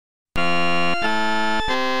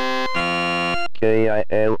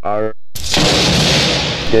KILR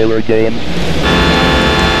Killer Games.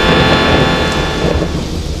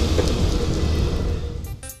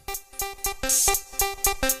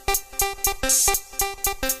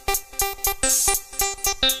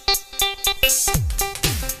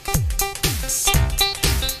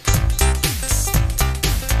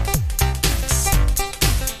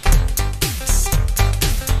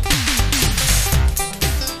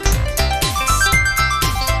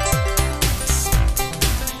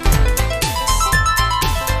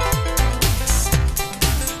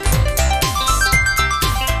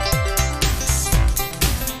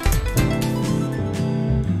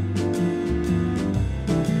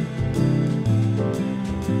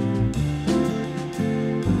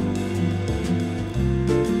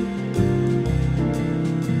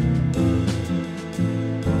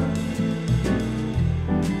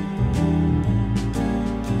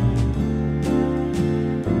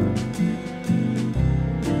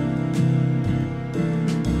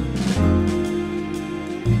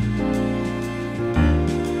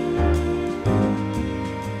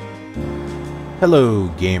 Hello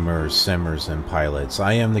gamers, simmers, and pilots.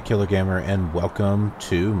 I am the Killer Gamer and welcome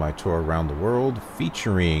to my tour around the world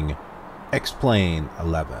featuring X-Plane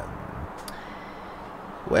 11.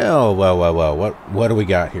 Well, what do we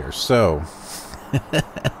got here? So,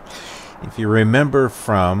 if you remember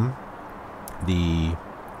from the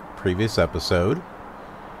previous episode,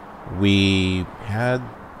 we had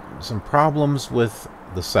some problems with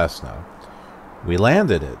the Cessna. We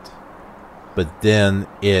landed it, but then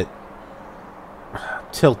it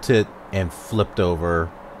tilted and flipped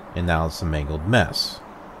over, and now it's a mangled mess.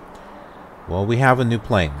 Well, we have a new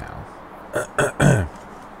plane now.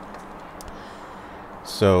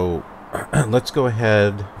 So let's go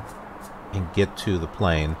ahead and get to the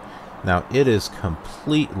plane. Now it is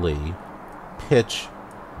completely pitch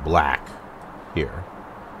black here.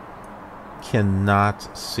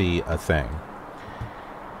 Cannot see a thing.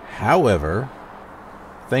 However,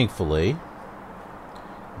 thankfully,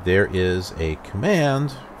 there is a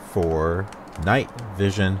command for night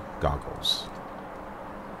vision goggles.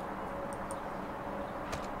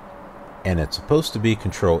 And it's supposed to be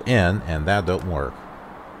Control N, and that don't work.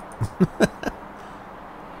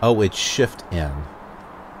 Oh, it's Shift N.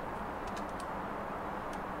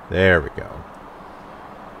 There we go.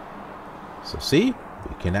 So see,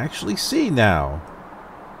 we can actually see now.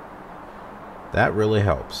 That really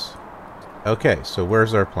helps. Okay, so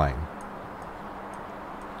where's our plane?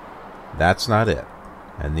 That's not it,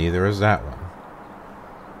 and neither is that one.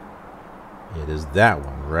 It is that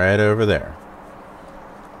one right over there.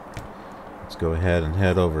 Let's go ahead and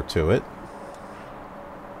head over to it.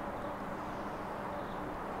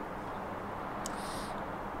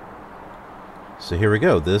 So here we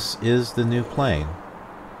go. This is the new plane.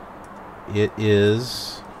 It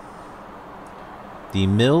is the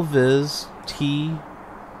Milviz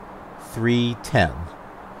T310.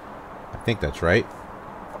 I think that's right.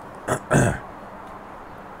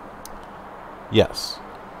 Yes.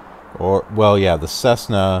 Or, well, yeah, the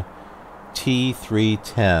Cessna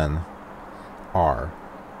T310R.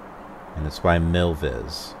 And it's by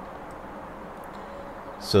Milviz.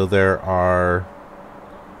 So there are...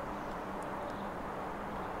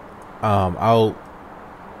 I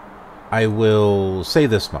will say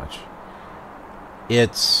this much.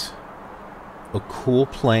 It's a cool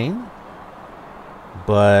plane,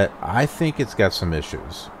 but I think it's got some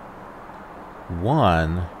issues.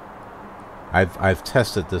 One, I've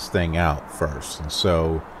tested this thing out first, and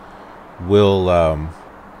so we'll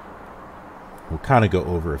kind of go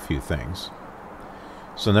over a few things.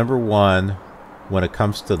 So number one, when it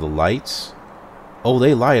comes to the lights, oh,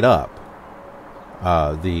 they light up.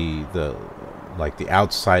 Like the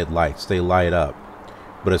outside lights, they light up.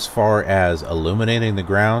 But as far as illuminating the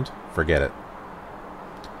ground, forget it.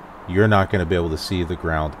 You're not going to be able to see the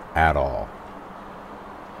ground at all.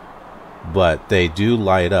 But they do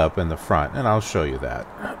light up in the front, and I'll show you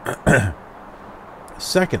that.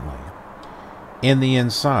 Secondly, in the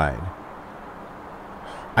inside,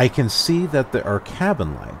 I can see that there are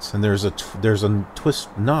cabin lights, and there's a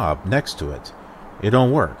twist knob next to it. It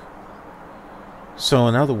don't work. So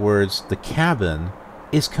in other words, the cabin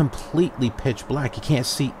is completely pitch black. You can't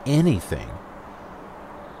see anything.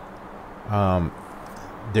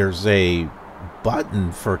 There's a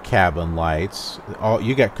button for cabin lights.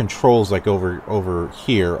 You got controls like over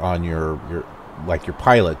here on your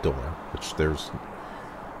pilot door,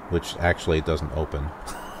 which actually it doesn't open.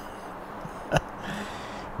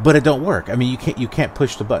 But it don't work. I mean, you can't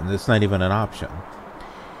push the button. It's not even an option.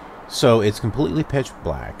 So it's completely pitch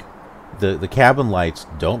black. The cabin lights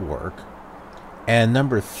don't work. And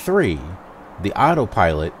number three, The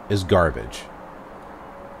autopilot is garbage.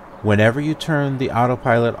 Whenever you turn the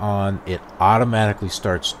autopilot on, it automatically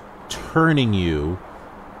starts turning you,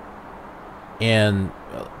 and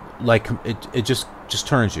like it just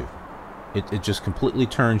turns you. It just completely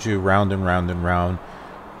turns you round and round and round.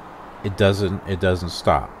 It doesn't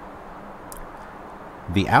stop.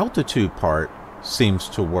 The altitude part seems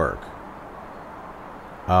to work.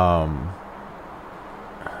 The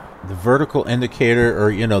vertical indicator,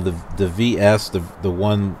 or the VS, the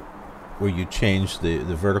one where you change the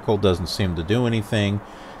vertical, doesn't seem to do anything.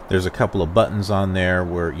 There's a couple of buttons on there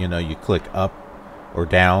where you click up or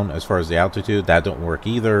down as far as the altitude. That don't work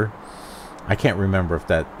either. I can't remember if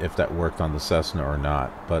that worked on the Cessna or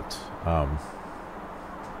not, but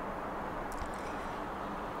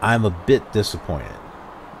I'm a bit disappointed.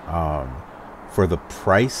 For the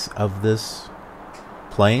price of this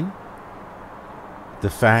plane, the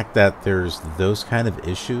fact that there's those kind of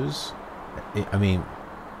issues, I mean,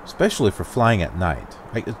 especially for flying at night.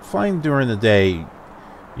 Like, flying during the day,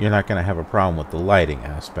 you're not going to have a problem with the lighting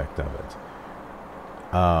aspect of it.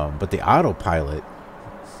 But the autopilot,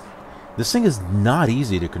 this thing is not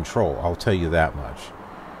easy to control, I'll tell you that much.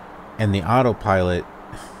 And the autopilot,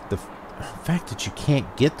 the fact that you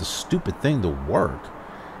can't get the stupid thing to work,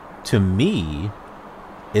 to me,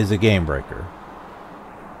 is a game breaker.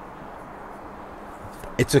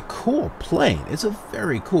 It's a cool plane. It's a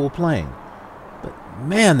very cool plane. But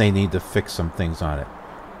man, they need to fix some things on it,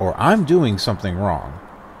 or I'm doing something wrong.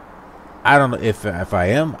 I don't know if I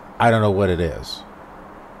am. I don't know what it is.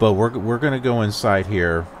 But we're gonna go inside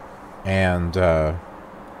here, and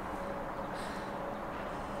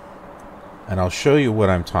I'll show you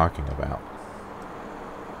what I'm talking about.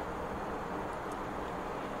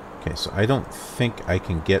 Okay, so I don't think I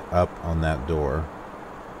can get up on that door.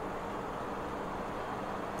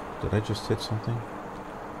 Did I just hit something?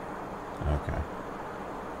 Okay.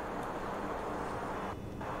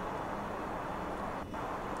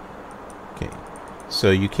 Okay,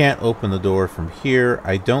 so you can't open the door from here.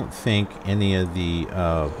 I don't think any of the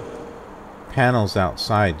panels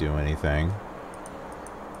outside do anything.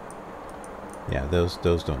 Yeah, those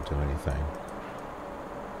don't do anything.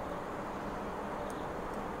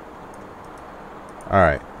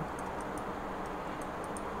 Alright.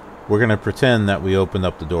 We're going to pretend that we opened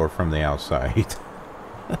up the door from the outside.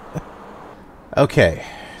 Okay,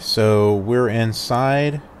 so we're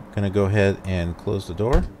inside. Going to go ahead and close the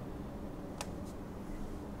door.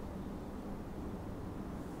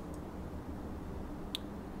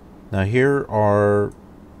 Now here are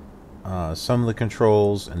some of the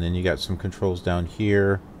controls, and then you got some controls down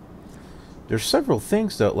here. There's several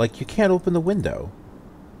things though, like you can't open the window.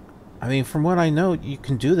 I mean, from what I know, you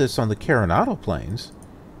can do this on the Caronado planes.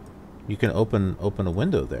 You can open a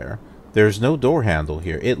window there. There's no door handle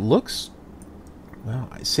here. It looks, well,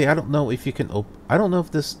 see, I don't know if you can open. I don't know if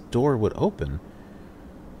this door would open.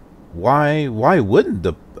 Why wouldn't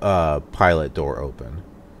the pilot door open?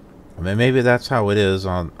 I mean, maybe that's how it is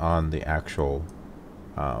on the actual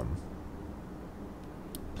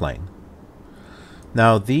plane.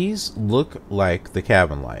 Now, these look like the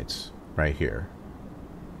cabin lights right here.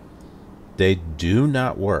 They do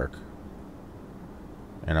not work,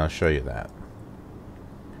 and I'll show you that.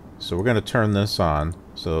 So we're going to turn this on.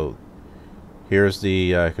 So here's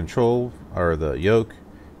the control, or the yoke.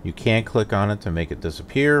 You can click on it to make it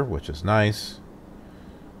disappear, which is nice.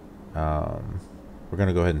 We're going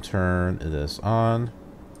to go ahead and turn this on.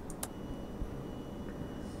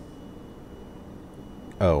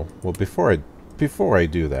 Oh, well, before I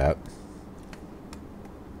do that,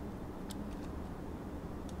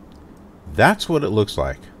 that's what it looks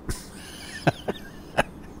like.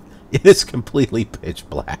 It is completely pitch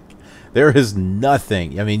black. There is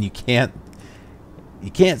nothing. I mean, you can't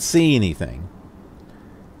see anything.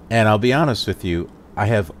 And I'll be honest with you, I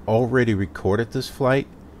have already recorded this flight,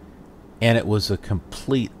 and it was a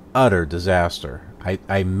complete, utter disaster. I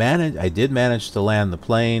did manage to land the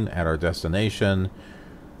plane at our destination,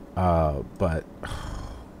 but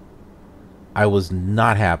I was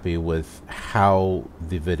not happy with how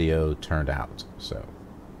the video turned out.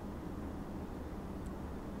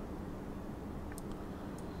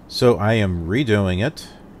 So I am redoing it.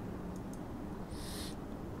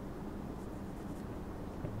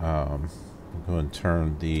 I'll go and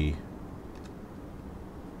turn the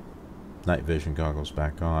night vision goggles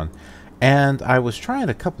back on. And I was trying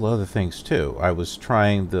a couple other things too. I was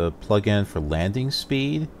trying the plug-in for landing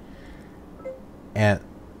speed. And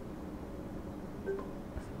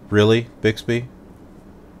really, Bixby?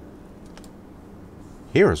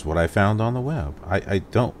 Here's what I found on the web. I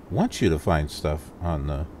don't want you to find stuff on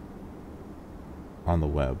the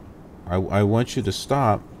web. I want you to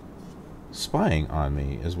stop spying on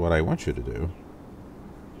me is what I want you to do.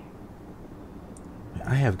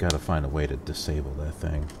 I have got to find a way to disable that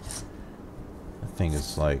thing. That thing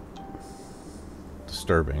is like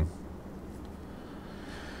disturbing.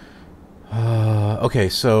 Okay,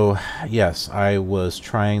 so yes, I was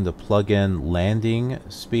trying to plug in landing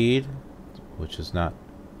speed, which is not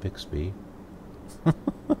Bixby.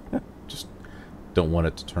 Just don't want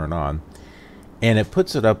it to turn on, and it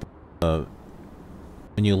puts it up.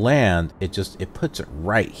 When you land, it puts it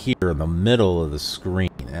right here in the middle of the screen,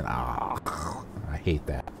 and I hate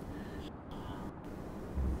that.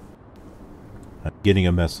 I'm getting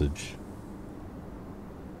a message.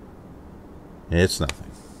 It's nothing.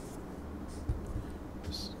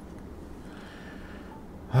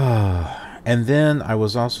 And then I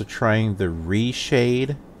was also trying the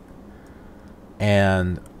reshade,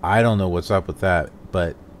 and I don't know what's up with that,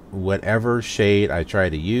 but whatever shade I try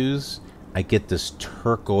to use, I get this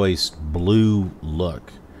turquoise blue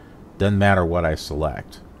look. Doesn't matter what I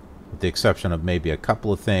select, with the exception of maybe a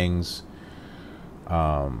couple of things.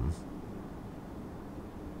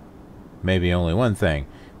 Maybe only one thing.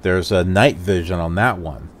 There's a night vision on that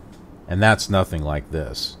one, and that's nothing like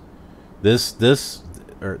this.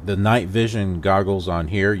 The night vision goggles on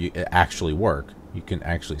here, it actually work. You can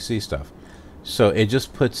actually see stuff. So it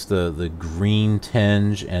just puts the green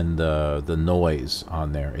tinge and the noise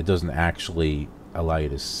on there. It doesn't actually allow you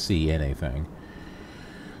to see anything.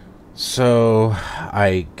 So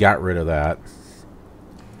I got rid of that.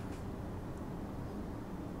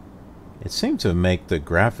 It seemed to make the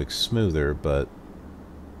graphics smoother, but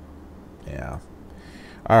yeah.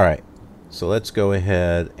 Alright, so let's go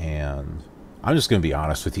ahead and I'm just going to be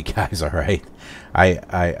honest with you guys, alright?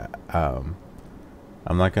 I'm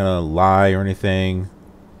not going to lie or anything,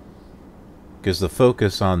 because the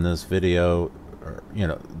focus on this video, or, you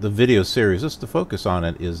know, the video series, just the focus on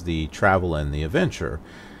it is the travel and the adventure.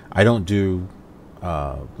 I don't do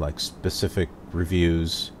like specific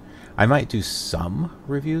reviews. I might do some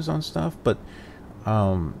reviews on stuff, but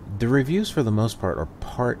the reviews for the most part are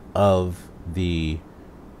part of the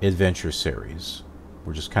adventure series.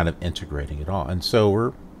 We're just kind of integrating it all, and so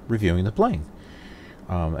we're reviewing the plane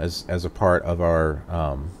as a part of our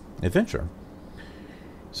adventure.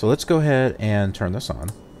 So let's go ahead and turn this on.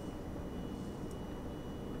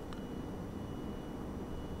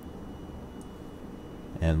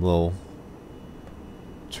 And we'll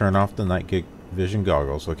turn off the night vision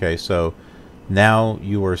goggles. Okay, so now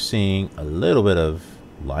you are seeing a little bit of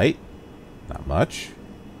light, not much.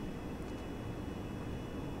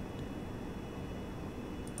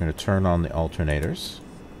 I'm going to turn on the alternators.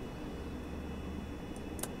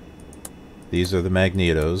 These are the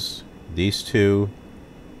magnetos. These two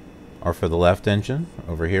are for the left engine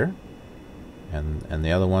over here, and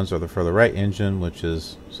the other ones are for the right engine, which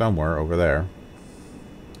is somewhere over there.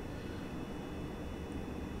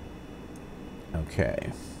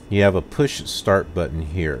 Okay, you have a push start button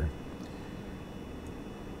here,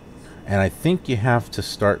 and I think you have to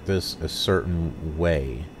start this a certain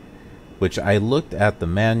way, which I looked at the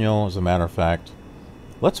manual. As a matter of fact,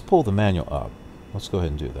 let's pull the manual up. Let's go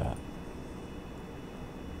ahead and do that.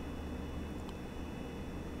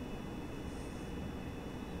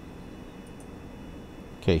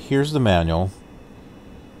 Okay, here's the manual.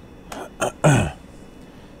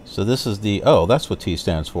 So this is the, oh, that's what T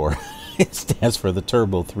stands for. It stands for the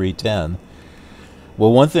Turbo 310.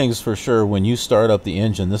 Well, one thing's for sure, when you start up the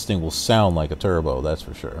engine, this thing will sound like a turbo, that's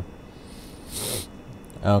for sure.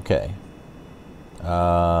 Okay.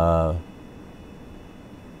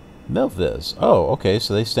 Milviz. Oh, okay,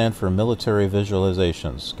 so they stand for Military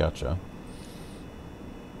Visualizations. Gotcha.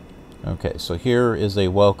 Okay, so here is a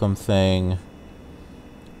welcome thing.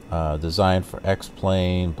 Designed for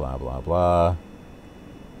X-plane, blah, blah, blah.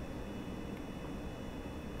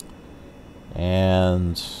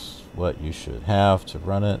 And what you should have to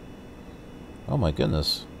run it. Oh my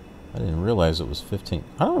goodness. I didn't realize it was 15.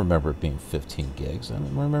 I don't remember it being 15 gigs. I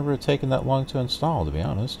don't remember it taking that long to install, to be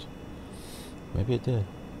honest. Maybe it did.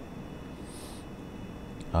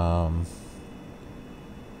 AMD.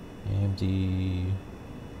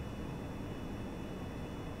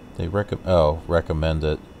 They recommend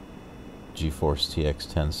it. GeForce TX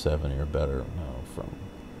 1070 or better. No,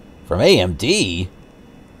 from AMD,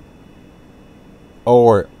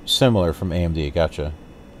 or similar from AMD. Gotcha.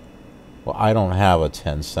 Well, I don't have a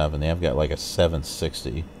 1070. I've got like a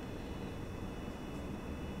 760.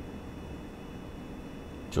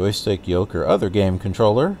 Joystick, yoke, or other game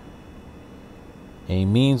controller. A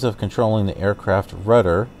means of controlling the aircraft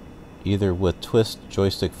rudder, either with twist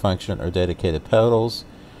joystick function or dedicated pedals.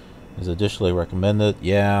 is additionally recommended.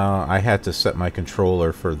 Yeah, I had to set my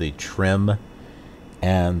controller for the trim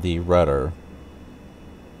and the rudder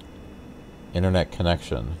internet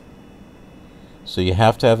connection. So you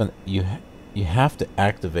have to have you have to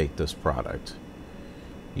activate this product.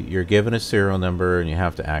 You're given a serial number and you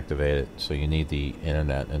have to activate it, so you need the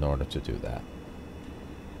internet in order to do that.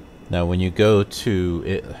 Now when you go to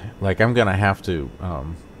it, like I'm gonna have to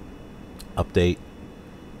update.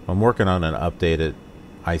 I'm working on an updated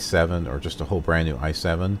i7 or just a whole brand new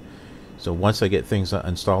i7. So once I get things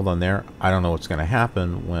installed on there, I don't know what's going to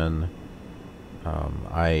happen when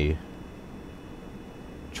I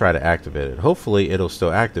try to activate it. Hopefully it'll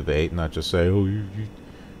still activate, not just say, oh,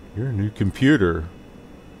 you're a new computer.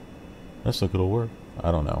 That's not going to work.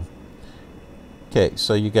 I don't know. Okay,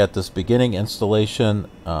 so you got this beginning installation,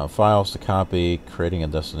 files to copy, creating a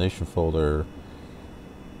destination folder,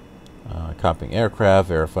 copying aircraft,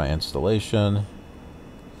 verify installation,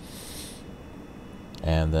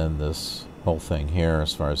 and then this whole thing here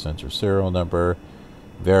as far as enter serial number,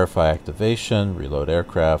 verify activation, reload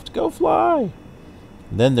aircraft, go fly.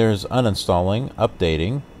 Then there's uninstalling,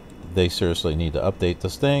 updating. They seriously need to update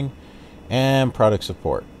this thing, and product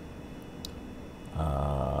support.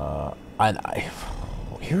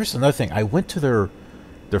 Here's another thing. I went to their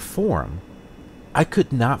forum. I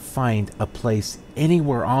could not find a place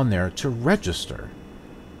anywhere on there to register,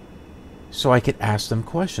 so I could ask them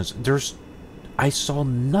questions. I saw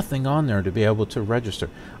nothing on there to be able to register.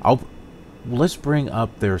 Let's bring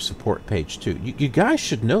up their support page too. You guys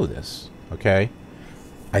should know this, okay?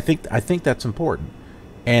 I think that's important.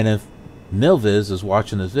 And if Milviz is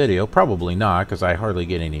watching this video, probably not, because I hardly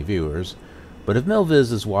get any viewers. But if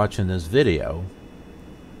Milviz is watching this video,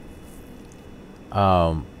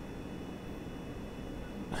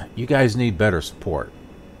 you guys need better support.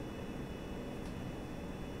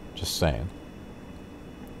 Just saying.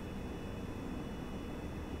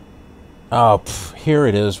 Oh, here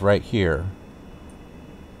it is right here.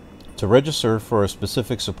 To register for a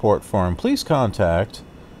specific support forum, please contact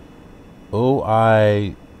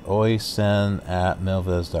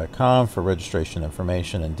oisen@milviz.com for registration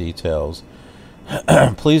information and details.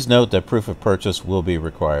 Please note that proof of purchase will be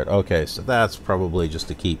required. Okay, so that's probably just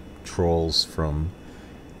to keep trolls from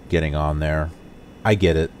getting on there. I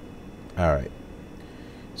get it. Alright.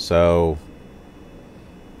 So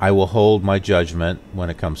I will hold my judgment when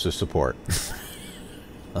it comes to support.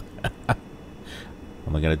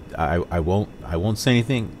 I won't say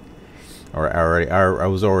anything. Or I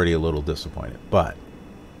was already a little disappointed, but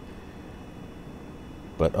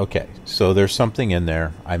okay. So there's something in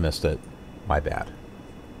there. I missed it. My bad.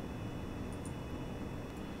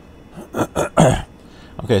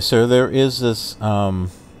 Okay, so there is this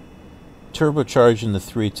turbocharge in the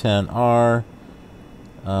 310R.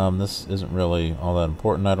 This isn't really all that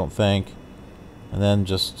important, I don't think. And then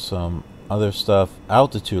just some other stuff.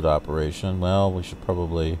 Altitude operation. Well, we should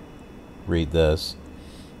probably read this.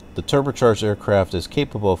 The turbocharged aircraft is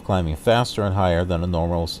capable of climbing faster and higher than a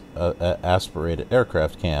normal aspirated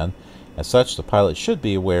aircraft can. As such, the pilot should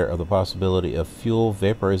be aware of the possibility of fuel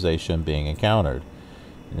vaporization being encountered.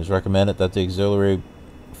 It is recommended that the auxiliary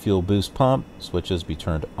fuel boost pump switches be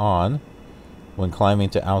turned on when climbing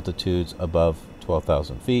to altitudes above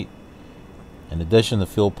 12,000 feet. In addition, the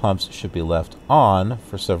fuel pumps should be left on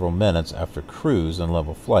for several minutes after cruise and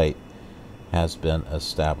level flight has been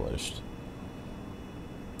established.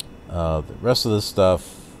 The rest of this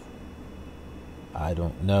stuff, I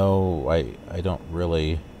don't know. I don't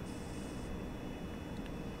really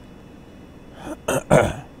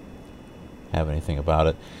have anything about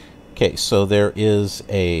it. Okay, so there is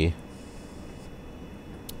a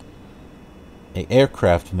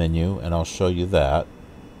aircraft menu, and I'll show you that.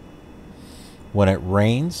 When it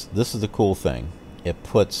rains, this is the cool thing. It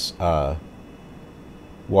puts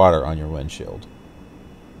water on your windshield.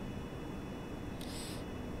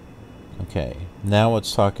 Okay, now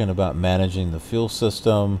it's talking about managing the fuel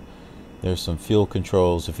system. There's some fuel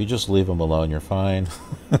controls. If you just leave them alone, you're fine.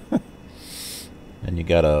 And you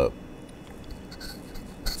got a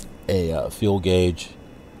fuel gauge.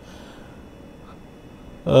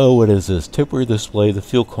 Oh, what is this? Temporarily display the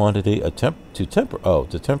fuel quantity. To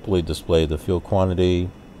temporarily display the fuel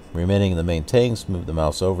quantity remaining in the main tanks, move the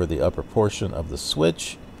mouse over the upper portion of the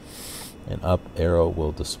switch. An up arrow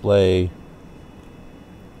will display.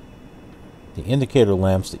 The indicator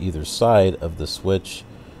lamps to either side of the switch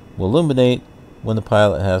will illuminate when the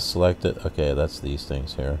pilot has selected. Okay, that's these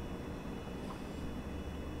things here.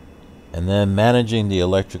 And then managing the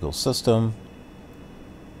electrical system.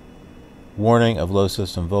 Warning of low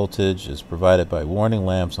system voltage is provided by warning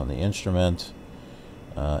lamps on the instrument.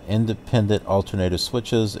 Independent alternator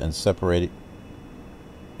switches and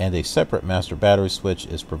a separate master battery switch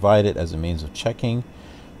is provided as a means of checking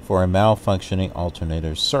for a malfunctioning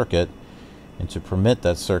alternator circuit and to permit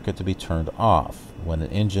that circuit to be turned off. When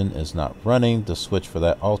an engine is not running, the switch for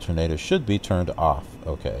that alternator should be turned off.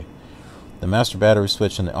 Okay. The master battery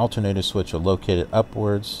switch and the alternator switch are located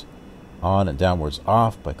upwards on and downwards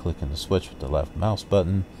off by clicking the switch with the left mouse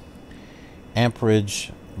button.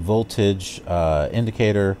 Amperage voltage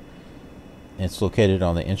indicator. It's located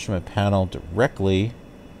on the instrument panel directly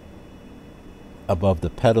above the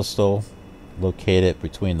pedestal, located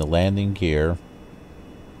between the landing gear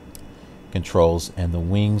controls and the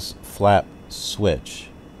wings flap switch.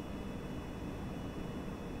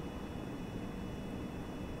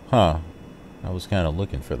 I was kind of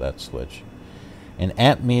looking for that switch. An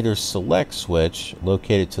amp meter select switch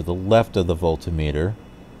located to the left of the voltmeter,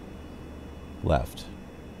 left,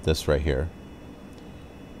 this right here,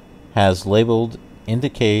 has labeled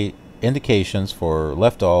indications for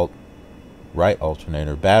left alt, right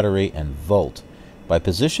alternator, battery, and volt. By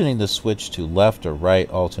positioning the switch to left or right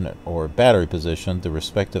alternate or battery position, the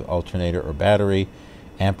respective alternator or battery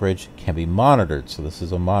amperage can be monitored. So this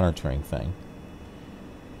is a monitoring thing.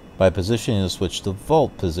 By positioning the switch to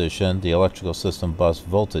volt position, the electrical system bus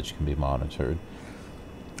voltage can be monitored.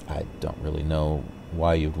 I don't really know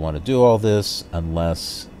why you'd want to do all this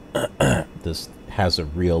unless this has a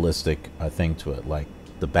realistic thing to it, like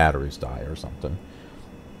the batteries die or something.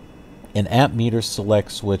 An amp meter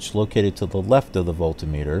select switch located to the left of the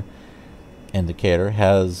voltmeter indicator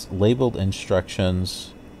has labeled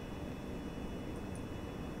instructions.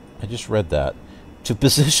 I just read that. To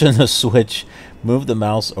position the switch, move the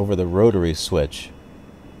mouse over the rotary switch.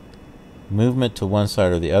 Movement to one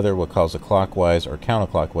side or the other will cause a clockwise or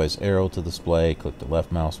counterclockwise arrow to display. Click the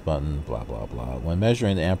left mouse button, blah, blah, blah. When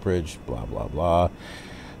measuring the amperage, blah, blah, blah.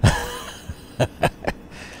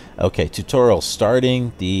 Okay, tutorial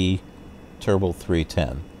starting the Turbo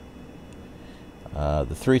 310.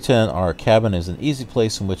 The 310R cabin is an easy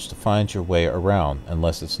place in which to find your way around,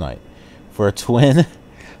 unless it's night. For a twin,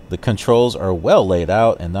 the controls are well laid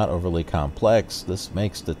out and not overly complex. This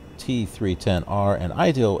makes the T310R an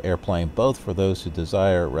ideal airplane both for those who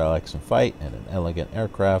desire relax and fight in an elegant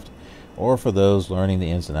aircraft or for those learning the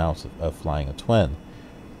ins and outs of flying a twin.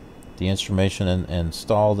 The instrumentation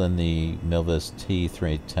installed in the Milviz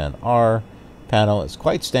T310R panel is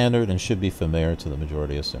quite standard and should be familiar to the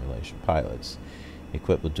majority of simulation pilots.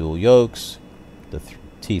 Equipped with dual yokes, the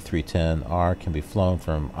T310R can be flown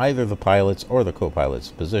from either the pilot's or the co-pilot's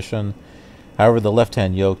position. However, the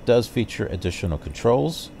left-hand yoke does feature additional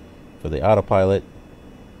controls for the autopilot.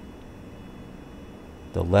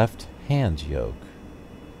 The left-hand yoke.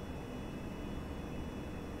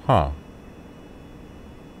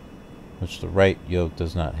 Which the right yoke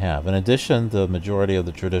does not have. In addition, the majority of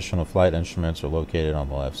the traditional flight instruments are located on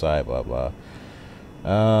the left side, blah, blah.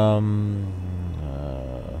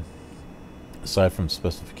 Aside from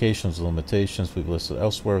specifications and limitations we've listed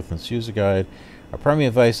elsewhere within this user guide, our primary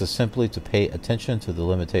advice is simply to pay attention to the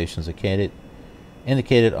limitations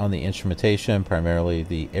indicated on the instrumentation, primarily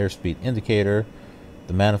the airspeed indicator,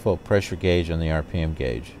 the manifold pressure gauge, and the RPM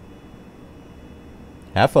gauge.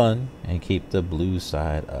 Have fun and keep the blue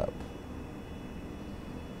side up.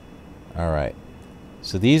 Alright,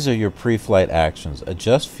 so these are your pre-flight actions.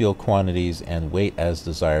 Adjust fuel quantities and wait as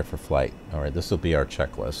desired for flight. Alright, this will be our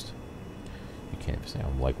checklist. You can't even say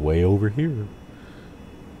I'm like way over here.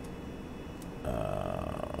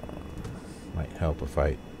 Might help if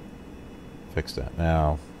I fix that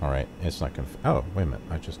now. Alright, it's not going to... Oh, wait a minute.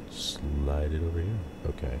 I just slide it over here.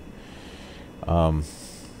 Okay.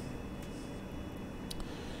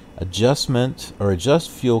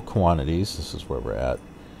 Adjust fuel quantities. This is where we're at.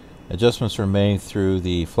 Adjustments are made through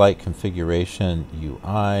the flight configuration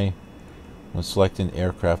UI. When selecting the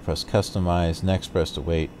aircraft, press customize. Next, press to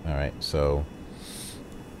wait. Alright, so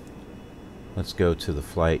let's go to the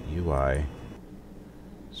flight UI.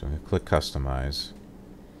 So I'm going to click customize.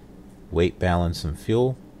 Weight, balance, and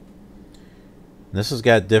fuel. And this has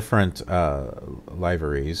got different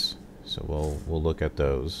liveries, so we'll look at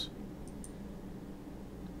those.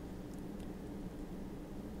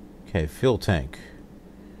 Okay, fuel tank.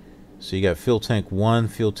 So you got fuel tank 1,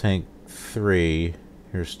 fuel tank 3,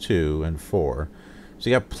 here's 2 and 4. So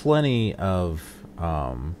you got plenty of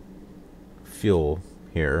fuel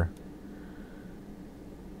here.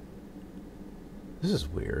 This is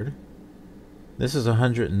weird. This is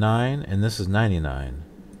 109 and this is 99.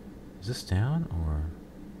 Is this down or...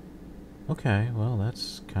 Okay, well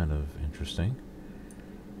that's kind of interesting.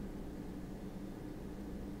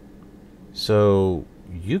 So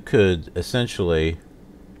you could essentially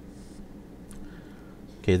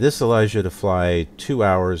Okay, this allows you to fly 2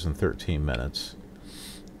 hours and 13 minutes.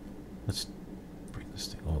 Let's bring this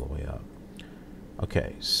thing all the way up.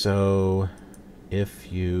 Okay, so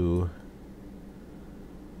if you...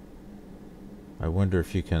 I wonder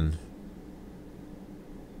if you can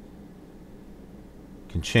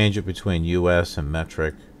change it between US and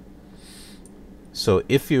metric. So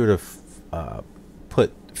if you were to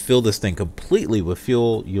fill this thing completely with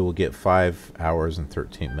fuel, you will get 5 hours and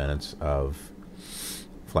 13 minutes of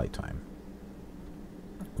flight time,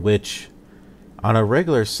 which on a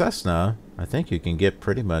regular Cessna I think you can get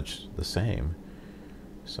pretty much the same.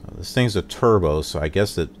 So this thing's a turbo, so I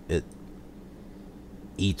guess it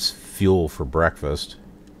eats fuel for breakfast.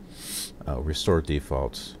 Restore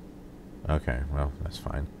defaults. Okay, well, that's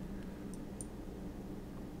fine.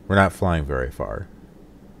 We're not flying very far.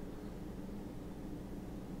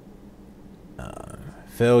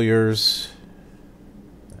 Failures.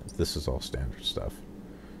 This is all standard stuff.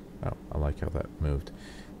 Oh, I like how that moved.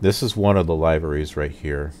 This is one of the liveries right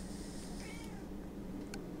here.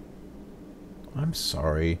 I'm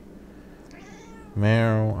sorry.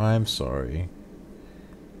 Meryl, I'm sorry.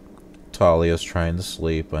 Talia's trying to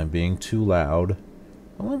sleep. I'm being too loud.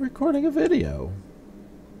 I'm only recording a video.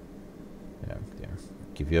 Yeah,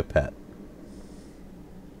 give you a pet.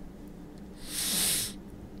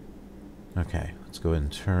 Okay, let's go ahead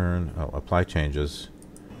and turn. Oh, apply changes.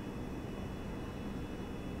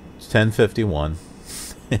 It's 10:51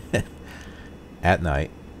 at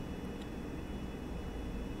night.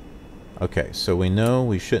 Okay, so we know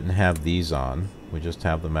we shouldn't have these on. We just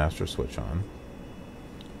have the master switch on.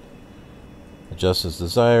 Adjust as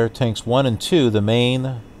desired. Tanks 1 and 2, the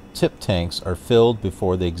main tip tanks, are filled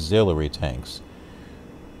before the auxiliary tanks.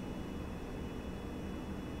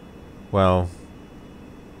 Well,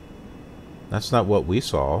 that's not what we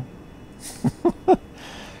saw.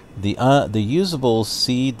 The usable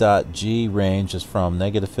C.G range is from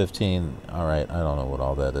 -15. Alright, I don't know what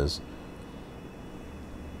all that is.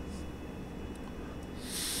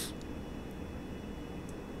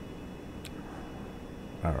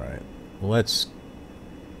 Alright, let's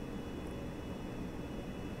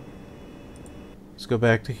go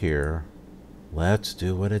back to here. Let's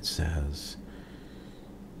do what it says.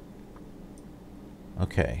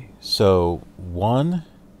 Okay, so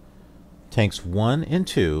tanks 1 and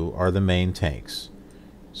 2 are the main tanks.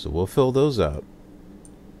 So we'll fill those up.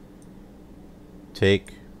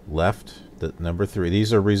 Take left, the number 3.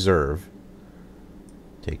 These are reserve.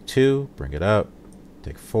 Take 2, bring it up.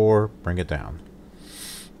 Take 4, bring it down.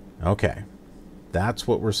 Okay, that's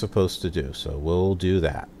what we're supposed to do. So we'll do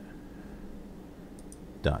that.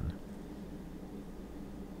 Done.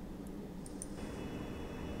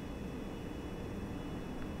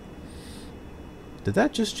 Did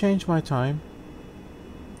that just change my time?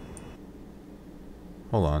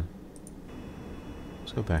 Hold on.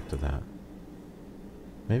 Let's go back to that.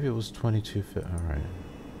 Maybe it was 22. Alright.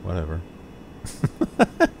 Whatever.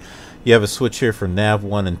 You have a switch here for nav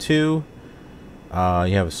 1 and 2.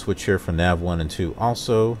 You have a switch here for nav 1 and 2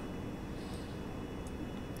 also.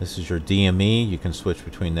 This is your DME. You can switch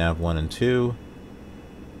between nav 1 and 2.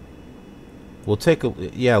 We'll take a...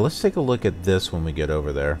 Yeah, let's take a look at this when we get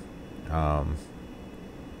over there.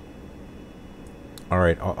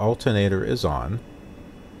 Alright, alternator is on.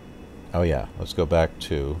 Oh yeah, let's go back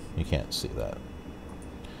to... You can't see that.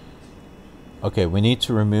 Okay, we need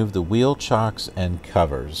to remove the wheel chocks and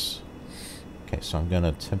covers. Okay, so I'm going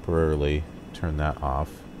to temporarily turn that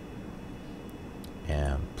off.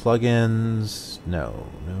 And plugins... No.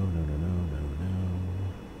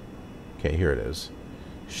 Okay, here it is.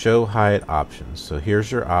 Show hide options. So here's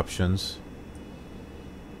your options.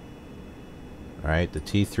 Alright, the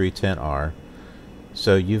T310R.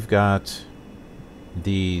 So you've got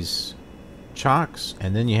these chocks,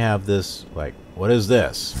 and then you have this, like, what is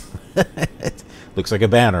this? It looks like a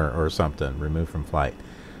banner or something. Remove from flight.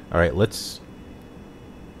 Alright, let's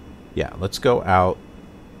go out.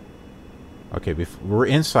 Okay, before we're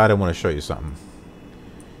inside, I want to show you something.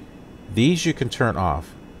 These you can turn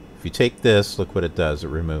off. If you take this, look what it does. It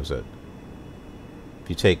removes it. If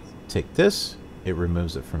you take this, it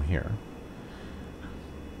removes it from here.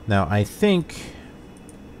 Now, I think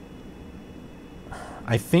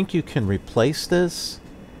you can replace this.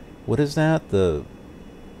 What is that? I don't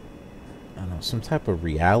know, some type of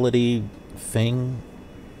reality thing.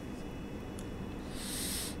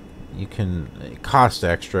 It costs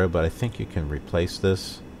extra, but I think you can replace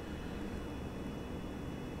this.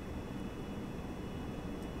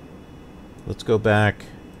 Let's go back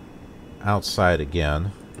outside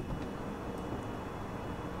again.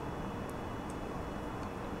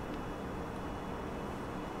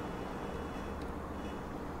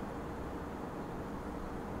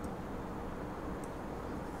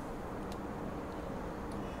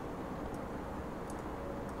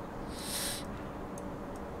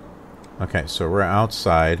 Okay, so we're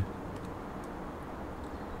outside.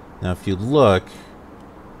 Now if you look,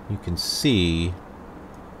 you can see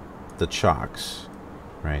the chocks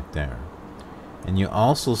right there. And you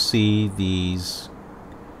also see these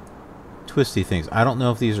twisty things. I don't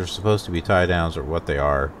know if these are supposed to be tie downs or what they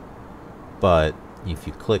are, but if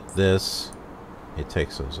you click this, it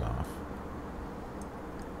takes those off.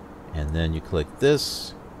 And then you click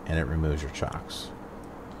this, and it removes your chocks.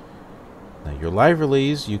 Now your live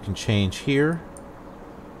relays you can change here.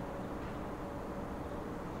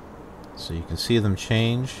 So you can see them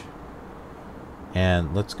change.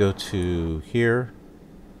 And let's go to here.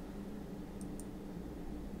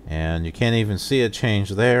 And you can't even see it change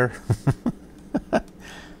there.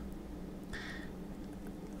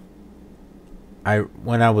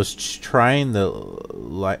 When I was trying the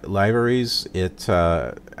libraries,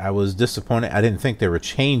 I was disappointed. I didn't think they were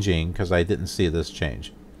changing because I didn't see this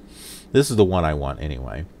change. This is the one I want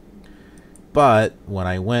anyway. But when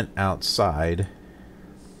I went outside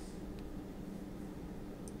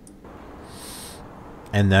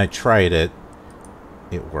and I tried it,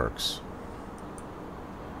 it works.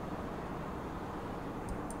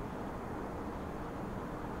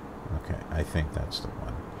 Okay, I think that's the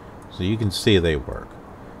one. So you can see they work.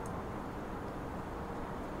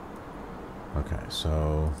 Okay,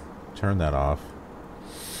 so turn that off.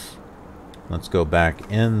 Let's go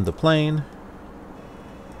back in the plane.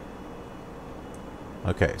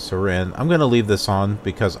 Okay, so we're in. I'm going to leave this on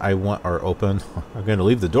because I want, or open. I'm going to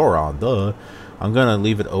leave the door on, duh. I'm going to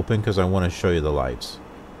leave it open because I want to show you the lights.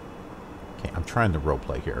 Okay, I'm trying to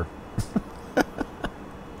roleplay here.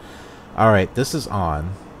 Alright, this is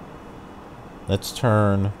on. Let's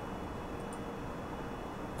turn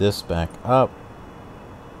this back up.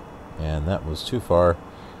 And that was too far.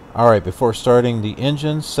 Alright, before starting the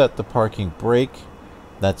engine, set the parking brake.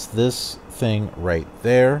 That's this thing right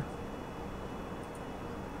there.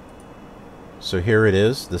 So here it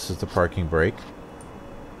is. This is the parking brake.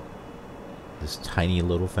 This tiny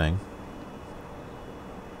little thing.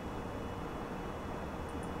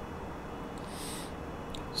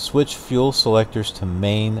 Switch fuel selectors to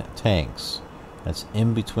main tanks. That's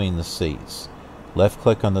in between the seats. Left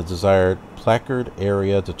click on the desired placard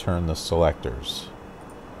area to turn the selectors.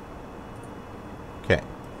 Okay.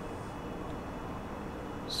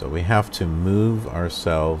 So we have to move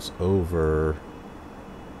ourselves over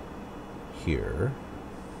here.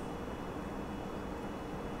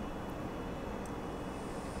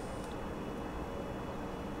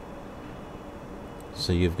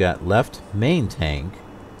 So you've got left main tank,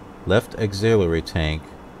 left auxiliary tank,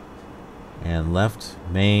 and left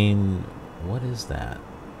main, what is that?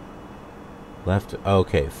 Left,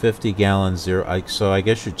 okay, 50 gallons, zero, so I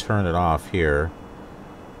guess you turn it off here.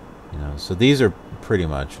 You know, so these are pretty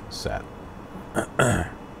much set.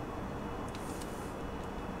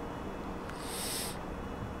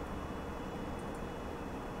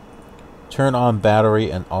 Turn on battery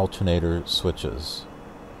and alternator switches.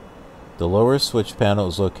 The lower switch panel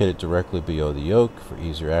is located directly below the yoke. For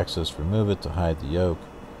easier access, remove it to hide the yoke.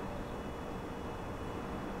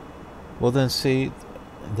 Well then, see,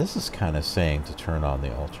 this is kind of saying to turn on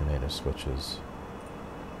the alternator switches.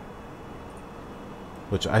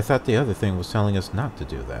 Which I thought the other thing was telling us not to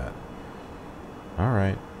do that.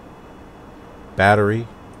 Alright. Battery.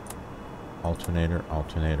 Alternator,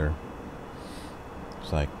 alternator.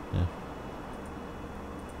 It's like, yeah.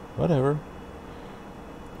 Whatever.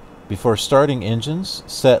 Before starting engines,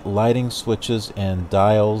 set lighting switches and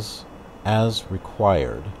dials as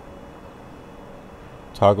required.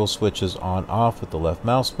 Toggle switches on off with the left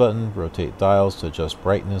mouse button. Rotate dials to adjust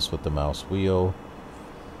brightness with the mouse wheel.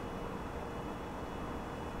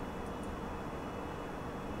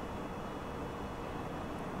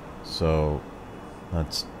 So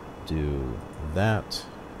let's do that.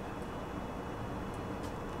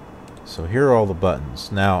 So here are all the buttons.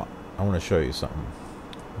 Now I want to show you something.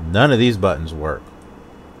 None of these buttons work.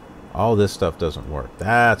 All this stuff doesn't work.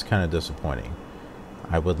 That's kind of disappointing.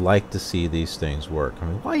 I would like to see these things work. I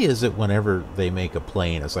mean, why is it whenever they make a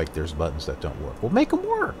plane, it's like there's buttons that don't work? Well, make them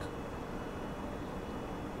work.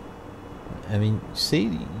 I mean, see,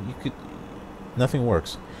 you could, nothing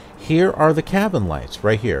works. Here are the cabin lights,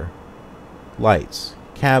 right here. Lights,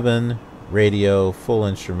 cabin, radio, full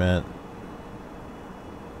instrument.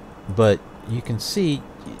 But you can see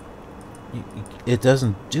it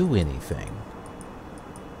doesn't do anything.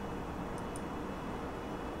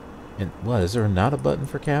 And what, is there not a button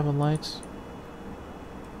for cabin lights?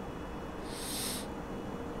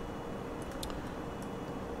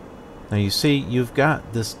 Now you see you've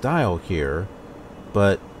got this dial here,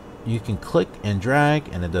 but you can click and drag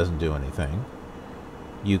and it doesn't do anything.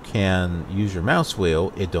 you can use your mouse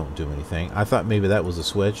wheel. It don't do anything. I thought maybe that was a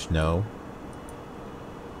switch. No.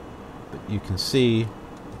 But you can see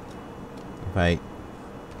if I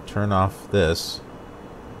turn off this,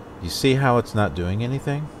 you see how it's not doing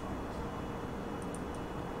anything?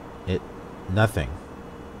 Nothing.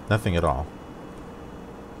 Nothing at all.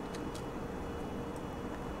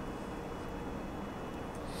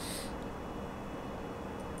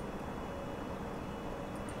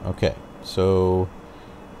 Okay, so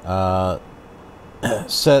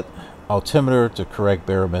set altimeter to correct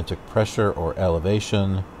barometric pressure or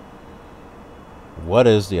elevation. What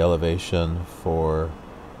is the elevation for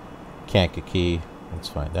Kankakee? Let's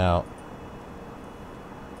find out.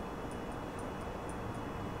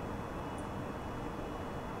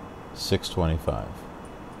 $625. Okay.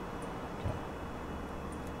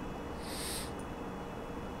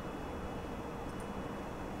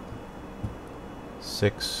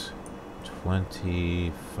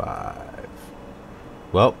 625.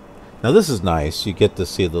 Well, now this is nice. You get to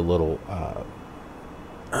see the little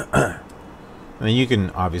I mean, you can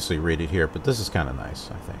obviously read it here, but this is kind of nice,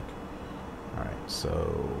 I think. All right, so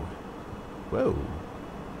whoa.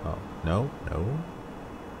 Oh, no.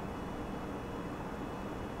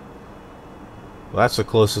 Well, that's the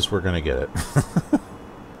closest we're going to get it.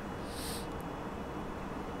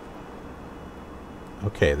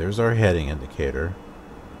 Okay, there's our heading indicator.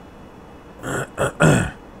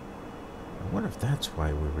 I wonder if that's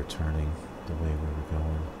why we're returning the way we were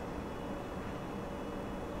going.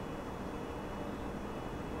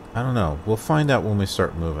 I don't know. We'll find out when we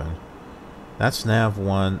start moving. That's nav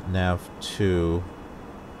 1, nav 2.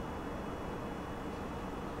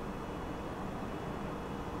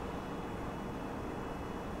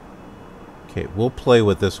 Okay, we'll play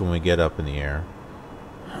with this when we get up in the air.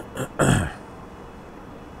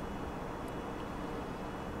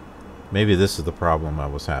 Maybe this is the problem I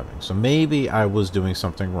was having. So maybe I was doing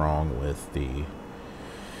something wrong with the...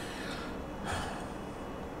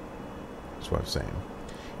 That's what I'm saying.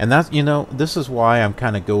 And that's, you know, this is why I'm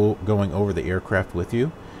kind of going over the aircraft with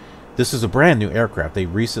you. This is a brand new aircraft. They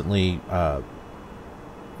recently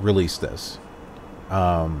released this.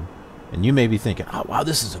 And you may be thinking, oh, wow,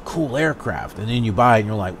 this is a cool aircraft. And then you buy it and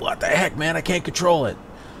you're like, what the heck, man? I can't control it.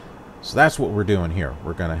 So that's what we're doing here.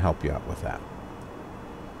 We're going to help you out with that.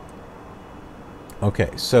 Okay,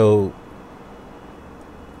 so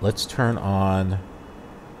let's turn on...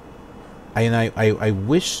 I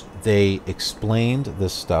wish they explained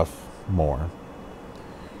this stuff more.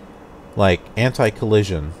 Like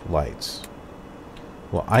anti-collision lights.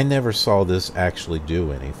 Well, I never saw this actually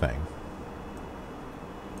do anything.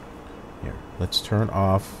 Here, let's turn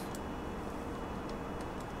off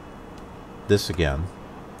this again.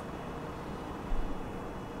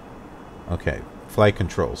 Okay, flight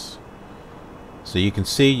controls. So you can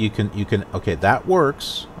see, you can, okay, that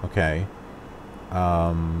works. Okay.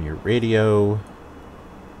 Your radio.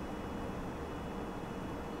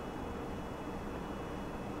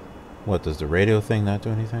 What, does the radio thing not do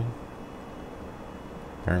anything?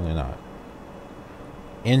 Apparently not.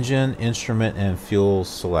 Engine, instrument, and fuel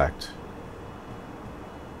select.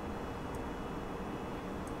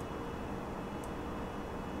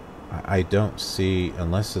 I don't see,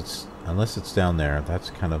 unless it's down there. That's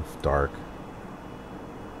kind of dark.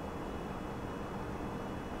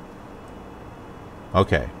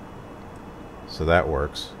 Okay, so that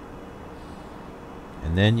works.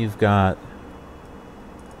 And then you've got,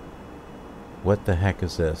 what the heck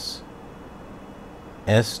is this?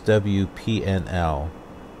 SWPNL,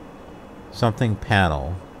 something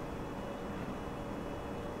panel.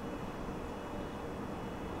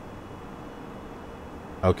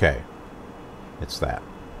 Okay, it's that.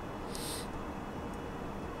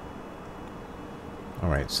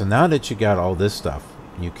 Alright, so now that you got all this stuff,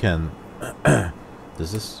 you can...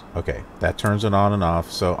 Does this... Okay, that turns it on and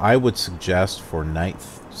off. So I would suggest for night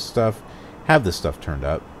stuff, have this stuff turned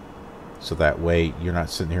up. So that way you're not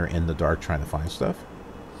sitting here in the dark trying to find stuff.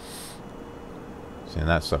 See, and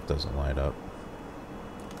that stuff doesn't light up.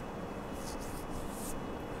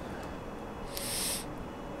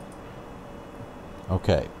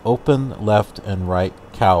 Okay, open left and right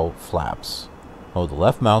cowl flaps. Hold the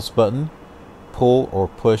left mouse button, pull or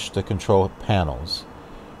push to control panels.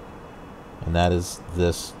 And that is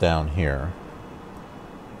this down here.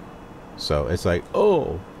 So it's like,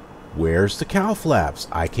 oh, where's the cowl flaps?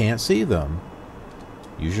 I can't see them.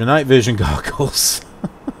 Use your night vision goggles.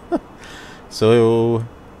 So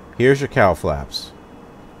here's your cowl flaps.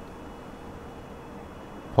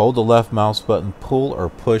 Hold the left mouse button, pull or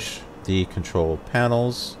push the control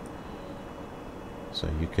panels. So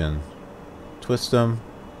you can twist them.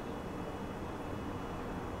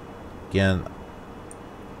 Again,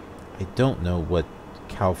 I don't know what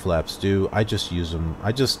cowl flaps do. I just use them.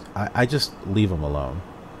 I just leave them alone.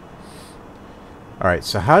 All right,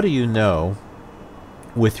 so how do you know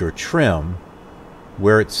with your trim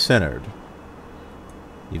where it's centered?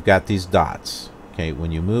 You've got these dots. Okay,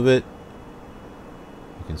 when you move it,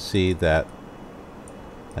 you can see that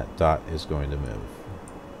that dot is going to move.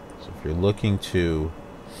 So if you're looking to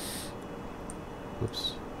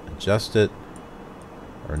adjust it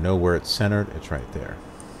or know where it's centered, it's right there.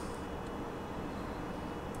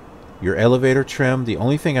 Your elevator trim, the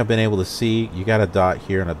only thing I've been able to see, you got a dot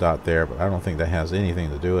here and a dot there, but I don't think that has anything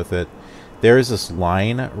to do with it. There is this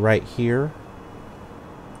line right here.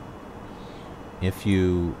 If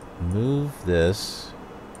you move this,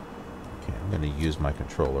 okay, I'm going to use my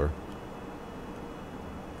controller.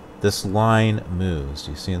 This line moves.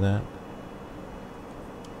 Do you see that?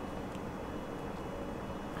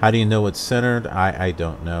 How do you know it's centered? I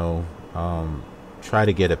don't know. Try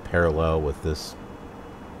to get it parallel with this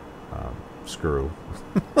screw.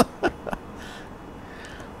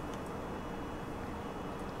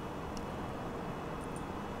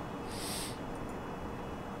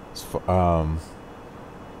 As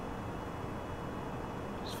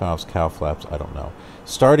far as cowl flaps, I don't know.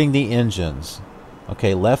 Starting the engines.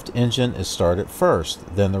 Okay, left engine is started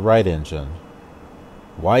first, then the right engine.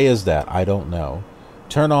 Why is that? I don't know.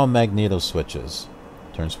 Turn on magneto switches.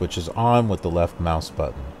 Turn switches on with the left mouse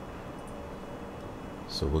button.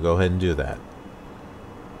 So we'll go ahead and do that.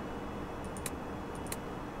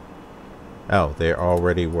 Oh, they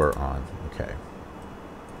already were on. Okay.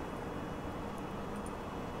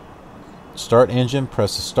 Start engine.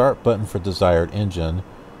 Press the start button for desired engine.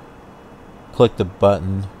 Click the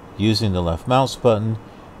button using the left mouse button.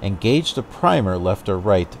 Engage the primer left or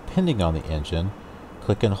right depending on the engine.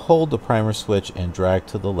 Click and hold the primer switch and drag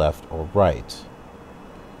to the left or right.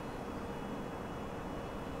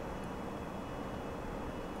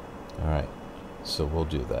 Alright, so we'll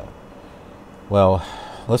do that. Well,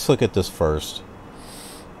 let's look at this first.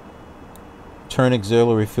 Turn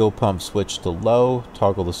auxiliary fuel pump switch to low.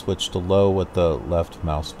 Toggle the switch to low with the left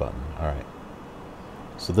mouse button. Alright,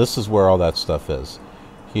 so this is where all that stuff is.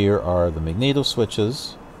 Here are the magneto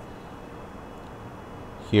switches.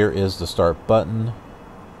 Here is the start button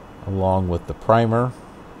along with the primer.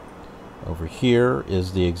 Over here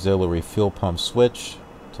is the auxiliary fuel pump switch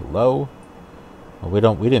to low. Well,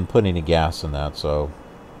 we didn't put any gas in that, so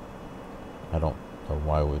I don't know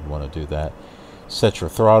why we'd want to do that. Set your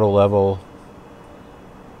throttle level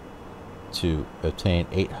to obtain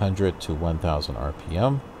 800 to 1000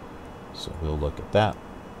 RPM. So we'll look at that.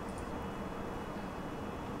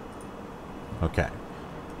 Okay.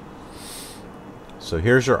 So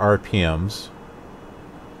here's your RPMs.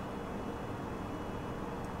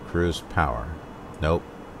 Cruise power. Nope.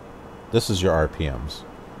 This is your RPMs.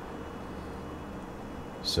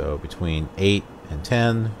 So between 8 and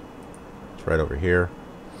 10, it's right over here.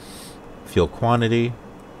 Fuel quantity,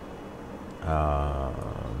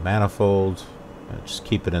 manifold, just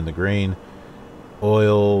keep it in the green.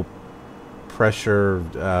 Oil pressure,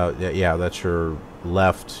 yeah, that's your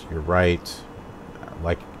left, your right.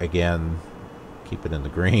 Like again, keep it in the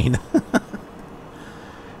green.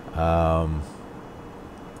 I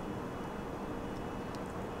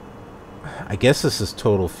guess this is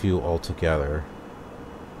total fuel altogether.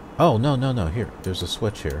 Oh, no, no, no. Here, there's a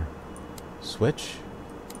switch here. Switch.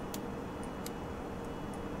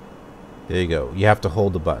 There you go. You have to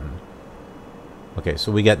hold the button. Okay,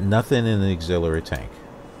 so we got nothing in the auxiliary tank.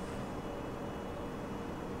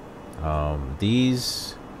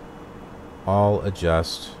 These all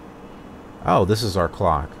adjust. Oh, this is our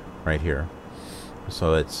clock right here.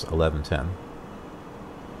 So it's 11:10.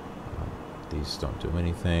 These don't do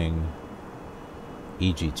anything.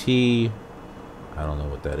 EGT. I don't know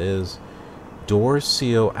what that is. Door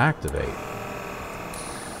CO activate.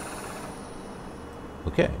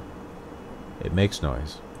 Okay. It makes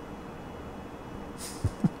noise.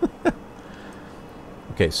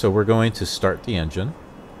 Okay, so we're going to start the engine.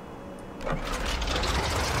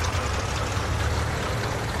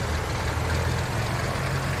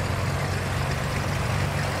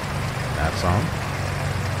 That's on.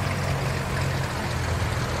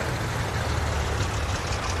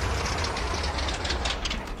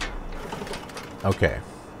 Okay,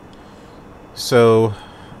 so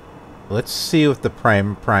let's see if the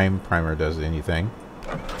primer does anything.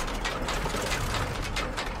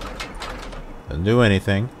 Doesn't do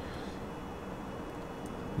anything.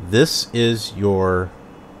 This is your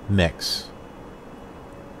mix.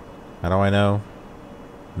 How do I know?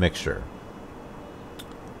 Mixture.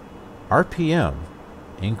 RPM,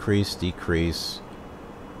 increase, decrease.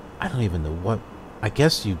 I don't even know what. I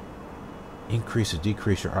guess you increase or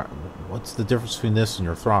decrease your. What's the difference between this and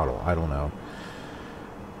your throttle? I don't know.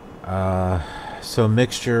 So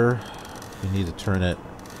mixture, you need to turn it.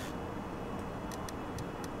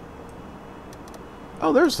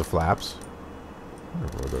 Oh, there's the flaps. I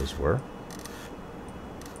wonder where those were.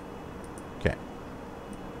 Okay.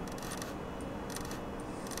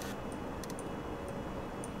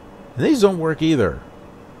 And these don't work either.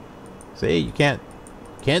 See, you can't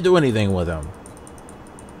do anything with them.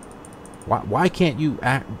 Why can't you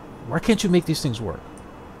act? Why can't you make these things work?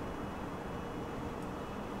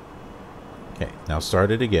 Okay, now start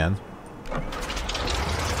it again.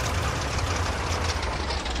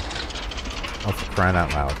 Oh, for crying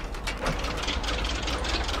out loud.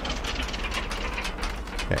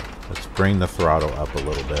 Okay, let's bring the throttle up a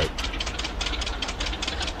little bit.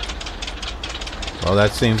 Well,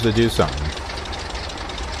 that seems to do something.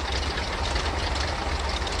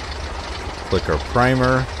 Click our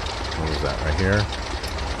primer. What was that right here?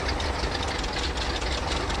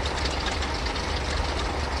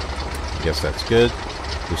 I guess that's good.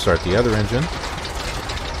 We start the other engine.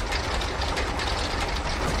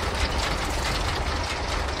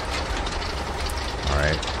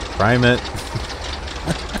 Alright, prime it.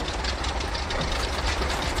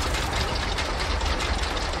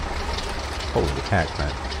 Holy heck,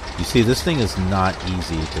 man. You see, this thing is not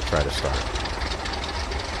easy to try to start.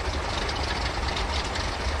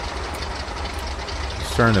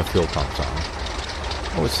 Let's turn the fuel pumps on.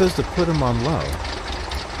 Oh, it says to put them on low.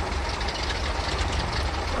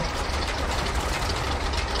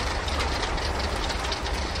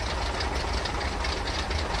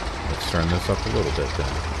 Turn this up a little bit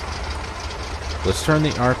then. Let's turn the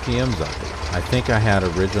RPMs up. I think I had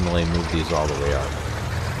originally moved these all the way up.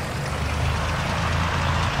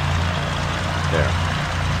 There.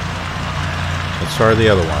 Let's try the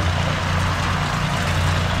other one.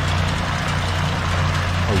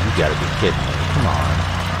 Oh, you gotta be kidding me. Come on.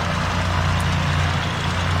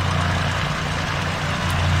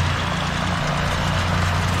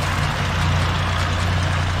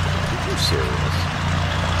 Are you serious?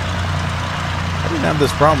 I didn't have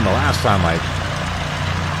this problem the last time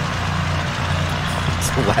It's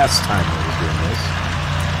the last time I was doing this.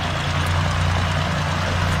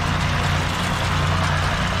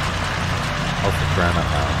 Oh, for crying out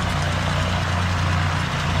loud.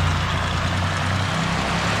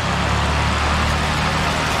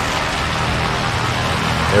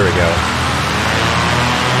 There we go.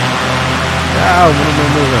 Now,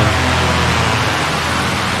 moving.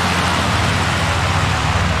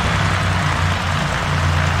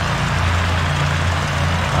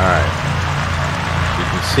 Alright, you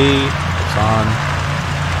can see it's on.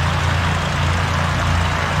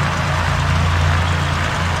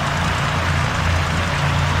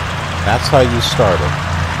 That's how you start it.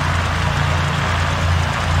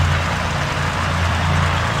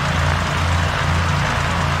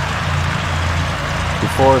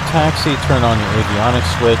 Before taxi, turn on your avionics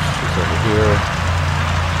switch, it's over here.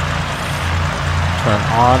 Turn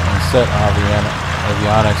on and set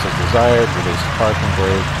avionics as desired, release the parking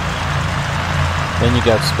brake. Then you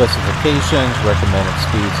got specifications, recommended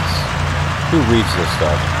speeds. Who reads this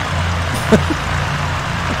stuff?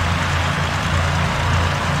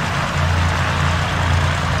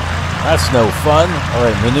 That's no fun.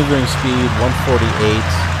 Alright, maneuvering speed 148.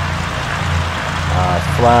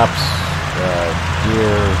 Flaps,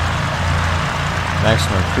 gear,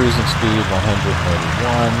 maximum cruising speed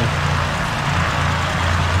 181.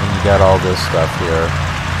 And you got all this stuff here,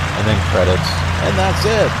 and then credits, and that's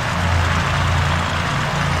it.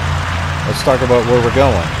 Let's talk about where we're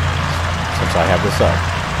going, since I have this up.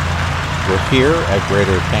 We're here at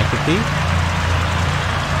Greater Kankakee.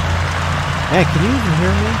 Man, can you even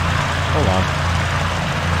hear me? Hold on.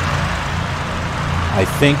 I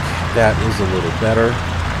think that is a little better.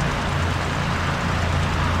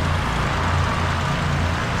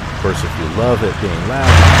 Of course, if you love it being loud,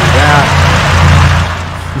 do that.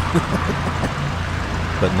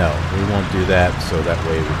 But no, we won't do that, so that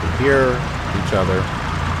way we can hear each other.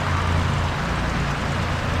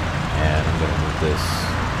 And I'm going to move this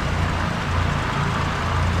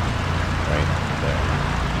right there.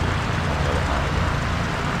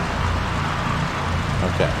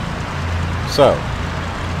 Okay. So,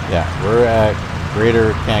 yeah, we're at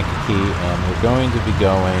Greater Kankakee, and we're going to be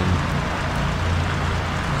going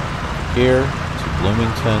here to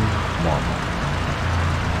Bloomington-Normal.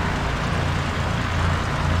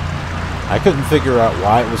 I couldn't figure out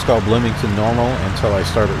why it was called Bloomington-Normal until I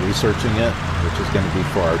started researching it, which is going to be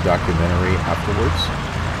for our documentary afterwards.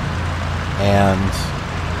 And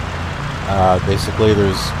Basically,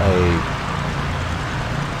 there's a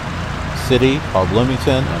city called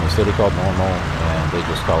Bloomington and a city called Normal, and they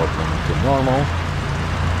just call it Bloomington-Normal.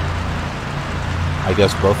 I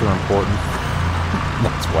guess both are important.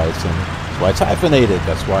 That's why it's hyphenated.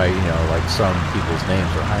 That's why, you know, like some people's names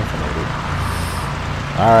are hyphenated.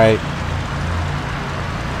 All right.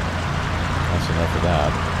 That's enough of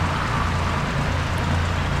that.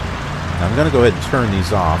 Now I'm going to go ahead and turn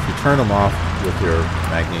these off. You turn them off with your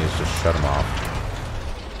magnets, just shut them off.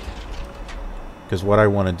 Because what I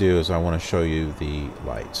want to do is I want to show you the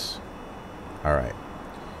lights. All right.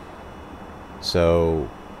 So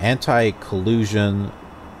anti-collision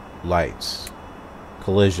lights.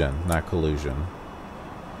 Collision, not collusion.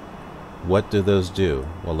 What do those do?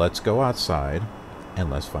 Well, let's go outside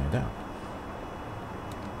and let's find out.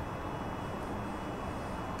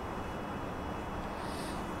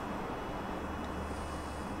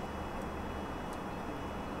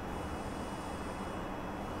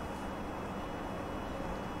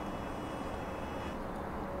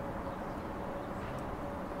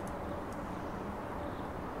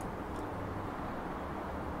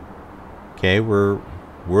 Okay, we're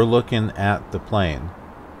looking at the plane.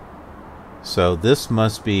 So this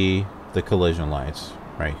must be the collision lights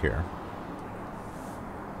right here.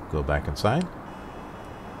 Go back inside.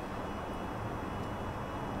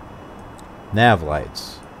 Nav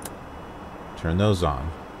lights. Turn those on.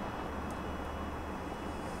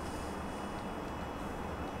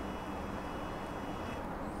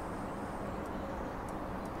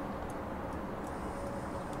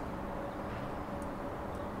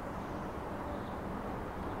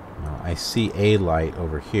 I see a light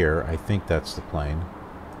over here. I think that's the plane.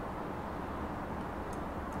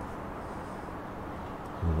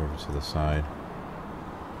 Move over to the side.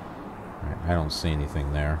 All right, I don't see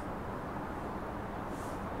anything there.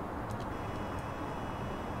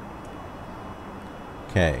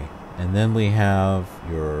 Okay, and then we have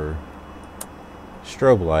your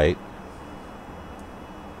strobe light.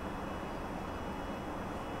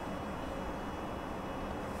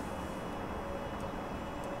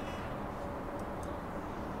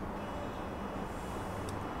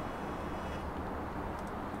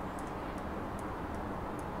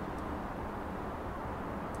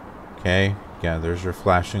 Okay, yeah, there's your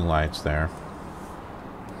flashing lights there.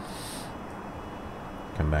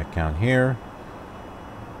 Come back down here.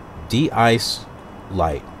 De-ice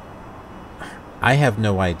light. I have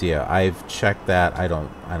no idea. I've checked that. I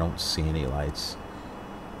don't see any lights.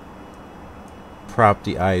 Prop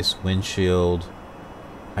de-ice, windshield.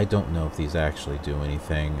 I don't know if these actually do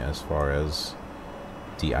anything as far as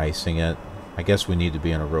de-icing it. I guess we need to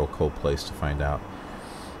be in a real cold place to find out.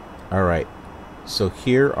 All right. So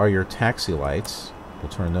here are your taxi lights. We'll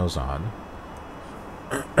turn those on.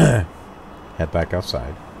 Head back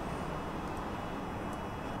outside.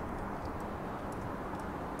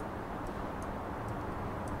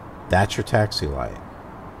 That's your taxi light.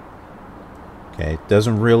 Okay, it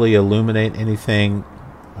doesn't really illuminate anything.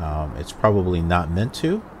 It's probably not meant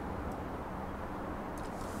to.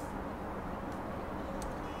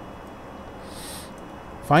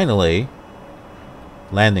 Finally,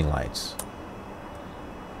 landing lights.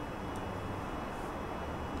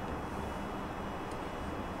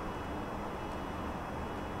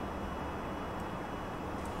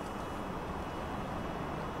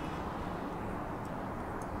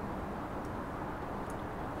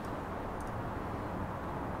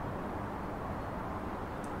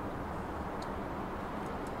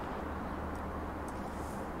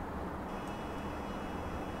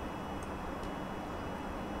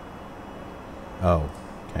 Oh,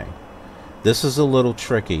 okay. This is a little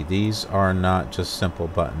tricky. These are not just simple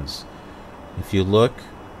buttons. If you look,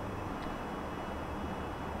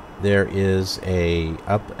 there is a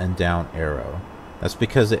up and down arrow. That's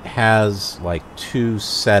because it has like two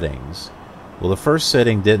settings. Well, the first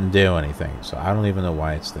setting didn't do anything, so I don't even know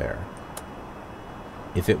why it's there.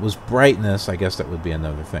 If it was brightness, I guess that would be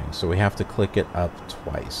another thing. So we have to click it up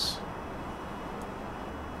twice.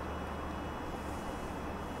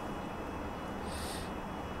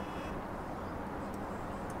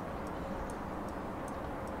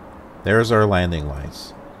 There's our landing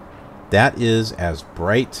lights. That is as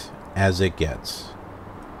bright as it gets.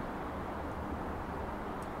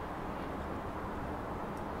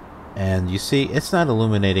 And you see, it's not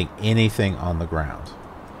illuminating anything on the ground.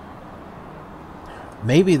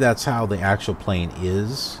 Maybe that's how the actual plane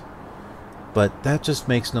is, but that just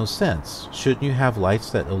makes no sense. Shouldn't you have lights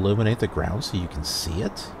that illuminate the ground so you can see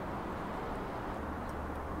it?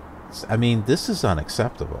 I mean, this is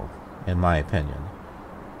unacceptable, in my opinion.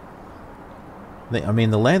 I mean,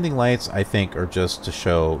 the landing lights, I think, are just to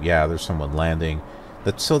show, yeah, there's someone landing.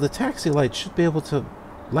 So the taxi light should be able to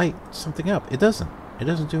light something up. It doesn't. It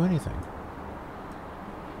doesn't do anything.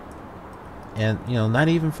 And, you know, not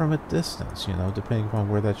even from a distance, you know, depending upon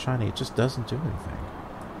where that's shining, it just doesn't do anything.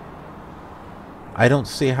 I don't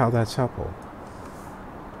see how that's helpful.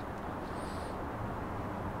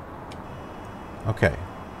 Okay.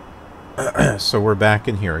 So we're back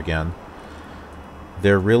in here again.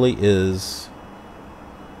 There really is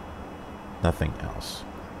nothing else.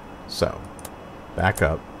 So, back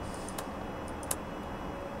up.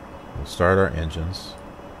 We'll start our engines.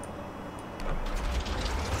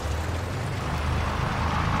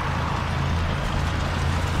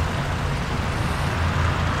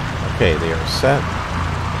 Okay, they are set.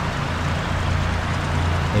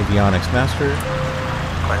 Avionics master.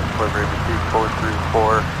 Plane delivery received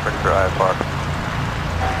 434, ready for IFR.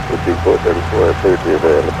 Received 434, clear to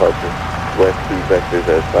the departure. West 2 vectors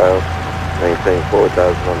as filed. Maintain 4,000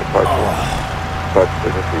 on departure. Departure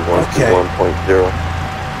frequency 121.0.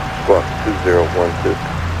 Squawk 2012.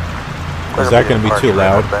 Is that going to be too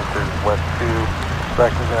loud? Vectors West 2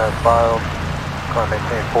 vectors as filed.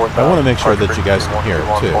 Maintain 4,000. I want to make sure that you guys can hear it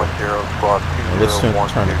too. Squawk Let's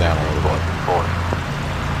turn it down a little bit.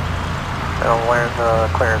 I'll land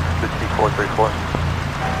clearance to T434.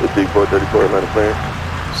 The T434 land clearance.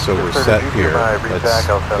 So we're set here.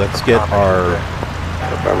 Let's get our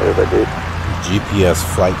GPS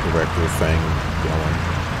flight director thing going.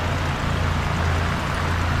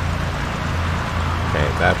 Okay,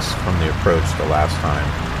 that's from the approach the last time.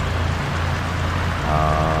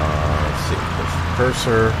 Let's see, push the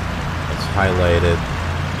cursor. It's highlighted.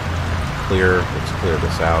 Clear. Let's clear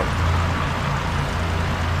this out.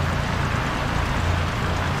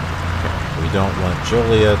 Okay, we don't want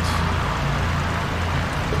Juliet.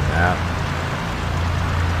 Do that.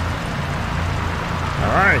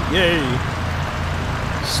 Alright, yay!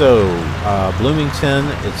 So, Bloomington,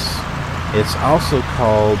 it's also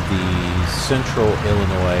called the Central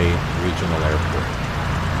Illinois Regional Airport.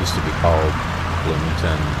 It used to be called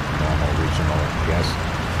Bloomington-Normal Regional, I guess.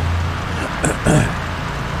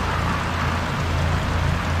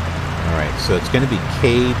 Alright, so it's going to be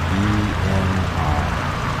KBMI.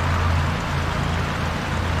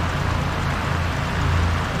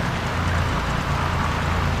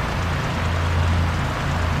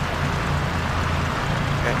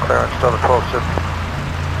 Clearance, Delta 1270.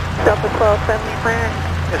 Delta 1270, clearance.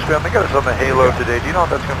 Yes, ma'am. They got us on the Halo today. Do you know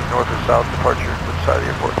if that's going to be north or south departure? Which side of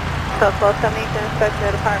the airport? Delta 1270 to inspect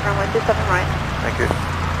the depart runway 27 right. Thank you.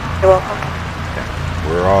 You're welcome. Okay.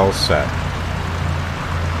 We're all set.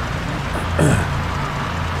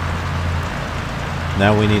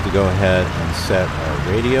 Now we need to go ahead and set our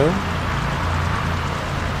radio.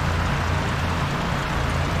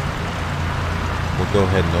 We'll go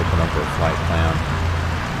ahead and open up our flight plan.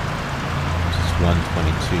 122.10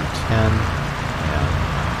 and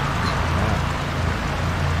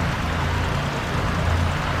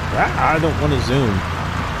I don't want to zoom.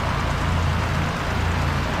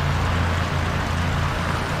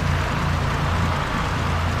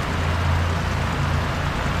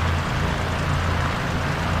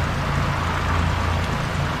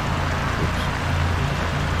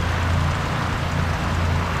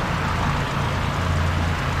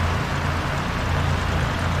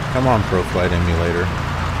 Come on, Pro Flight Emulator.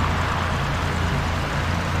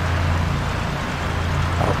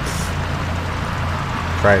 Oh.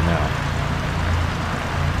 Try it now.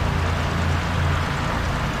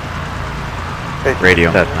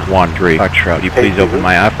 Radio Cessna 13 Foxtrot. Would you please open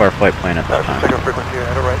my IFR flight plan at this time? Second frequency, I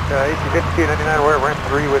had it right. AC-50-99, we're ramp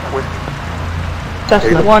 3 with whiskey.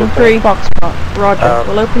 Cessna 13 Foxtrot. Roger.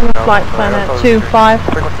 We'll open your flight plan at 25.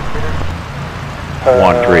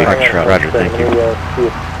 13 Foxtrot. Roger, thank you.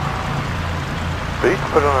 But you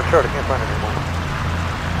can put it on our chart, I can't find it anymore.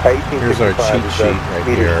 Here's our cheat sheet right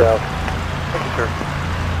here. Thank you, sir.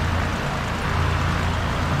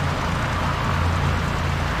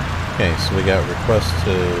 Okay, so we got request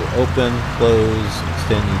to open, close,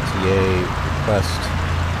 extend ETA, request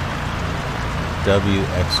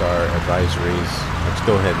WXR advisories. Let's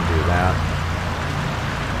go ahead and do that.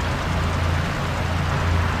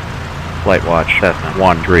 Flight watch Cessna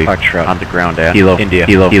 13 Foxtrot on the ground at Kilo, India.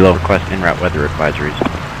 Kilo, request en route weather advisories.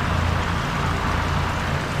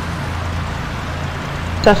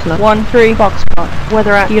 Cessna 13 Foxtrot.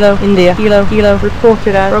 Weather at Kilo, India. Kilo,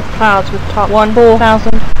 reported as broke clouds with top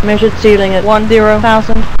 14,000. Measured ceiling at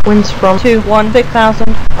 10,000. Winds from 216,000.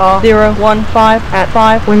 R015 at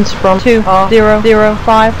 5. Winds from 2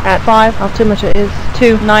 R005 at 5. Altimeter is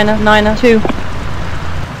 2992.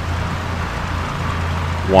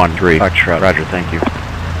 13 Foxtrot. Roger, thank you.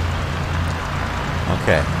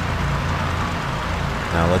 Okay.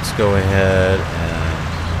 Now let's go ahead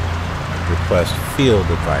and request field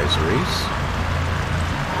advisories.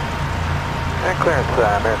 And clearance,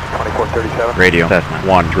 American 2437. Radio Cessna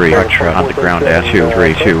 13 Foxtrot on the ground dash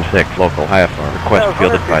 2326 local IFR. Request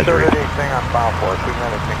field advisory. Anything on file for us? We've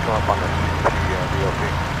had anything come up on the DOT.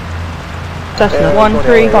 Cessna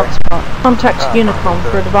 13 Foxtrot. Contact Unicom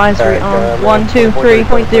for advisory on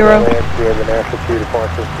 123.0.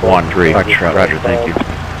 13 Foxtrot. Roger, thank you.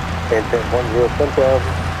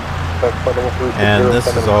 And this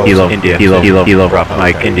is all Kilo India, Kilo Rough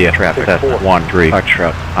Mike India traffic Cessna 13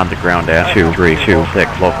 Foxtrot on the ground dash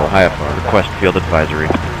 2326 local IFR. Request field advisory.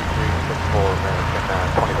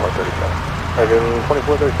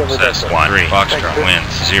 Cessna 13 Foxtrot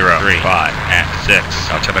winds 035 at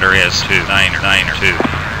 6. Altimeter is 299.2.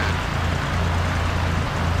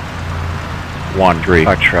 13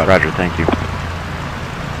 Foxtrot. Roger, thank you.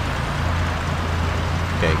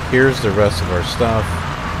 Okay, here's the rest of our stuff.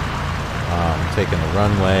 Taking the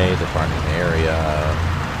runway, departing the area.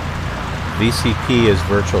 VCP is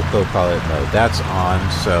virtual co-pilot mode. That's on,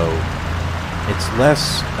 so it's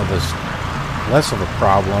less of a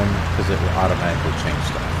problem because it will automatically change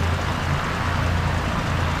stuff.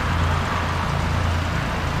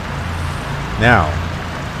 Now,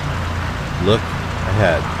 look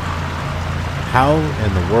ahead. How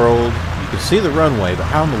in the world, you can see the runway, but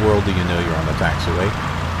how in the world do you know you're on the taxiway?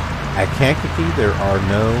 At Kankakee, there are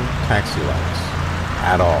no taxi lights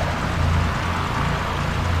at all.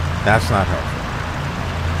 That's not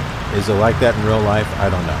helpful. Is it like that in real life? I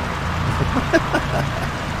don't know.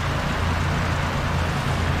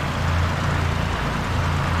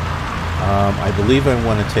 I believe I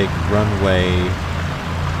want to take runway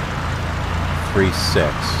 36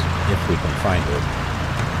 if we can find it.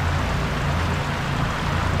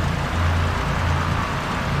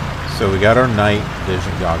 So we got our night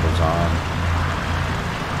vision goggles on.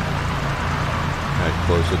 I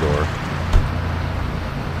close the door.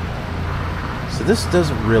 So this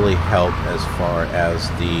doesn't really help as far as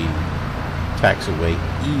the taxiway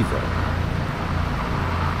either.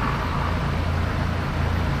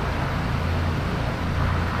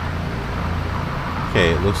 Okay,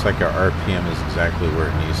 it looks like our RPM is exactly where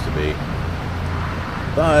it needs to be.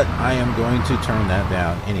 But I am going to turn that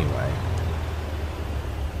down anyway.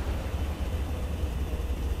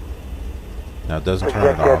 Now it doesn't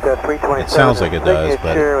turn it off. It sounds like it does,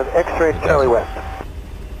 but it doesn't.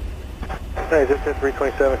 Hey, this is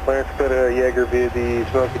 327, clearance, go to Jaeger via the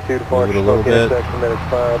Smoky 2 departure. Move it a little bit. Minutes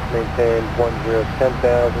 5, maintain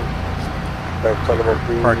 1010,000.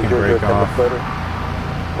 Parking brake off.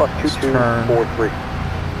 Let's turn. The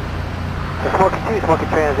Smoky 2, Smoky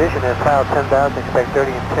transition has filed 10,000, expect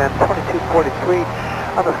 30 and 10, 2243.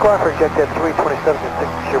 On the squad for Jet 327 and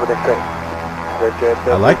signature with X-ray. I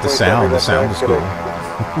like the sound. The sound is cool.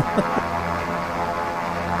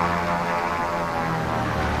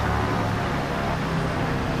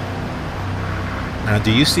 Now,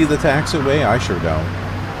 do you see the taxiway? I sure don't.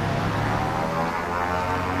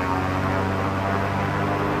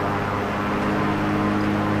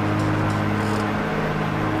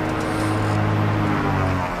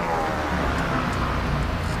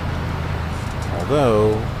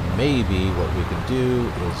 Although, maybe what we can do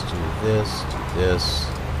is do this, do this.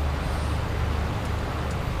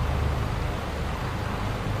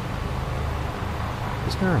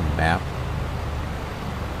 Is there a map?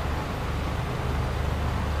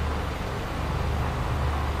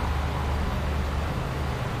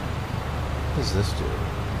 What does this do?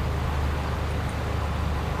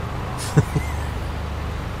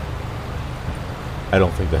 I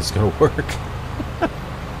don't think that's going to work.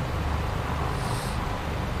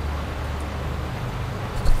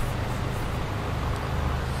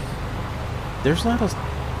 There's not a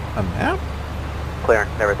map?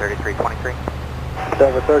 Clearance, number 3323.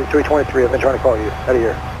 Number 3323, I've been trying to call you. Out of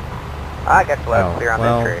here. I got you loud Oh, clear on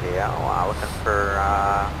well. this radio. Looking for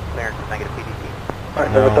clearance with negative PDP.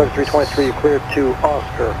 Alright, No, number 3323, you cleared to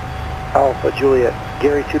Oscar, Alpha, Juliet.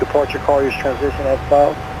 Gary 2 departure, Collier's transition as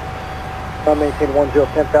filed. Now maintain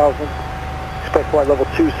 1010,000. Expect flight level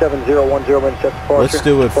 27010 minutes at departure. Let's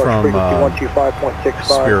do it Departure from frequency 125.65.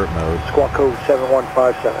 spirit mode. Squawk code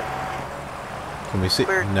 7157. Can we see?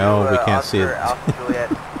 Cleared No, to, we can't see Oscar, it. Alpha,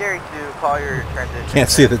 Juliet. Gary 2, Collier transition. Can't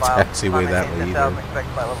see the filed. taxiway that way either. Expect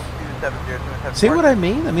flight level 270 See what I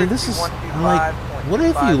mean? I mean, this is I'm like, what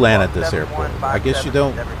if you land at this airport? I guess you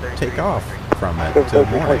don't take off from it until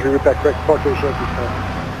morning.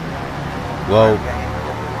 Well,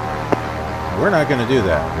 we're not going to do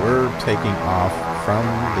that. We're taking off from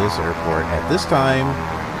this airport at this time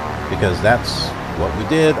because that's what we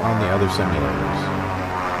did on the other simulators.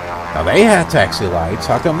 Now they had taxi lights.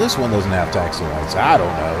 How come this one doesn't have taxi lights? I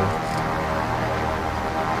don't know.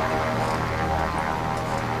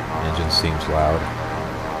 Engine seems loud.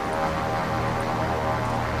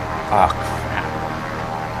 Ah, crap.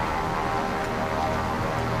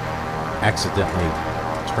 Accidentally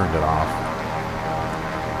turned it off.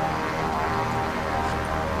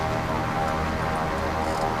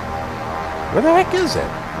 Where the heck is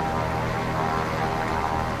it?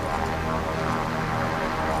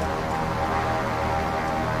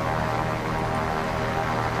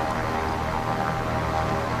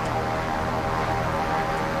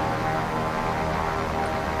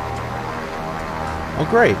 Oh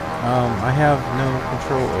great, I have no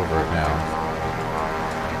control over it now.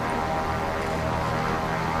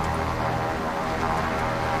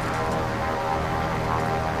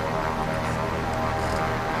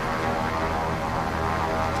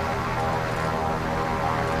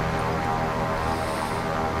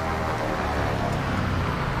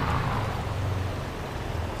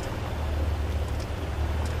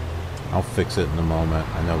 I'll fix it in a moment.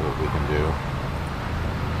 I know what we can do.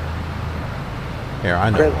 Here,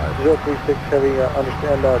 I know what. 036 Heavy,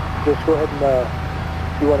 understand, just go ahead and,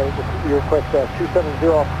 you want to, you request 270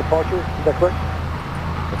 off departure, is that correct?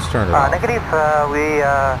 Let's turn it off. Negative,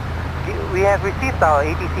 we have received our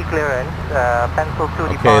ATC clearance, pencil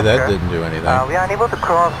 2 departure. Okay, that didn't do anything. We are unable to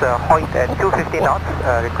cross Hoyt at 250 knots,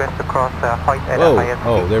 request to cross Hoyt at a higher speed.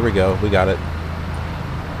 Oh, there we go, we got it.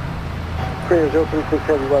 Crater 036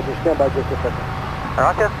 Heavy, Roger, stand by just a second.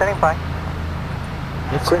 Roger, standing by.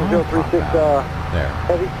 It's Crater 036, there.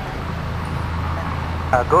 Heavy.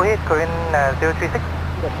 Go ahead, Corinne 036.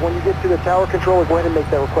 Yes, when you get to the tower controller, go ahead and make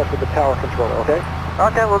that request with the tower controller, okay?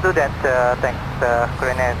 Okay, we'll do that. Thanks,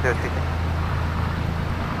 Corinne 036.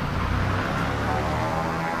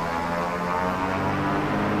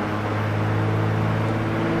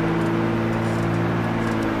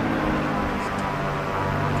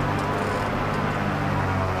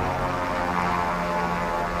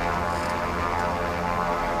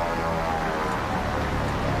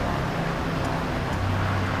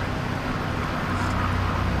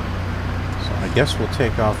 I guess we'll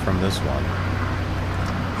take off from this one.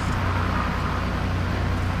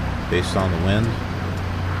 Based on the wind.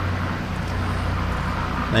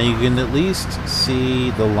 Now you can at least see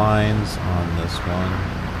the lines on this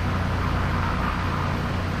one.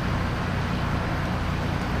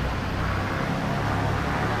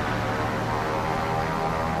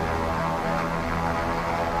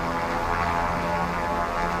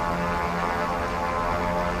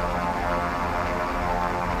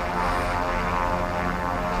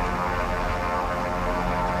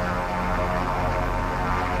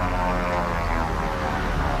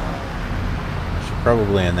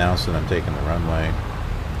 Probably announce that I'm taking the runway.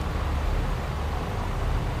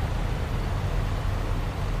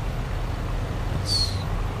 Let's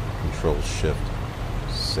control shift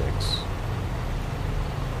 6.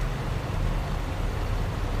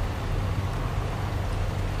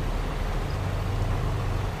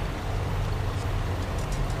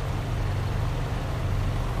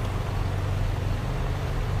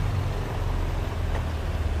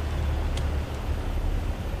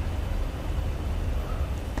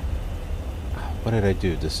 What did I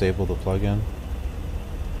do? Disable the plugin?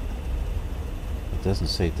 It doesn't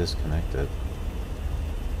say disconnected.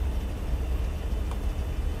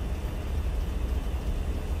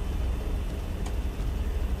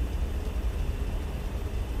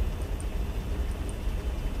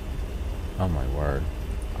 Oh my word.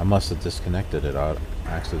 I must have disconnected it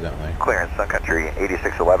accidentally. Clearance, Sun Country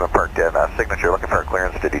 8611 parked in Signature, looking for a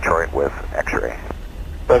clearance to Detroit with X-ray.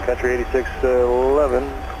 Sun Country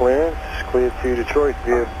 8611, clearance, cleared to Detroit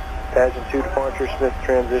via Pageant 2 departure, Smith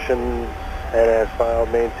transition, and as filed,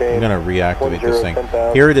 maintained. I'm going to reactivate this thing.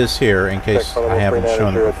 Here it is here, in case I haven't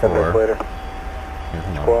shown it before.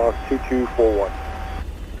 Squawk 2241.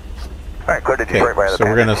 Alright, clear to Detroit via the so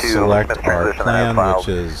we're going to Pageant 2, select Smith our transition, plan, filed.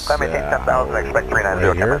 which is Climb maintain 10,000, expect 390,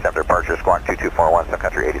 right here. after departure, Squawk 2241, Sun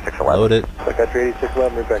Country 8611. Load it. Sun Country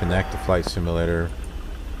 8611, we're back. Connect the flight simulator.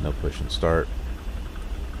 No push and start.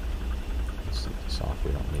 Let's take this off.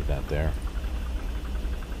 We don't need that there.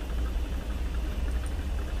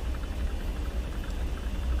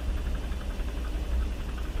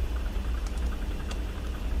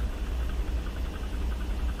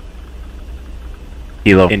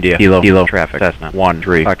 Kilo, India, Kilo, traffic, Cessna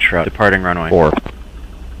 13, Foxtrot, departing runway 4.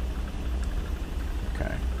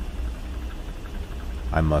 Okay.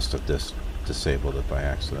 I must have disabled it by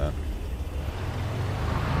accident.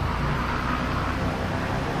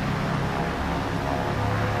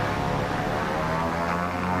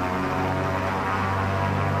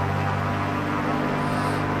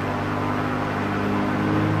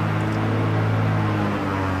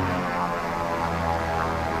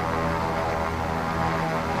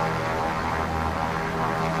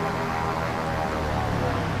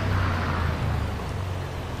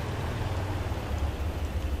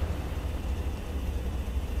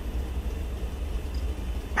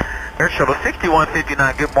 Air Shuttle 6159,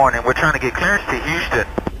 good morning. We're trying to get clearance to Houston.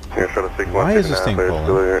 Air Shuttle 6159, Why is this thing pulling?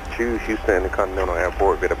 to Houston Intercontinental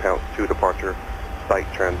Airport, via pounce 2 departure, site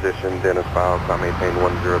transition, Dennis File, climb maintain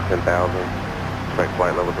 1010,000, expect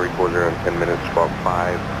flight level 340 in 10 minutes, squawk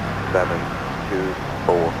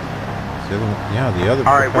 5724. Yeah, the other.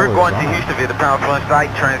 Alright, we're going to Houston via the pounce 1 site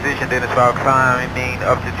transition, Dennis File, climbing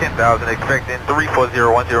up to 10,000, expecting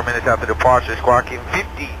 34010 minutes after departure, squawking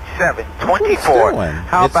 5724.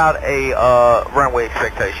 How about a runway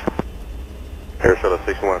expectation? Air Shuttle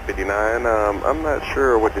 6159, I'm not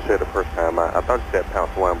sure what you said the first time. I thought you said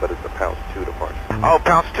pounce 1, but it's a pounce 2 departure. Oh,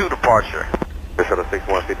 pounce 2 departure. Air Shuttle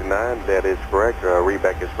 6159, that is correct.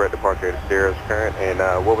 Readback is correct, departure at stairs current. And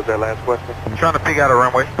what was that last question? Trying to pick out a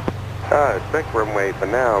runway. Expect runway for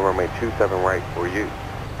now, runway 27 right for you.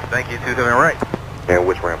 Thank you, 27 right. And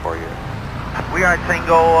which ramp are you? We are at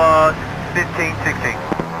Tango 1516.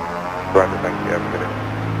 Roger, thank you. Have a minute.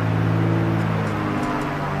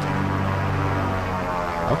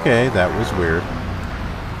 Okay, that was weird.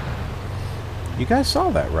 You guys saw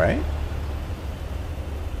that, right?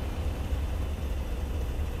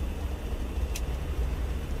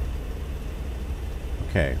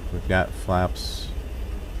 Okay, we've got flaps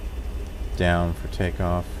down for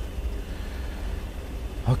takeoff.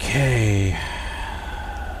 Okay.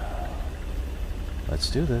 Let's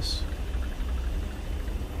do this.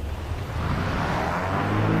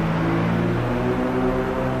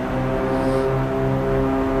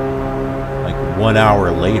 Like 1 hour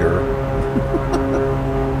later.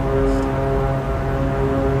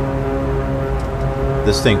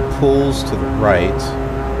 This thing pulls to the right.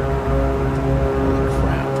 Holy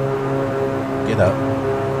crap. Get up.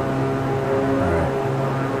 Alright.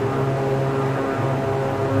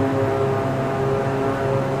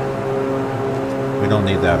 We don't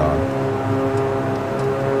need that on.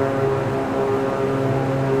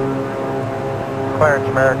 Clarence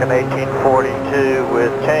American 1842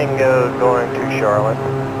 with Tango going to Charlotte.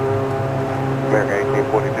 American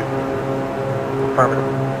 1842. Affirmative.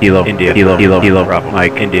 Kilo India, Kilo Bravo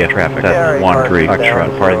Mike India traffic. Cessna 13 Foxtrot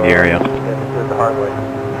departing the area. This is the hard way.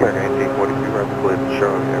 American 1842, rapid clear to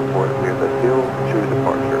Charlotte Airport. We have a field to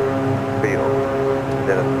departure. Field.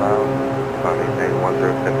 Dennis File, climb maintain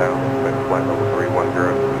 1010,000, expect flight level 310.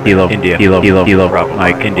 Kilo India, Kilo Bravo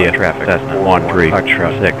Mike India traffic. Cessna 13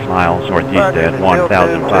 Foxtrot 6 miles northeast at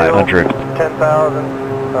 1,500. 10,000,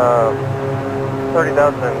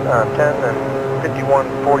 30,010 and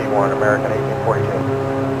 5141, American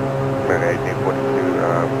 1842. American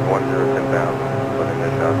 1842, 1010,000. Put in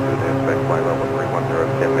this out to the expect flight level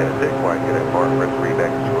 310. 10 minutes, they quiet, get in bar, press readback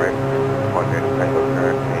is correct. Departure at Tango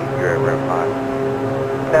current, you're at ramp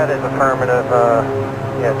 5. That is affirmative,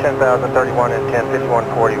 yeah, 10,031 and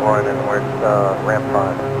 105141, and we're ramp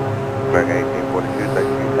 5. American 1842, thank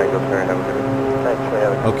you, Tango current, have a minute. Thanks, we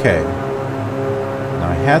have it. Okay. Now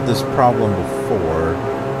I had this problem before.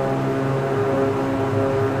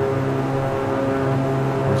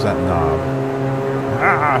 Where's that knob?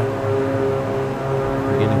 Ah!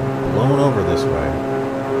 I'm getting blown over this way.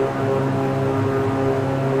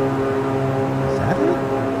 Is that it?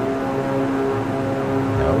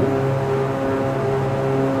 No.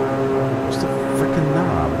 Where's the frickin'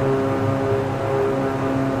 knob?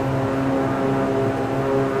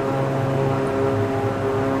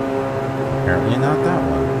 Apparently not that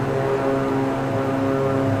one.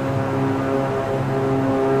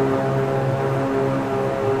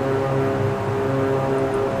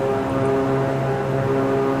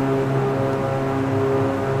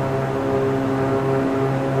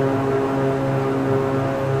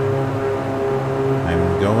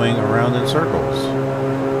 Going around in circles.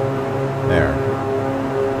 There.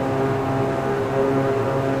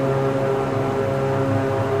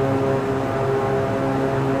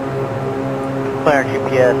 Clear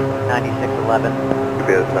GPS 9611.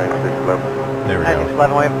 GPS 9611. There we go.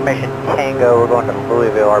 9611, one information, Tango, we're going to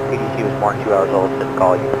Louisville. Our PDC was more than 2 hours old, didn't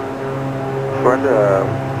call you. Roger,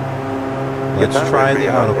 let's try the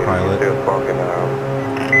autopilot.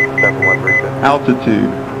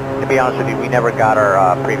 Altitude. To be honest with you, we never got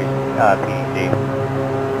our previous PDC.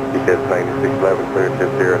 GPS 9611, clear to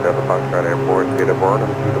 0, Delta Foxtrot Airport, get a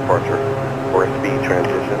Barnum to departure for a speed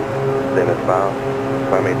transition. Dennis File,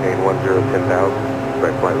 climb maintain 1010,000,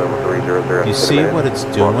 expect flight level 300. You see what it's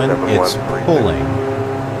doing? It's pulling.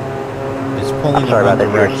 It's pulling the wrong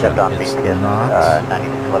direction. It's not.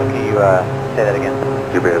 9611, can you say that again?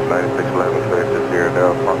 GPS 9611, clear to 0,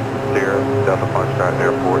 Delta Foxtrot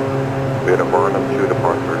Airport, get a Barnum to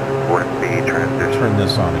departure for a speed transition. Turn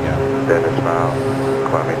this on again. Dennis File,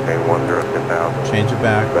 climb maintain 1010,000. Change it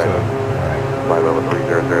back to. Alright. Flight level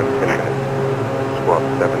 300 in 10 minutes. Squawk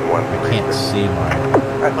 713. I can't see my...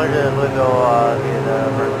 Alright, clear to Louisville via the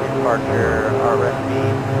emergency departure, RFB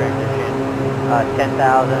transition. 10,000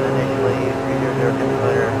 initially, 300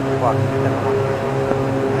 clear, Squawk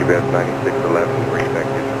 713. QBS 9611, read back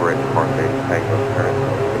to correct departure, Tango, current.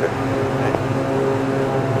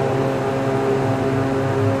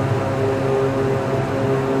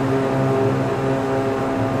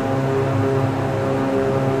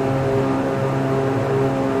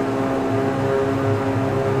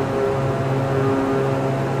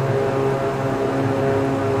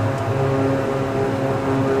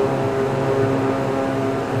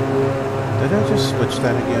 Did I just switch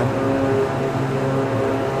that again?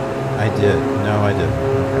 I did. No, I didn't.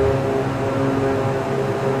 Okay.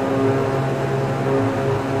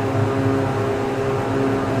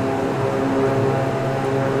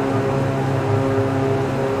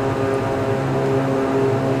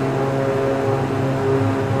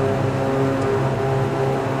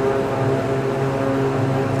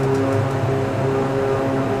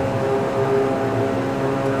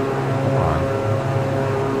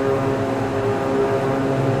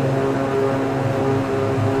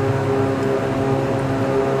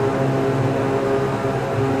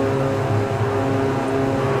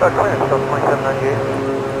 Clearance, 2798.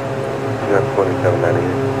 Yeah,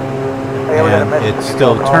 2798. And it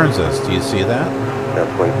still turns us. Do you see that? Yeah,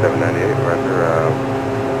 2798, Roger,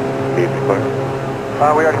 need to clear.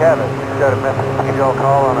 We already have it. We just got a message to give you all a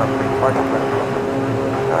call on our pre-departure clearance.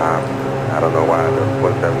 I don't know why the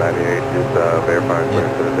 2798 is verifying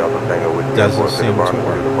clearance to the Delta Tango with the doesn't seem to work.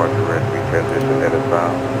 Departure rest retransition and it's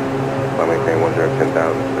filed. I maintain 110,000,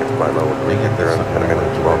 flight level 3, 10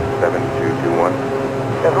 minutes, 7221.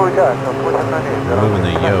 That's what we got. So 2798. Moving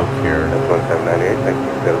the yoke here. That's 2798. Thank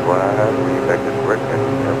you. That is why I have to read this correct and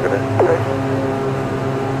have a good day.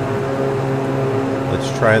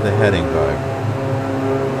 Let's try the heading, bug.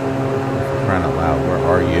 For crying out loud, where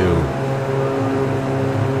are you?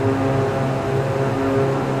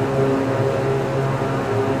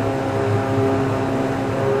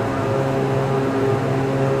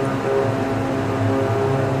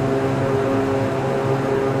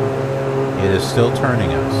 It is still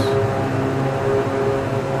turning us.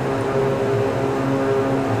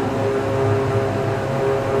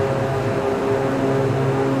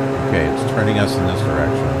 Okay, it's turning us in this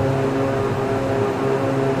direction.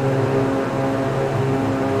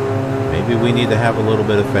 Maybe we need to have a little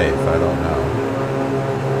bit of faith. I don't know.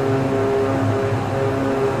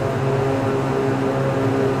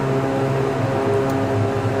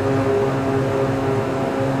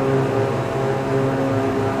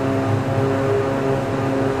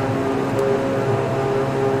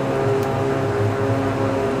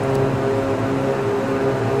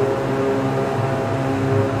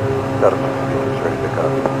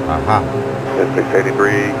 Aha.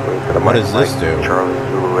 683, what does this do? Charlie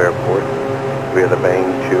Zulu Airport, via the main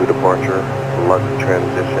to departure, Lux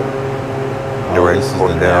transition. Direct this is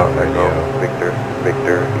port the down, nav Echo, radio.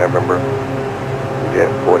 Victor, November,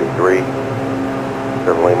 Jet 43,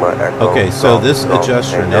 the Lima Echo. Okay, so Golf, this Golf,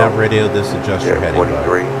 adjusts your Tango, nav radio, this adjusts your Jet heading.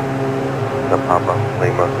 43, the Papa,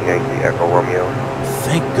 Lima, Yankee, Echo, Romeo.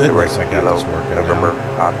 Thank goodness I got this working November,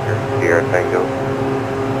 now. Oscar, Sierra Tango,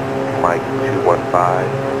 Mike 215,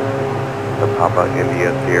 the Papa India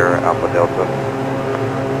Sierra Alpha Delta,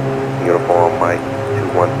 Uniform Mike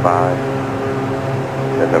 215,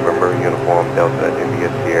 the November Uniform Delta India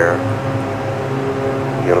Sierra,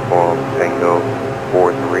 Uniform Tango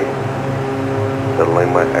 43, the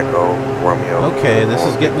Lima Echo Romeo. Okay, this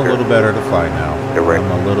is getting a little better to fly now. Direct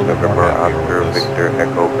I'm a little bit more November happy Oscar with this. Victor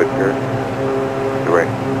Echo Victor, direct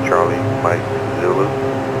Charlie Mike Zulu,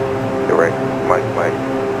 direct Mike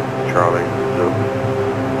Charlie Zulu.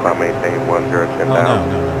 I maintain 1010,000. Oh,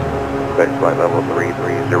 no. Expect flight level 330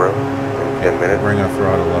 in 10 minutes. Bring our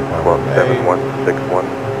throttle up on the 7161.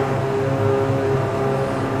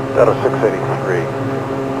 Delta 683.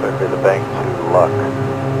 Clear through the bank to Luck.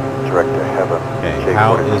 Direct to heaven. Okay,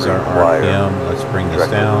 how is our RPM? Let's bring this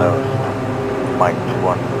down. Mike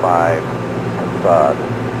 215, Facade.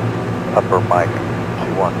 Upper Mike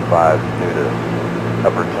 215, Nudist.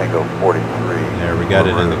 Upper Tango 43. There, we got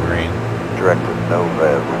it in the green. Direct to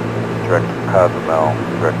Novev. Direct to Cozumel.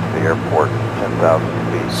 Direct to the airport, 10,000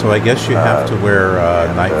 feet. So I guess you have to wear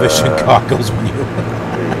night vision goggles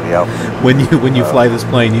when you fly this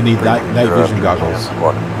plane. You need night vision goggles.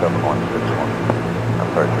 Squawk 7161. I'm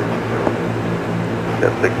sorry, 320.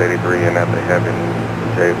 Jet 683 and after heaven,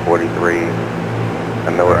 J43. I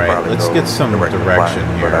know All it right, probably let's goes get some direct direction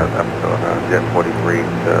flight, here. But I'm Jet 43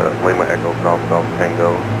 to Lima Echo Golf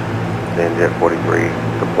Tango, then Jet 43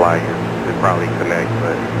 to fly it. It probably connect,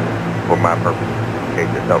 but for my purpose, indicate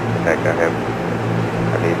your self-connect.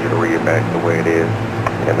 I need you to read it back the way it is.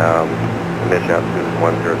 And initial altitude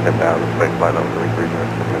is 10,000, space flight level 330.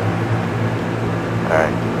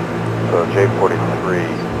 Alright, so J43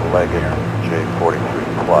 Leggett, J43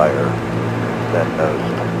 Flyer, then nose.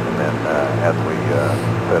 And then as we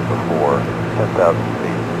said before, 10,000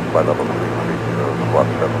 feet, flight level 330, squawk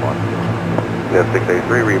 71. Yeah,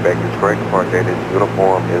 683, read back is correct. Departure date is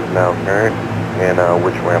uniform is now current. And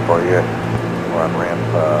which ramp are you at? We're on ramp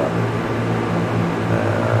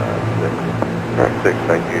 6. Alright, 6,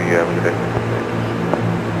 thank you. You have a good day.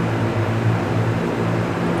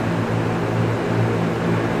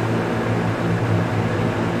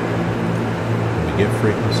 Can we get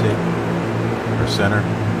frequency for center?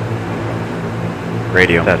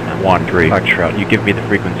 Radio Cessna 13 Foxtrot. You give me the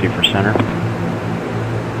frequency for center?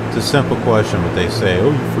 It's a simple question, but they say,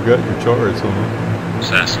 oh, you forgot your charts, huh?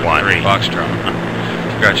 Cessna 13 Foxtrot.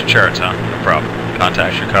 Forgot your charts, huh? No problem.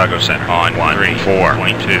 Contact Chicago Center on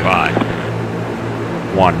 134.25.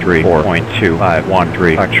 134.25,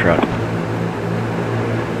 13 Foxtrot.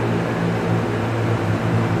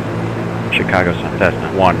 Chicago Center, Cessna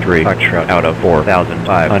 13 Foxtrot out of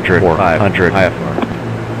 4,500 or 500 IFR.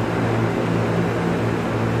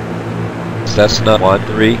 Cessna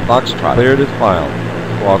 13 Foxtrot, cleared as filed.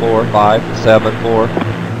 Squawk 4574.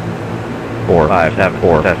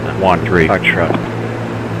 4574, Cessna 13 Foxtrot.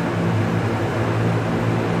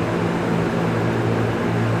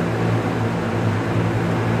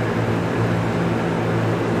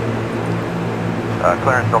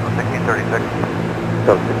 Clearance Delta 1636.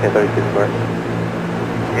 Delta 1636, correct?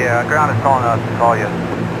 Yeah, ground is calling us to call you.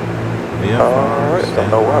 Yeah, alright, don't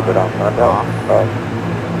know why, but I'll find out.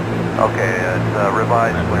 Okay, it's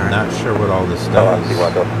revised clearance. I'm not sure what all this I does. see why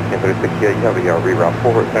Delta 1636, yeah, you have a reroute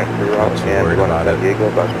forward, thanks for reroute, and we're going to San Diego,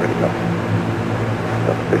 bus ready to go.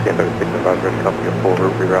 Delta 1636, bus ready to come for your full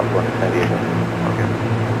route reroute going to San Diego. Okay.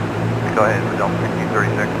 Go ahead for Delta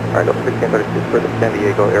 1636. Alright, Delta 1636 for the San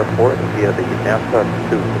Diego Airport via the NASA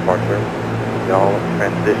 2 departure. Y'all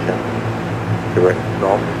transition direct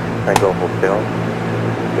Golf Tango Hotel.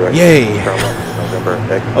 Direct Yay! November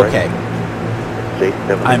X-ray. Okay.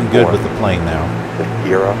 J74. I'm good with the plane now. The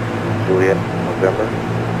Sierra Juliet November.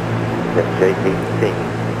 Then J18.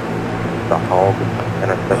 The Hog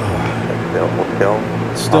intersection at Hotel.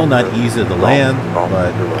 Still not easy to land,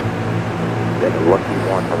 but then the Lucky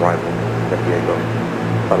One arrival in San Diego.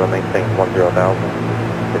 Final maintain 10,000.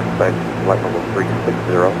 Expect flight level 360,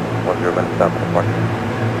 10 minutes south of departure.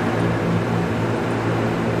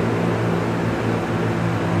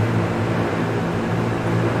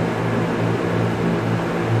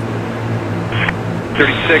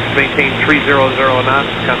 Maintain 300 knots.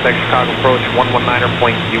 Contact Chicago approach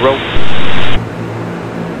 119.0.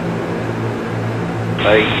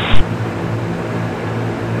 Aye.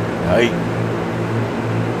 Aye.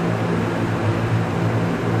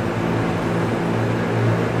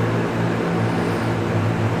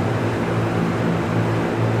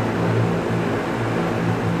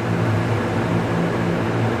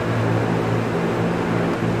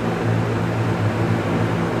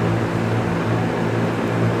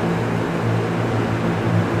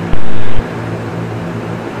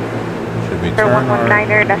 Air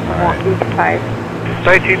 119er, decimal 85.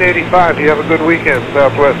 1985, you have a good weekend,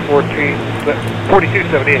 Southwest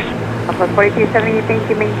 4278. Southwest 4278, thank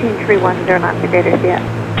you, maintain 310 knots, your data yet.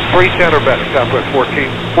 310 or better, Southwest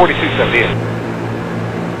 4278.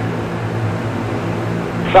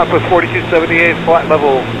 Southwest 4278, flight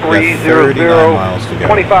level 300,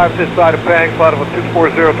 25 this side of Pang, flight level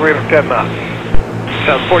 240, 310 knots.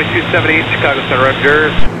 South 4278, Chicago Center,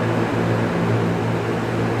 Roger.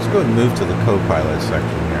 Let's go and move to the co-pilot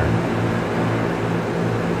section here.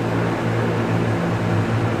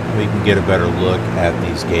 We can get a better look at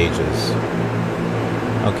these gauges.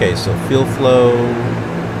 Okay, so fuel flow.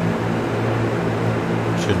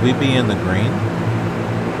 Should we be in the green?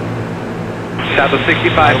 Southwest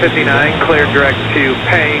 6559, clear direct to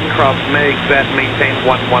Pang, cross Meg, set, maintain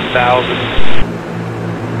 1000.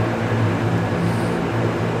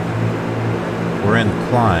 We're in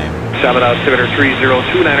climb. Southbound altimeter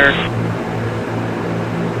 3029er.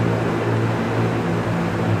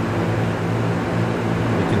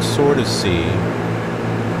 We can sort of see.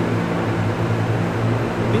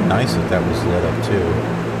 It'd be nice if that was lit up too.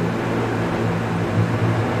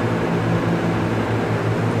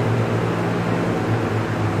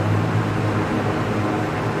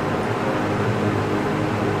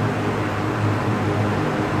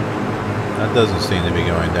 That doesn't seem to be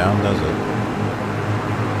going down, does it?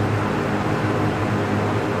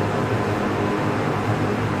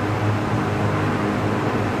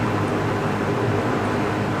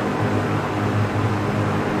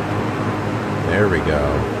 There we go.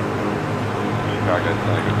 Chicago,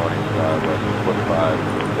 good morning. West 45,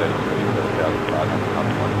 steady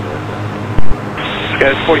 7,500.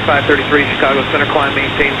 Guys, 4533, Chicago Center, climb,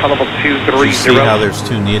 maintain, flight level 230. You see how there's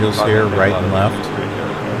two needles here, right and left?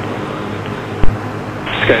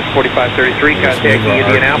 Guys, 4533, Kankakee,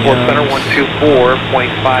 Indianapolis Center,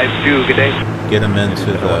 124.52. Good day. Get them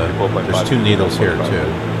into the... There's two needles here, too.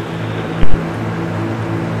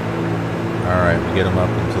 Alright, we get them up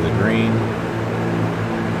into the green.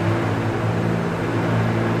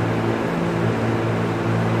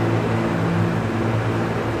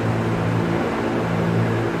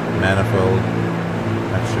 Manifold.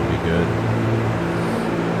 That should be good.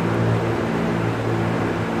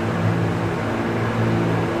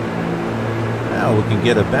 Now we can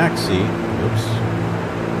get a back seat. Oops.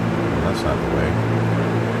 Well, that's not the way.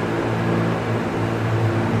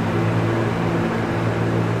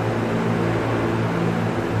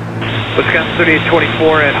 Wisconsin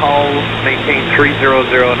 3824 at Hull, maintain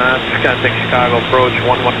 300 knots. Contact Chicago approach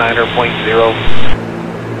 119.0.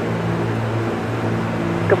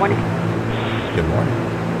 Good morning. Good morning.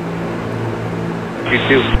 You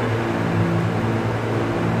too.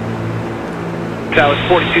 That was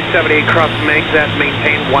 4278 cross Meg, that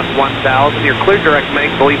maintain 1000. Your clear direct Meg,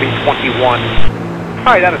 believing 21.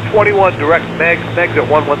 Alright, that is 21 direct Meg. Meg's at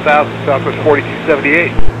 1000, Southwest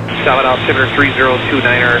 4278. Solid altimeter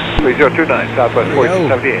 3029er. 3029, Southwest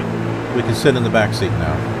 4278. We can sit in the back seat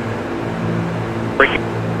now. Breaking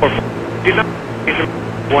 4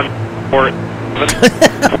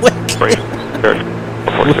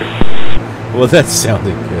 Well, that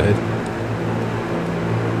sounded good.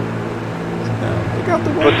 Look out the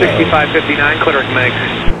window. 6559, clear Meg.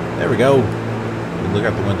 There we go. Look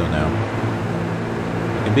out the window now.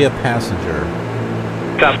 You can be a passenger.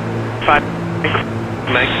 Top 5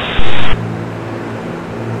 Meg.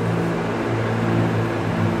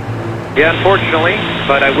 Yeah, unfortunately,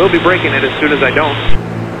 but I will be breaking it as soon as I don't.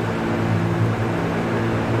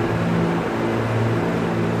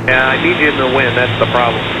 Yeah, I need you in the wind, that's the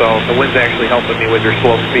problem. So the wind's actually helping me with your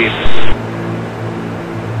slow speed.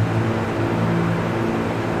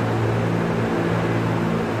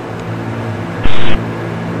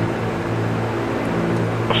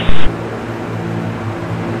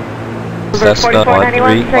 Cessna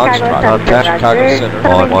 13, Foxtrot, contact Chicago Center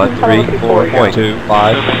on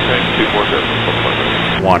 134.25.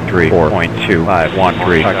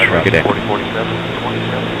 134.2513, Foxtrot, good day.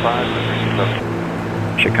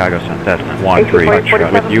 Chicago Center, Cessna 13,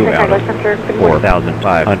 Foxtrot, with you out of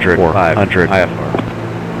 4,500 or 500 IFR.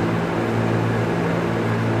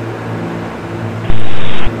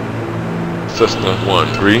 Cessna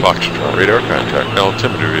 13, Foxtrot, radar contact,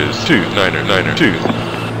 altimeter is 2992.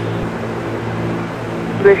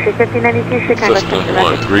 Booster 1592, Chicago Cessna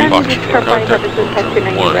Center, 13, Foxtrot, contact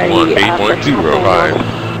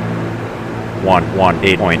 118.05.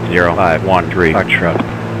 118.0513, Foxtrot.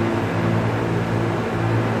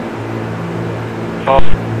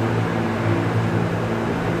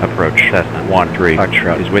 Approach Cessna 13,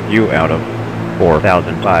 Foxtrot is with you out of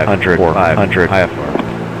 4,500 or 500 IFR.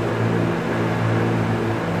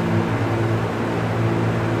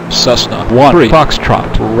 Cessna 13,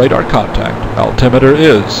 Foxtrot, radar contact. Altimeter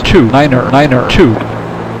is 2992.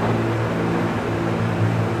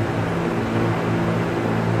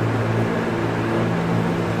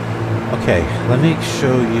 Okay, let me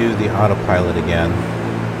show you the autopilot again.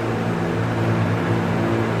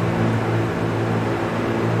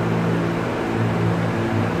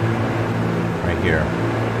 Right here.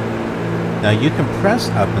 Now you can press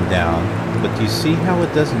up and down, but do you see how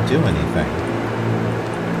it doesn't do anything?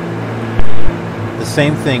 The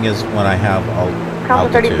same thing as when I have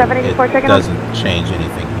altitude, it doesn't change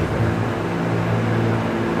anything either.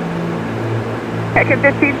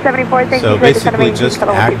 1574, thank So you. basically just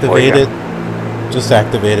activate it. Just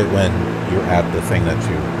activate it when you're at the thing that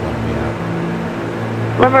you want to be at.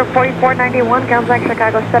 Number 4491, contact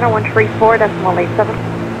Chicago Center 134.87.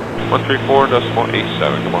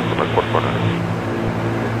 134.87, come on, come on,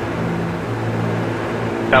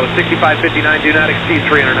 449. That was 6559, do not exceed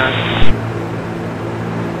 300 knots.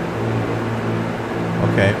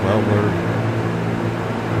 Okay, well, we're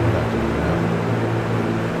not doing that.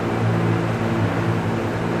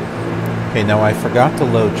 Okay, now I forgot to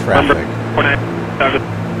load traffic.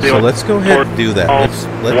 So let's go ahead and do that. Let's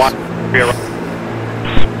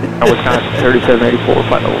Wisconsin 3784,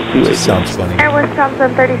 final 2. Just sounds funny. Air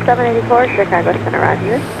Wisconsin 3784, Chicago Center,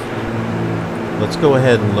 Roger. Let's go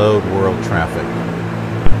ahead and load world traffic.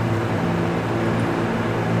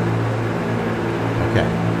 Okay.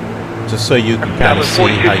 just so you can kind of see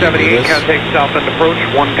how you do this. Contact southbound approach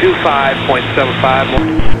 125.75.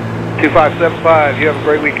 2575. You have a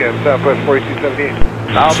great weekend. Southwest 4278.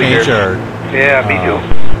 I'll be here. Change our... Yeah, me too.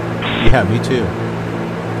 Yeah, me too.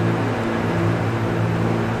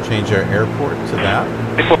 Change our airport to that.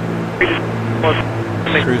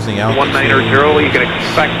 Cruising altitude. 1900. You can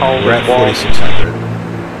expect all we're at 4600.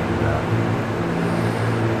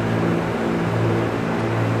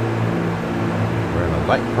 We're in a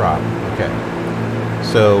light prop. Okay.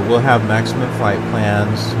 So we'll have maximum flight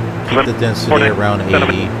plans. Keep the density around 80.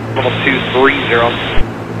 Level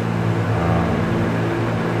 230.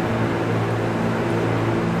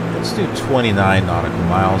 Let's do 29 nautical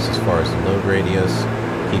miles as far as the load radius.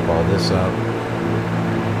 Keep all this up.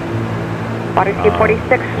 Water Ski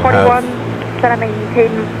 4641, set and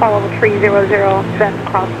maintain follow level 300, then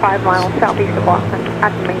cross 5 miles southeast of Boston,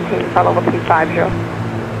 at maintain follow level 250.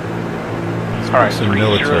 Alright, some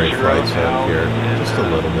military flights out here, just a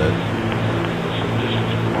little bit.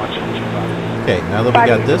 Okay, now that we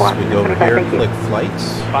got this, we go over here, click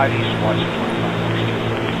flights.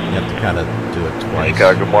 You have to kind of do it twice.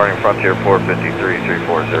 Chicago, good morning, Frontier 453,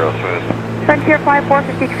 340, smooth. Frontier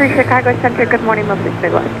 5453, Chicago Center, good morning, Milviz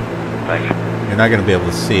Cessna. Thanks. You're not going to be able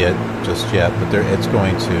to see it just yet, but it's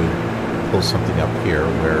going to pull something up here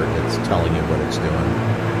where it's telling you what it's doing.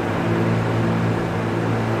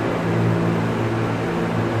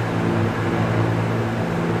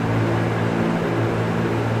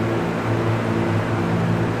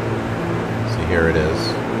 See, here it is.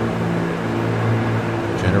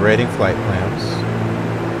 Generating flight plans.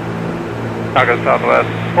 Chicago Southwest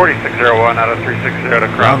 4601 out of 360 to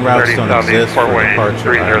ground routes 30 don't Southeast exist for Portway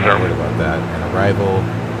departure. I'm 300. not worried about that. And arrival,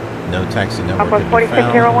 no taxi network Southwest can be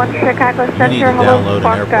found. 4601, Chicago You need Center, to hello, download an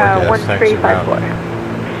squawk airport taxi route.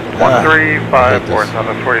 1354,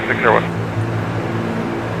 Southwest 4601.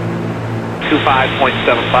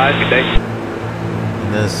 25.75, good day.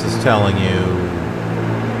 And this is telling you,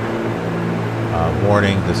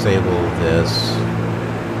 warning, disable this.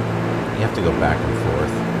 You have to go back and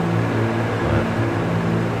forth. But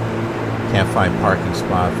can't find parking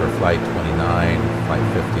spot for flight 29, flight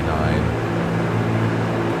 59.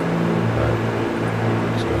 But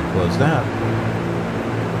just go and close that.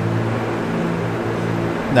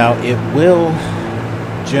 Now it will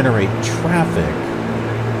generate traffic.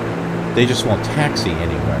 They just won't taxi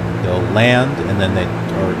anywhere. They'll land and then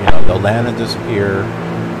they'll land and disappear.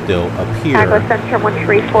 They'll appear. Chicago Center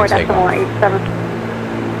 134.87.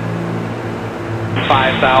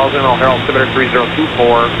 5,000, O'Hare altimeter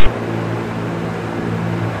 3024.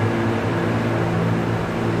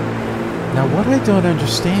 Now what I don't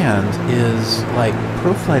understand is, like,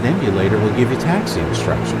 ProFlight Emulator will give you taxi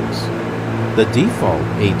instructions. The default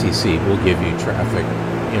ATC will give you traffic,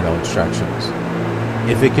 instructions.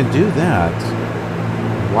 If it can do that,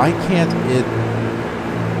 why can't it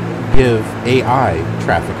give AI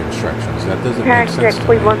traffic instructions? That doesn't make sense to me.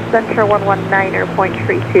 Cleveland Center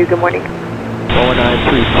 119.32, good morning.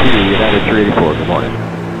 11932, United 384, good morning.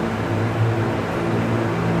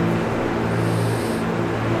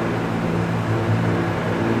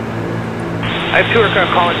 I have two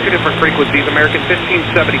aircraft calling two different frequencies. American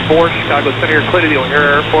 1574, Chicago Center, clear to the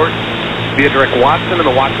O'Hare Airport via direct Watson and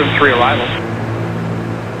the Watson 3 arrival.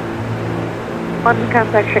 One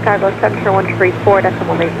contact Chicago Center 134.87.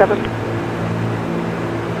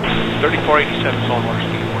 3487, Zone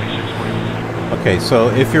 4641. Okay, so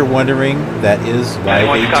if you're wondering, that is live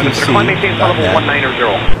ATC.net.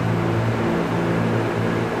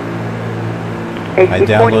 I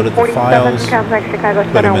downloaded the files,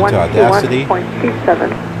 put them into Audacity,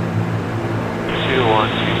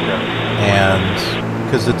 and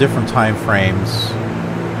because the different time frames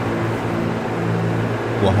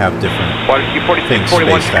will have different things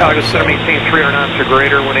spaced Chicago out. Center, maintain 300 knots or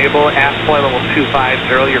greater when able. At flight level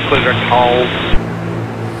 250, your clear direct calls.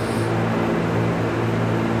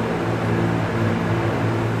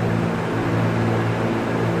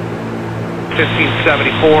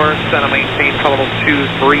 1574, center maintain level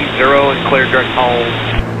 230 and clear direct calls.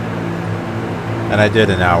 And I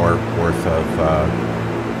did an hour worth of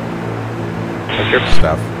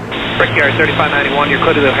stuff. Brickyard 3591, you're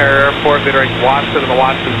clear to the O'Hare Airport, via direct Watson and the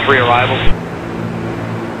Watson 3 arrival.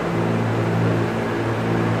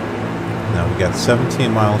 Now we got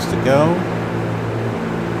 17 miles to go.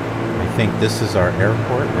 I think this is our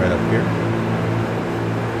airport right up here.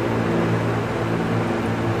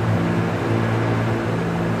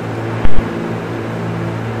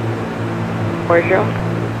 Where's your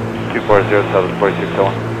 240,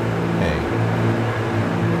 74601. Hey.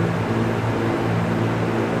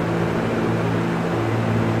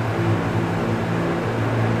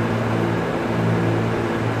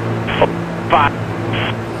 5.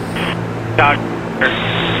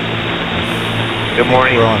 Good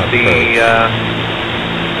morning.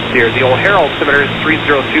 The O'Hare altimeter is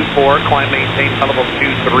 3024. Climb maintain level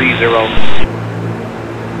 230.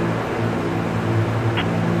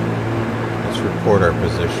 Let's report our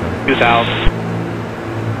position. 2000.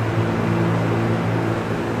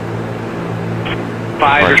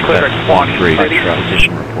 5, you're clear at Washington City.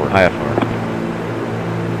 Position report. IFR.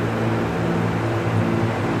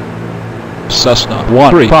 Cessna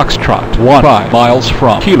 13 Foxtrot 15 miles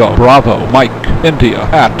from Kilo Bravo Mike India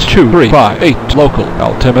at 2358 local.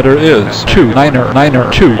 Altimeter is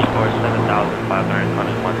 2992.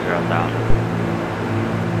 7,521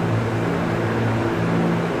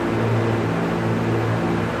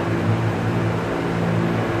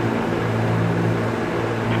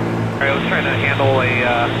 Alright, I was trying to handle a...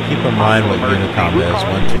 Keep in mind what Unicom is,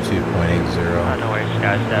 122.80. No worries,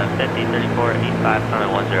 guys. 5034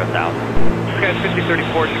 85 on 10,000. Guys,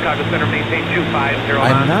 5034 Chicago Center, maintain 250.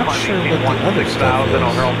 I'm not sure what the other stuff is. AWOS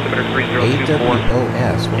 250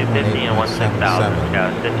 and 16,000. 118.77.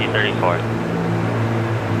 Guys, 5034.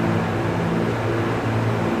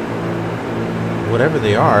 Whatever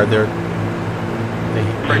they are, they're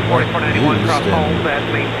Break 4491 cross home, that's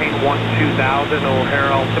maintain 12,000.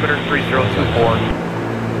 O'Hare altimeter 3024.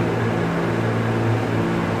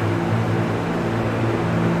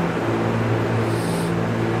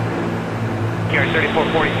 KR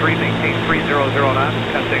 3443, maintain 300 knots.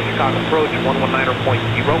 Contact Chicago approach 119.0.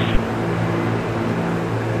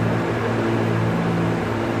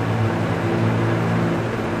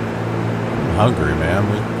 I'm hungry, man.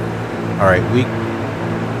 Alright, we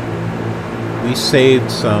saved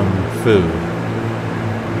some food.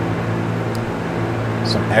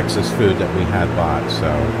 Some excess food that we had bought, so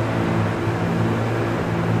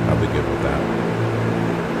I'll be good with that.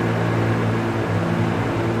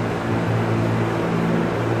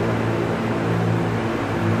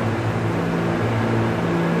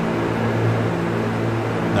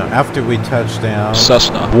 Now, after we touch down...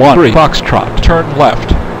 Cessna 13 Foxtrot, turn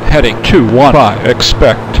left, heading 215.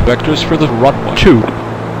 Expect vectors for the runway 2.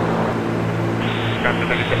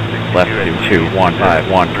 Left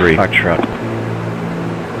 21513 Foxtrot.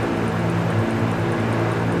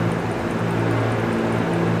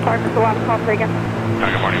 Park the last call taken.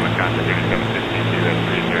 Good morning, Wisconsin, 3762,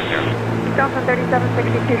 300. Johnson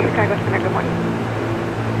 3762, Chicago Center, good morning.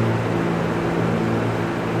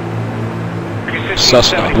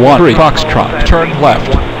 Cessna 13 Foxtrot, turn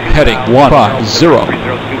left, heading 150.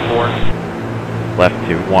 Left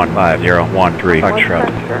 21513 Foxtrot.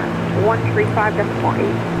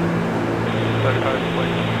 135.8.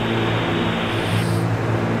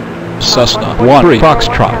 Cessna 13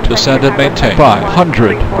 Foxtrot, descend and maintain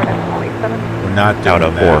 500. We're not doing out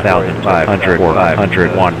of 4,500 or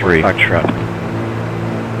 513 Foxtrot.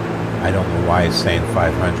 I don't know why it's saying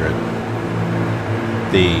 500.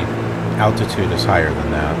 The altitude is higher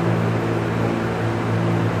than that.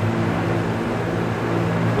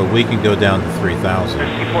 But we can go down to 3,000.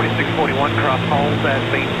 4641 cross home, that's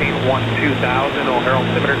maintain 12,000. O'Hare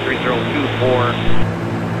altimeter 3024.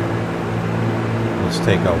 Let's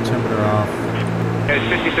take altimeter off. Guys,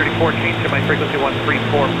 5034, change to my frequency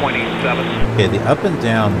 134.87. Okay, the up and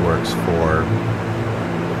down works for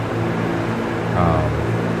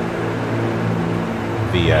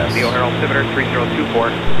VS. The O'Hare altimeter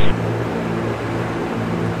 3024.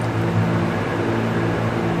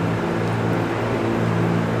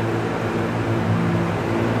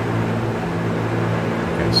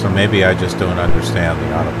 So maybe I just don't understand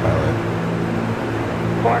the autopilot.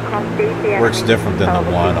 Works different than the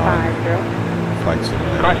one on Flight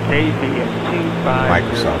Simulator.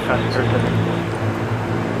 Microsoft.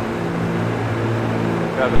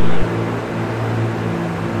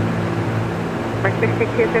 Mark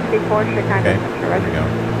 6254, Chicago. Okay, there we go.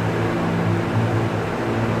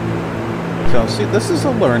 So see, this is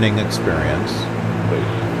a learning experience.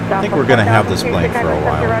 I think we're going to have this plane for a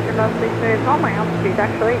while. On my altitude,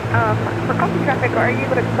 actually. For company traffic, are you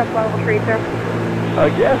able to accept level 3, sir?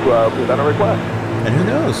 Yes, well, put that on request. And who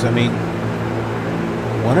knows? I mean,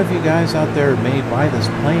 one of you guys out there may buy this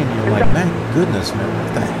plane and you're like, man, goodness, man,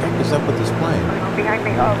 what the heck is up with this plane? Behind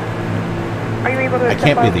me. Are you able to I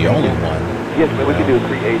can't be the only one. Yes, but we can do a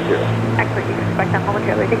 380. Excellent, you can expect that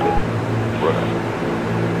momentarily. Thank you.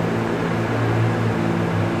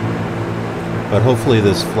 But hopefully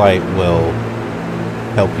this flight will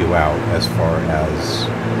help you out as far as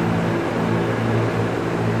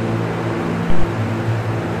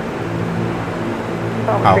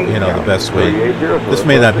how, you know, the best way. This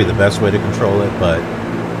may not be the best way to control it, but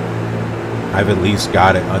I've at least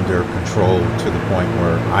got it under control to the point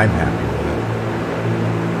where I'm happy with it.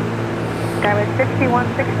 Skyway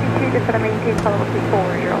 5162, just gonna maintain follow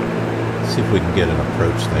 240. Let's see if we can get an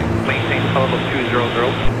approach thing. Maintain follow 200.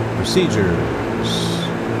 Procedures.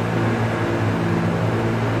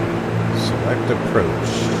 Select approach.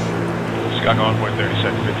 Chicago Envoy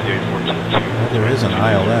 3758 422. Well, there is an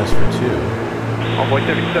ILS for 2. Envoy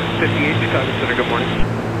 3758, Chicago Center, good morning.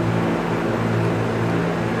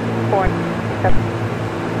 4, 7.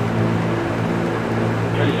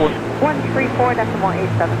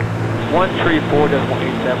 134.87.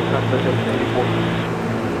 134.87, Sunset 84.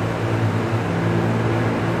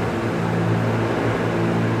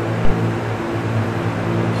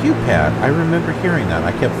 QPAD, I remember hearing that.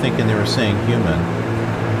 I kept thinking they were saying human.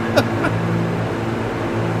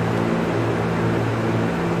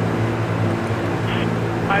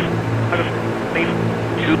 I just need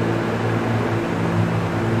two.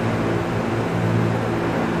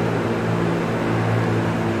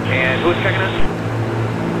 And who's checking us?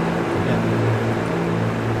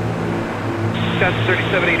 That's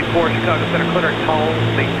 3784, Chicago Center, clear tone,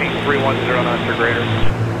 maintain 310 knots or greater.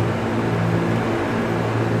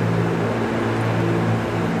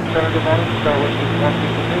 Skyway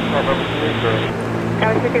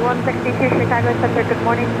 5162, Chicago Center, good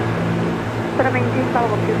morning. Center maintain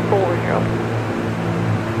follow 240.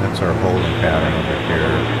 That's our holding pattern over here.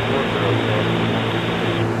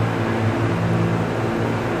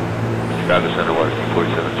 Chicago Center, water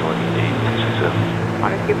 4728, 667.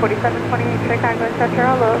 Water 4728, Chicago Center,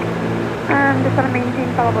 hello. Just gonna maintain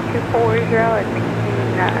follow 240 and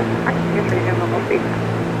maintain, I can just resume normal speed.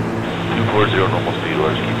 240 normal speed,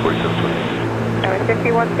 water 4728. Skyway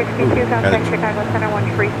 5162, contact Chicago Center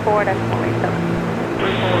 134.87.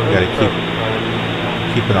 Gotta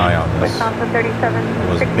keep an eye on this. Wisconsin 3760, I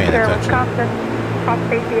wasn't paying attention. Wisconsin, cross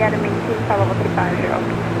safety at a maintain follow 250.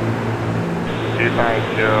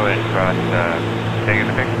 250 and cross, taking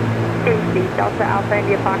the picture. Safety, Delta Alpha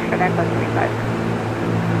India Foxtrot Echo 25.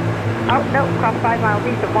 Oh, no, cross 5 miles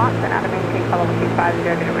east of Watson at a maintain follow 250.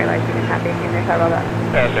 Didn't realize we didn't have anything there, sorry about that.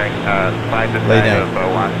 Perfect, slide to Lay side down. of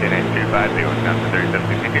Watson and 250, Wisconsin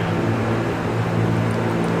 3762.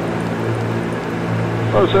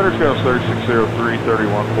 Oh, Center Scales 3603,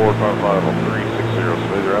 3145 on 360, stay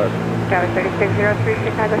right. Skyway 3603,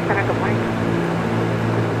 Chicago Center, good morning.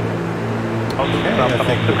 Okay, I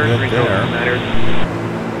think we're good there.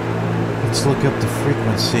 Let's look up the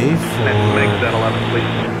frequency for... Make that 11, please.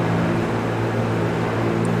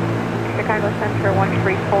 Chicago Center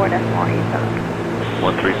 134.87.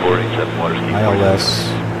 13487, water ski. ILS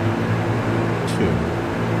 2.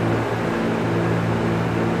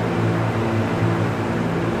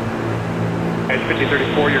 Edge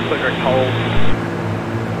 5034, you're clear to hold.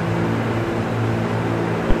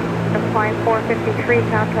 Flying 453,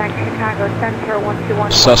 contact Chicago Center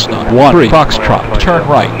 121. Cessna 13 Foxtrot, turn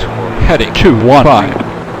right, heading 215.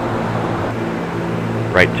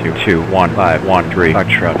 Right to 21513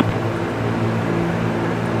 Foxtrot.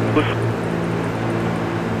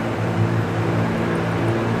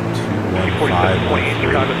 24728,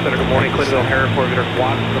 Chicago Center, good morning. Clinton O'Hara, Corvair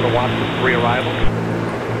Watson for the Watson 3 arrival.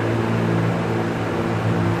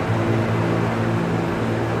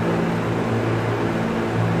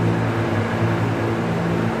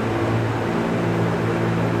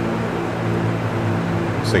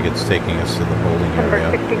 Looks like it's taking us to the holding area.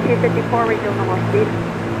 Number 6254, resume normal speed.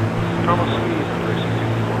 Normal speed, 362.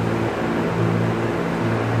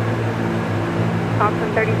 Thompson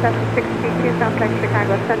 3762, contact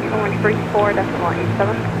Chicago Central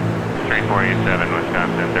 134.87. 3487,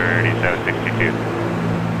 Wisconsin 3762.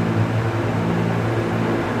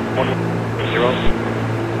 1-0.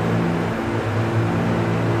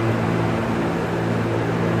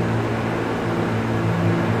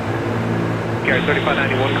 Gary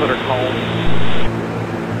 3591, clear call.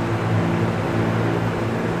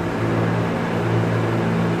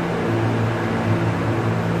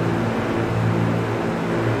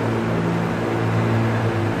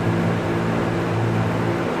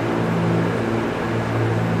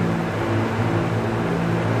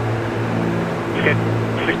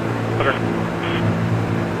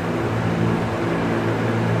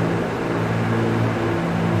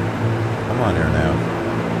 Come on here now.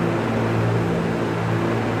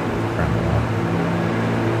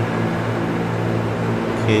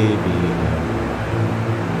 KBMI.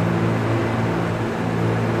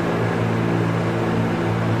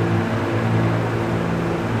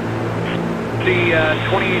 The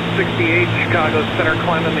 2868 Chicago Center,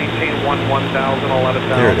 climb and maintain 1000, 11,000.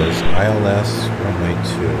 There it is, ILS runway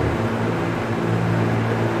 2.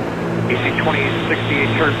 AC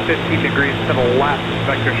 2868, turn 15 degrees to the left,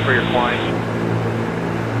 vectors for your climb.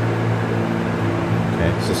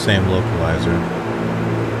 Okay, so same localizer.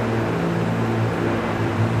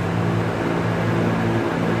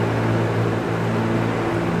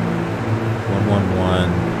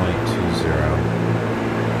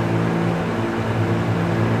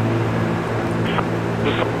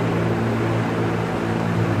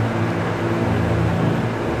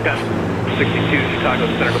 Got 62 Chicago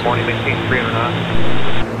Center, good morning, maintain 300 knots.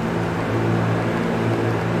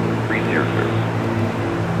 300.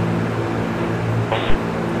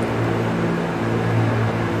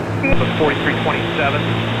 4327,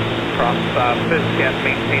 cross 5th, gas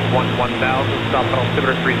maintain 1000, stop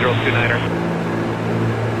altimeter 3029er.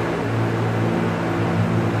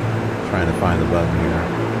 Trying to find the button here.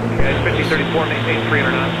 Okay, 5034, maintain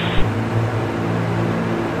 300 knots.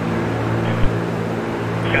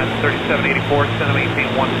 Got 3784, center maintain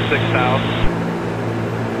 16,000.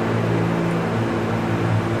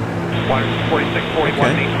 Wires 4641,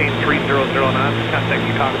 okay. Maintain 300 knots. Contact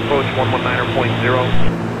Chicago approach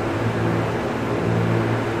 119.0.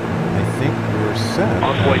 I think we're set.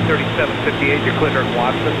 Envoy 3758, you're clear at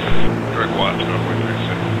Watson. Direct Watson, Envoy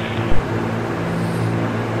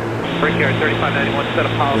 3758. Brickyard 3591, set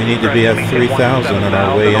of policy. We need to be at 3,000 on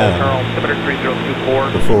our way in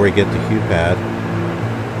before we get to Q-pad.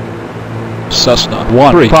 Cessna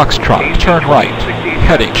 13 Foxtrot, turn right,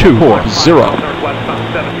 heading 240.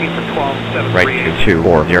 Right to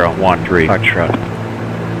 24013 Foxtrot.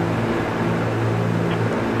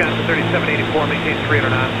 Got 3784, maintain 300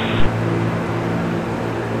 knots.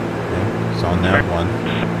 Okay, it's on that one.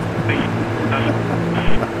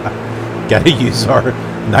 Gotta use our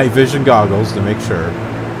night vision goggles to make sure.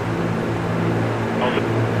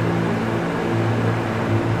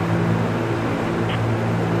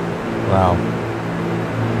 Wow.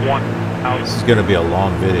 This is going to be a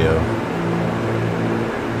long video.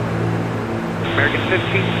 American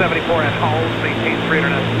 1574 at Halls, maintain 300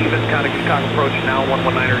 knots, even, contact Chicago approach now,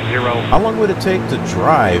 119.0. How long would it take to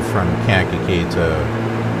drive from Kankakee to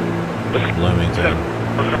Bloomington?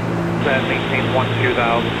 Maintain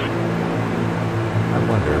 12,000. I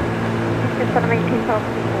wonder.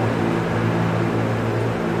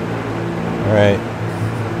 Alright.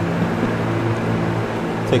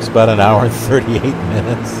 Takes about an hour and 38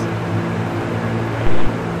 minutes.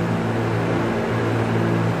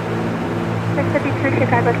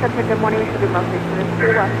 Chicago Center, good morning, we should be mostly to the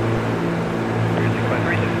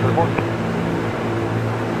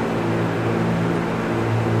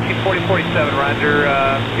 4047, Roger.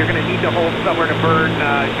 You're going to need to hold somewhere to burn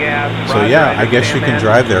gas. So Roger, yeah, I guess you can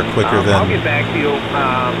drive there quicker than I'll get back to you.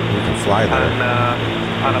 You can fly there.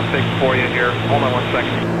 On a fix for you here. Hold on 1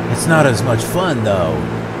 second. It's not as much fun though.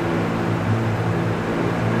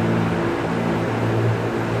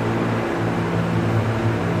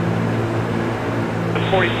 The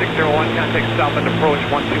 4601, contact southbound approach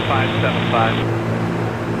 12575.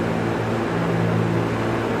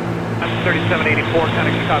 3784,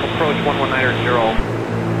 contact Chicago approach 119.0.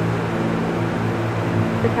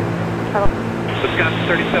 Wisconsin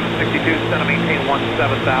 3762, center maintain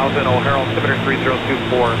 17,000, O'Hare altimeter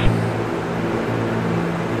 3024.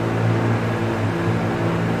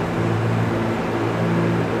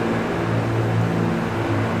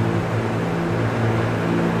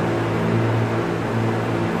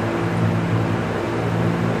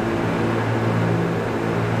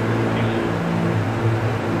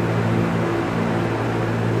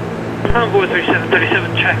 Convoy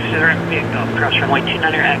 3737, tracks to the right vehicle, cross runway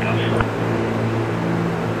 29er Echoes.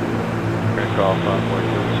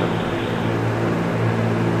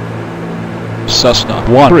 Cessna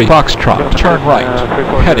 13 Foxtrot, turn right,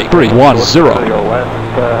 heading 310.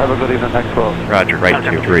 Have a good evening, next call. Roger, right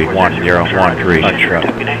to 31013 Foxtrot.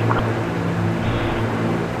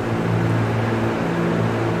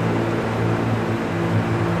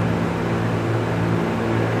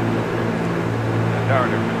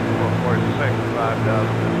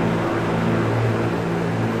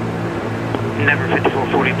 Never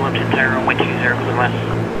 5440, Bloomington-Normal, runway 20, clear west.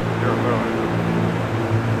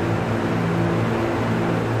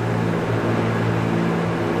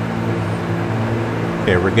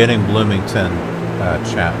 Okay, we're getting Bloomington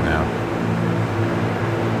chat now.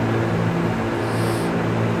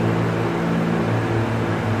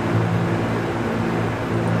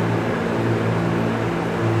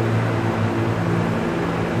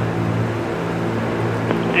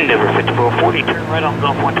 Never 5440, turn right on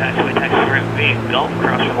Gulf 1 taxiway, taxi right vehicle,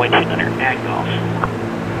 cross runway 200 at Gulf.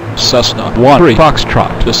 Cessna 13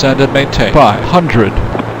 Foxtrot, descend and maintain 500.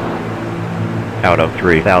 Out of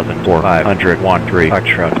 3,513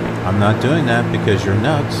 Foxtrot. I'm not doing that because you're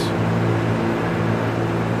nuts.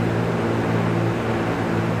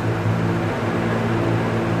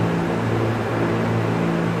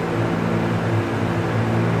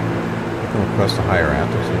 request a higher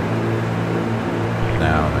altitude? No,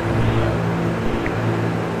 I'm not going to do that.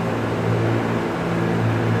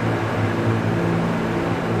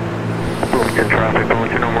 Bloomington traffic,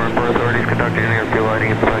 Milviz-Normal authorities conducting an airfield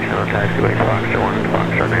lighting inspection on taxiway Foxtrot 1 and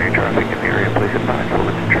Foxtrot 8 traffic in the area. Please advise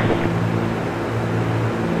Bloomington traffic.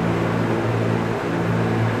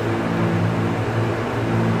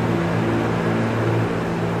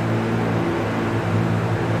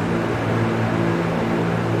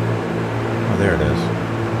 There it is.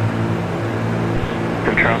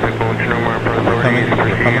 The traffic Milviz-Normal authorities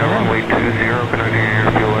proceed on runway 20 conducting an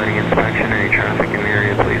airfield lighting inspection. Any traffic in the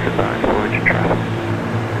area, please advise Milviz traffic.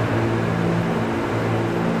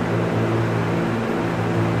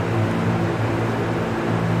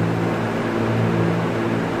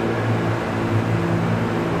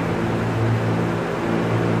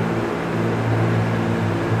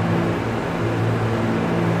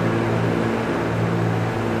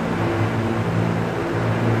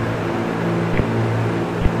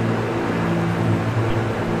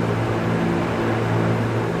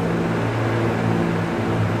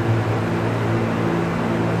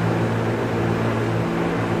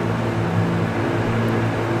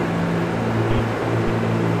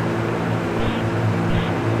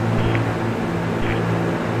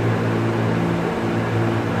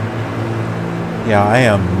 Yeah, I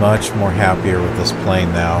am much more happier with this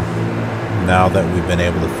plane now that we've been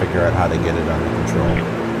able to figure out how to get it under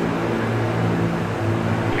control.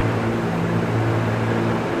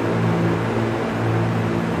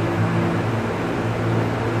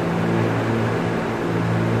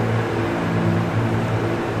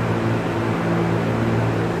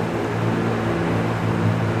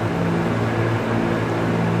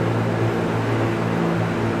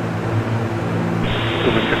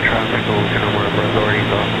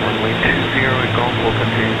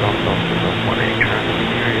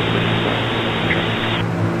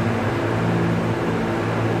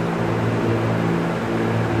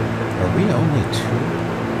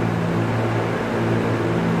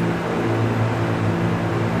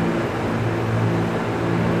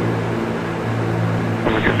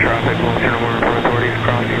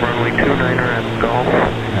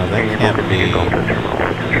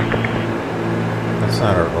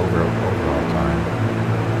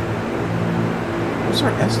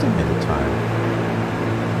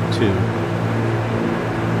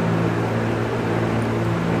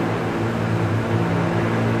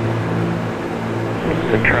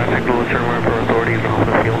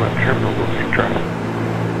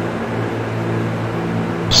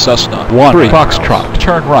 Cessna 13 Foxtrot,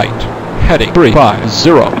 turn right, heading 350.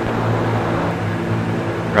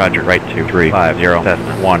 Roger, right 2350,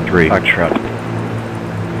 Cessna 13 Foxtrot.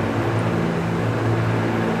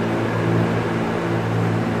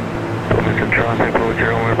 Bloomington traffic,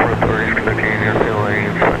 Milviz-Normal authorities conducting an airfield lighting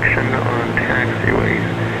inspection on taxiways,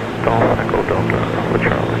 Golf Echo Delta, Alpha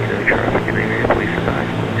Charlie, no traffic in the area, please advise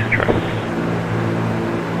Bloomington traffic.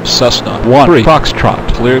 Cessna 13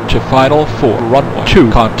 Foxtrot, cleared to final 4, runway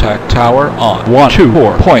 2, contact tower on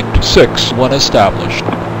 124.6 when established.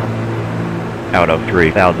 Out of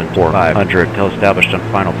 3,500 till established on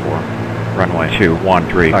final 4, runway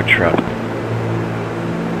 213 Foxtrot.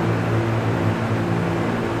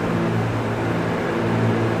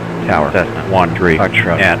 Tower Cessna 13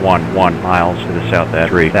 Foxtrot at 11 miles to the south at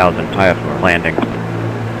 3,000 IFR landing.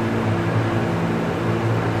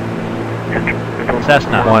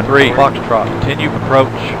 Cessna 13 Foxtrot, continue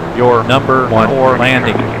approach your number 14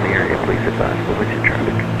 landing.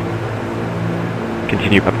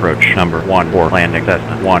 Continue approach number 14 landing,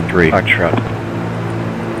 Cessna 13 Foxtrot.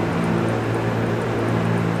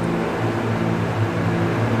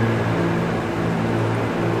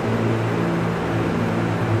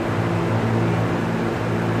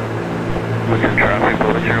 Milviz traffic,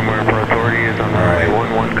 Milviz-Normal authority is on runway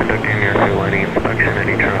 11 conducting airfield lighting inspection.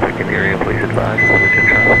 Any traffic in the area, please advise Milviz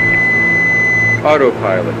traffic.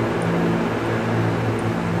 Autopilot.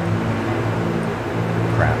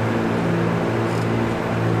 Crap.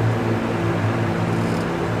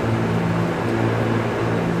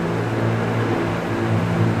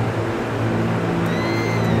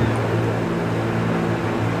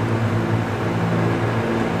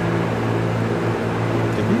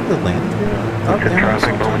 Milviz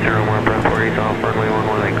traffic, Milviz-Normal authorities off runway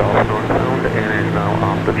 11 Golf northbound and is now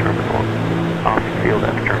off the terminal, off the field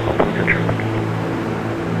at the terminal. Milviz traffic.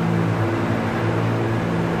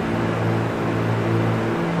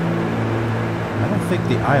 I don't think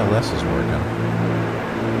the ILS is working.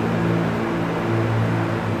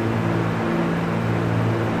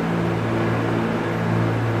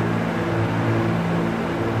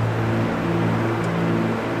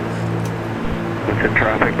 Bloomington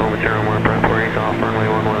traffic, Bloomington on 1 preparation off runway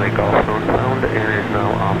 118 Golf northbound and is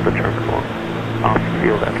now off the terminal. Off the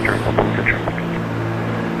field after terminal Bloomington traffic.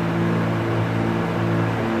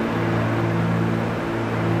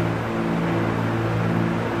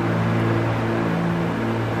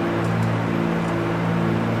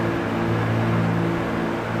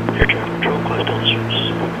 Air traffic control, Class Delta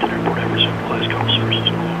services, Bloomington Airport, Everson, Class Golf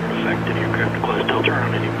services no longer in effect. Any aircraft in Class Delta are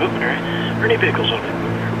on any movement area, or any vehicles on any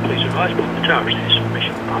movement area. Please advise both the towers and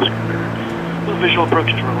information on Oscar occurred. With visual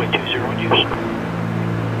approaches runway 20 in use.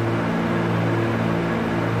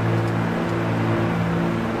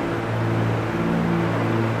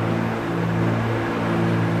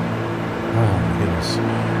 Oh my goodness.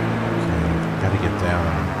 Okay, gotta get down.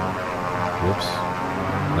 Whoops.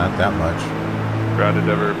 Not that much. Grounded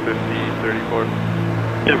Denver 5034.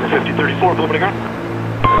 Denver 5034, Bloomington ground.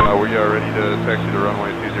 We are ready to taxi to runway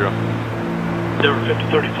 20. Denver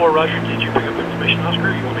 5034, roger. Did you pick up information, Oscar,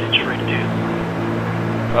 or you want me to straight to you?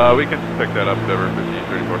 We can pick that up, Denver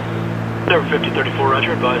 5034. Denver 5034,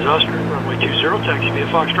 roger. Advise Oscar, runway 20, taxi via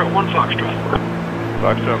Foxtrot 1 Foxtrot.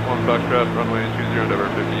 Foxtrot 1 Foxtrot, runway 20, Denver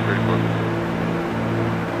 5034.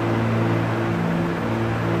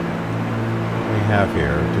 What do we have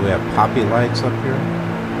here? Do we have poppy lights up here?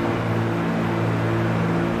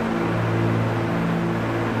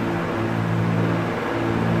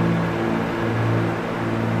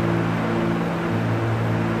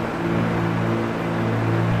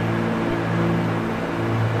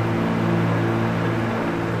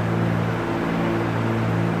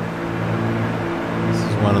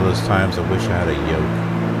 One of those times I wish I had a yoke.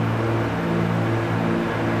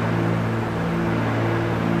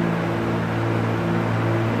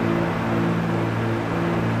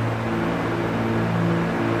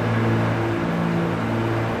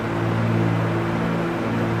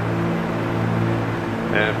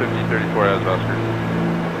 And 5034 has Oscar.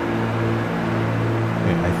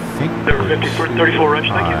 Okay, I think Denver 5034,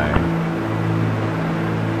 roger, thank you.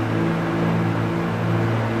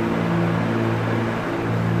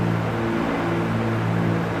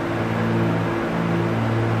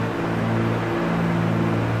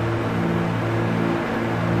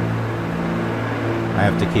 I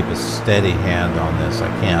have to keep a steady hand on this. I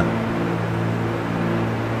can't.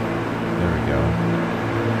 There we go.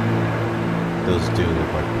 Those do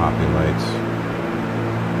look like poppy lights.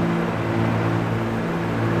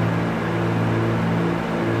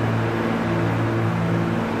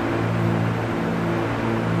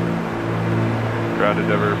 Grounded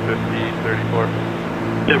Denver 5034.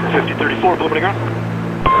 Denver 5034, Bloomington ground.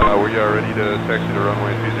 We are ready to taxi to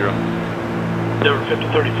runway 20. Denver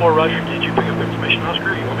 5034, roger. Did you pick up information,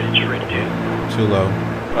 Oscar, or you want me to straight to you? Too low.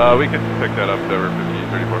 We can pick that up, Denver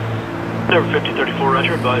 5034. Denver 5034,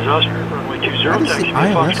 roger. Advise Oscar, runway 20, taxi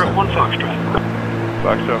via Foxtrot 1 Foxtrot.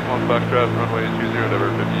 Foxtrot 1 Foxtrot, runway 20, Denver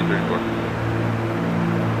 5034.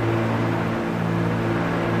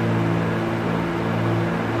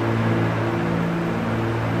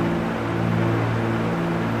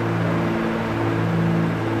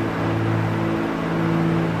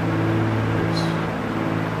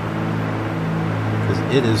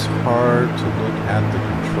 It is hard to look at the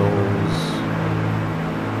controls.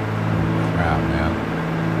 Crap, man.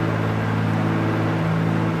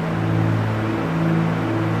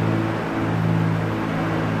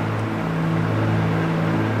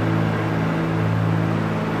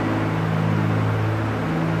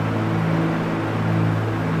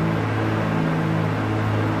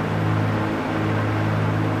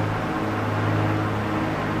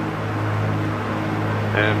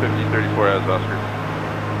 And 5034 has Oscar.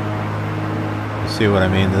 See what I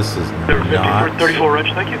mean? This is not 34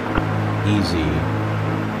 Rich, thank you. Easy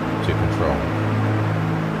to control.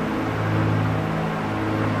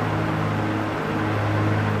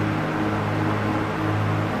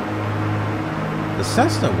 The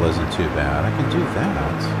Cessna wasn't too bad. I can do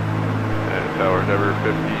that. And tower Denver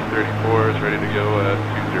 5034 is ready to go at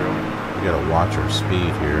 20. We gotta watch our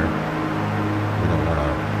speed here. We don't want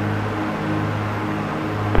to.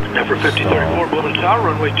 Denver 5034, Bloomington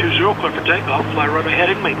Tower, runway 20, clear for takeoff. Fly runway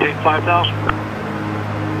heading, maintain 5,000.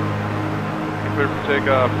 Clear for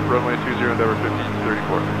takeoff, runway 20, Denver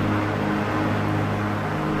 5034.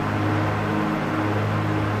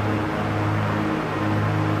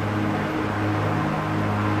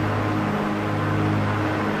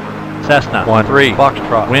 Cessna 13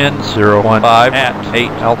 Foxtrot, wind 015 at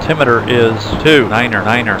 8, altimeter is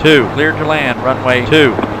 2992, cleared to land, runway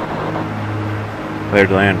 2. Cleared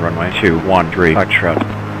to land, runway 213, Foxtrot.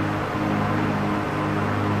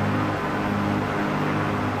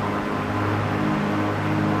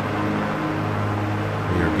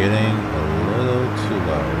 We are getting a little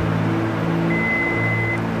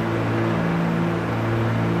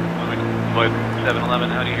 3711,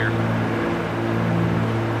 how do you hear?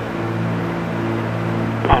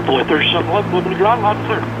 Envoy 3711, moving to ground, loud and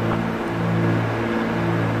clear.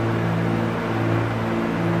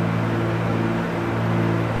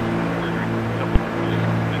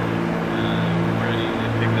 Ready to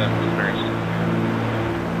pick that up very soon.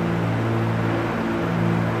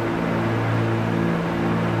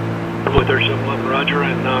 Envoy 3711, roger,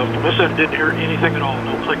 and from this end, didn't hear anything at all.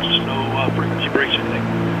 No clicks, no frequency breaks, anything.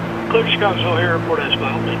 Clear to Chicago Airport as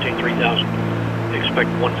filed, maintain 3000. Expect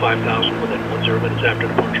 15,000 within 10 minutes after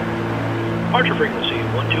departure. Departure frequency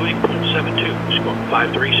 128.72, score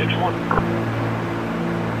 5361. Come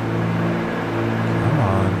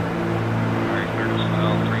on. Alright, clear to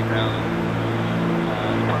smell 3000.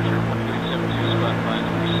 Departure 128.72, spot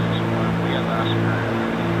 5361. We got last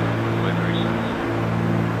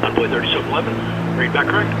Envoy 3711, read back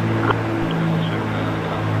correct.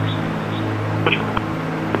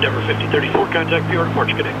 Endeavor 5034, contact PR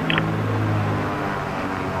departure, good day.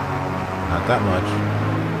 Not that much.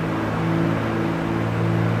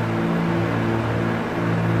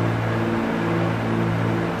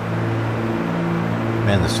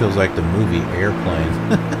 Man, this feels like the movie Airplane.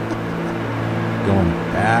 Going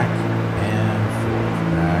back and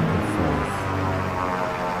forth, back and forth.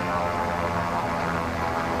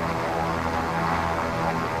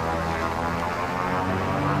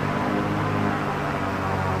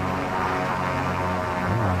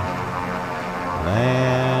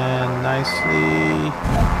 Land nicely.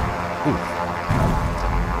 Ooh.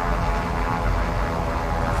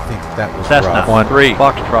 I think that was Cessna 13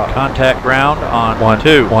 Foxtrot, contact ground on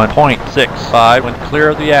 121.65 when clear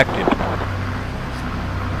of the active.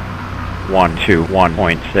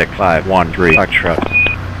 121.6513 Foxtrot.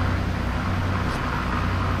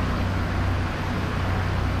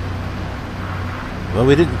 Well,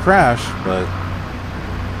 we didn't crash, but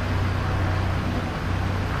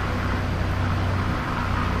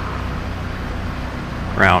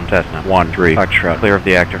Ground Cessna 13 Foxtrot, clear of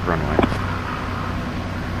the active runway.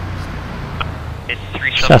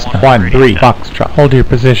 Cessna 13 Foxtrot, hold your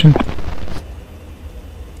position.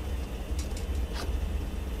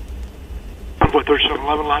 Envoy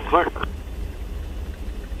 3711, line clear.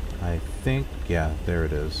 I think, yeah, there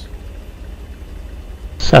it is.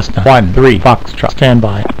 Cessna 13 Foxtrot, stand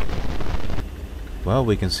by. Well,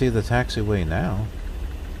 we can see the taxiway now.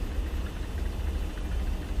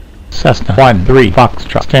 Cessna 13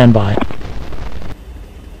 Foxtrot, stand by.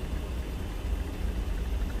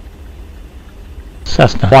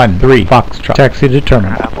 Cessna 13 Foxtrot, taxi to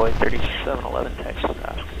terminal. Envoy 3711, taxi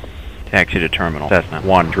stop. Taxi to terminal. Cessna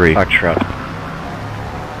 13 Foxtrot.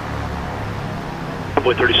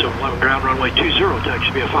 Envoy 3711, ground runway 20,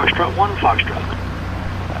 taxi via Foxtrot 1, Foxtrot.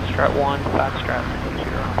 Foxtrot 1, Foxtrot 20,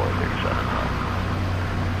 Envoy 3711.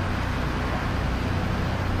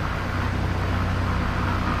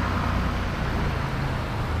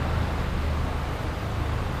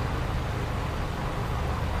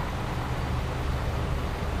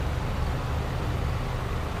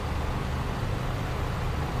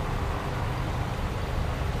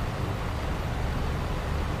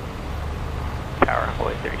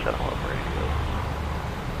 Envoy 3711, ready to go.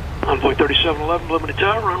 Envoy 3711, limited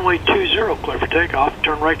tower, runway 20, clear for takeoff,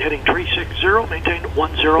 turn right heading 360, maintain 10,000.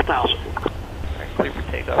 Alright, clear for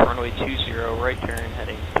takeoff, runway 20, right turn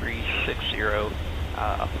heading 360,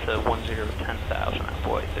 up to 10,000,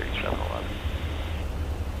 Envoy 3711.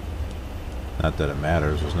 Not that it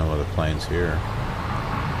matters, there's no other planes here.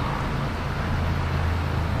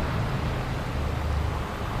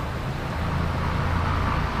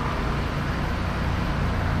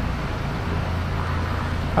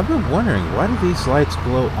 I've been wondering, why do these lights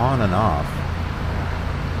glow on and off?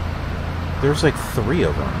 There's like 3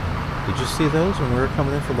 of them. Did you see those when we were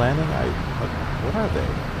coming in for landing? What are they?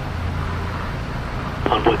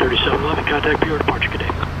 Envoy 3711, contact PR departure, good day.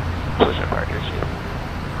 Close departure, see.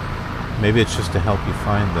 Maybe it's just to help you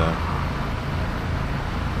find the...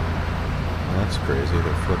 Well, that's crazy,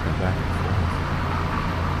 they're flipping back and forth.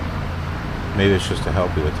 Maybe it's just to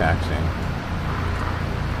help you with taxiing.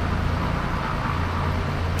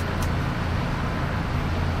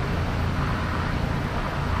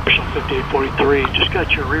 5843, just got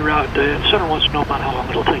your reroute. Center wants to know about how long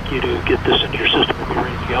it'll take you to get this into your system and be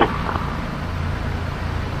ready to go.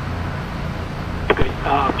 Okay,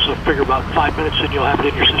 so figure about 5 minutes and you'll have it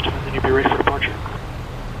in your system and then you'll be ready for departure.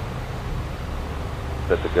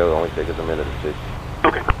 Set to go, only take us a minute or 6.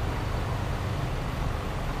 Okay.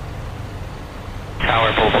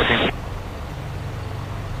 Tower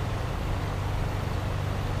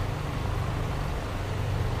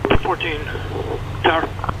 414. Tower.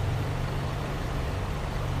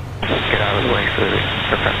 Get out of the way, so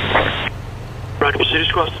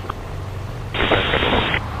Cities Crossed.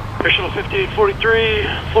 Air Shuttle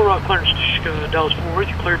 5843, full route clearance to Dallas Fort Worth.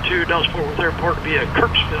 You cleared to Dallas Fort Worth Airport via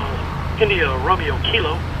Kirksville, India, Romeo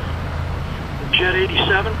Kilo. Jet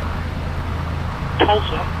 87,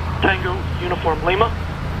 Tulsa, Tango, Uniform Lima.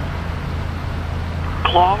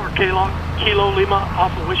 Claw or K-Log, Kilo Lima,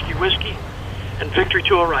 Alpha Whiskey Whiskey, and Victory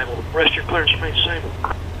to arrival. Rest of your clearance remains the same.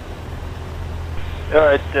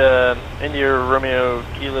 Alright, India, Romeo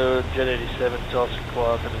Kilo, Jet 87, Tulsa,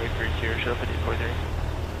 Claw, and the Victory to Air Shuttle 5843.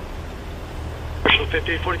 Air Shuttle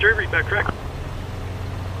 5843, read back correct.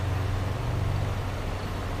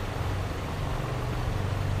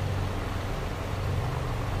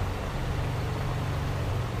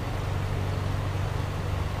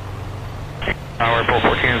 Tower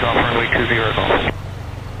 414 is off runway 20 golf.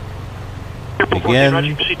 Again,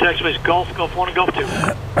 Roger, see taxiways Golf, Golf 1 and Golf 2.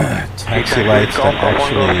 Taxi lights that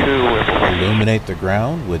actually illuminate the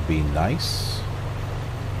ground would be nice.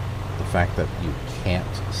 The fact that you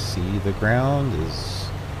can't see the ground is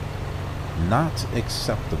not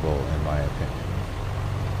acceptable in my opinion.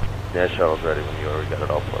 Yeah, shuttle's ready when you already got it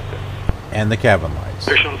all plugged in. And the cabin lights.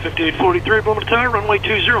 Air Shuttle 5843, Bloomington Tower, runway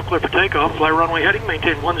 20, clear for takeoff, fly runway heading,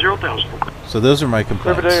 maintain 10,000. So those are my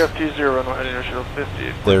complaints. Clear for takeoff 20, runway heading Air Shuttle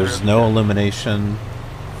 50. There's no illumination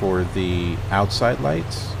for the outside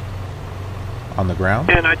lights on the ground.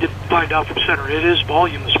 And I did find out from center, it is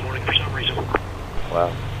volume this morning for some reason.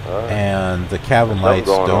 Wow. And the cabin lights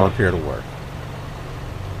don't appear to work.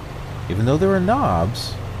 Even though there are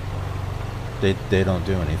knobs, they don't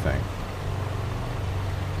do anything.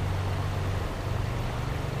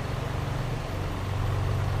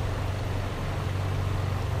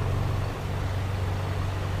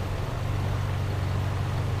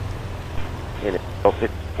 In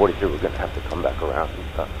 43, we're going to have to come back around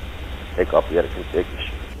and take off the other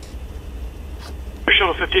configuration. Air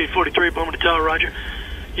Shuttle 5843, Bloomington Tower, roger.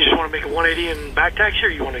 You just want to make a 180 and back taxi, or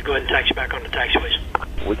you want to go ahead and taxi back on the taxiways?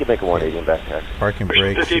 We can make a 180 and back taxi. Parking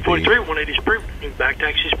brake. 5843, 180 is approved. Back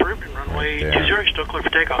taxi is approved, and runway 20 still clear for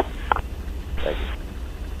takeoff. Thank you.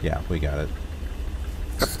 Yeah, we got it.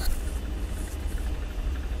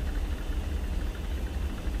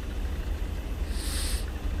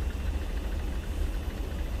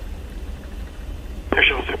 Air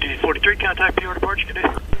Shuttle 5843, contact PR departure, good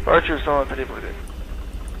day. Departure is on 5843.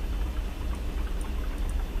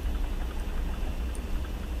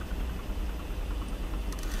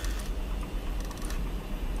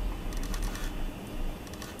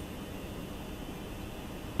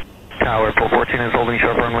 Tower 414 is holding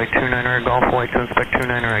sharp runway 29er golf, light to inspect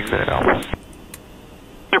 29er exit at Alpha.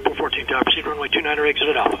 Airport 14 Tower, proceed runway 29er exit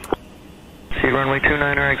at Alpha. Proceed runway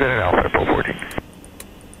 29er exit at Alpha, Airport 14.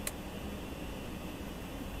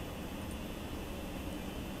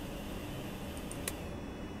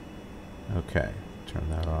 Okay, turn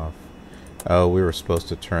that off. Oh, we were supposed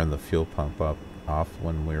to turn the fuel pump off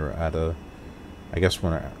when we were at a... I guess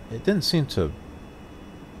when it didn't seem to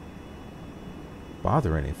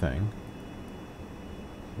bother anything.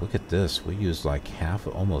 Look at this. We used like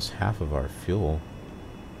almost half of our fuel.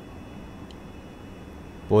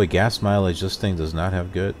 Boy, gas mileage this thing does not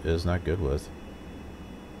have is not good with.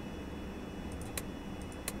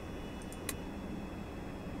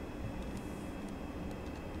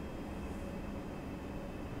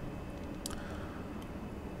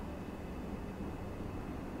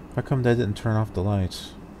 How come they didn't turn off the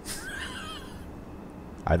lights?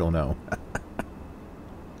 I don't know.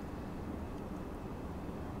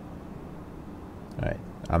 Alright,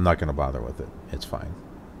 I'm not going to bother with it. It's fine.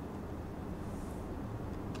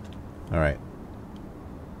 Alright.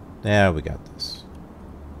 Yeah, we got this.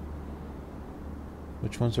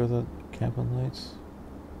 Which ones are the cabin lights?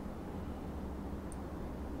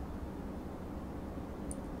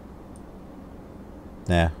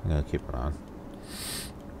 Nah, I'm going to keep it on.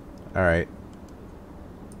 Alright.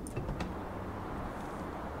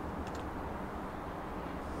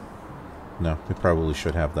 No, we probably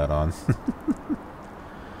should have that on.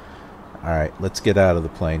 Alright, let's get out of the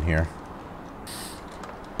plane here.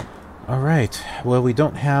 Alright, well, we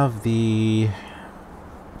don't have the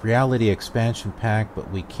reality expansion pack, but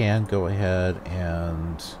we can go ahead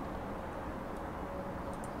and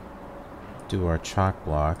do our chalk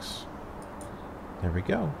blocks. There we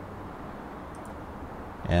go.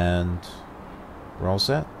 And we're all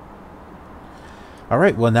set.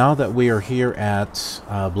 Alright, well, now that we are here at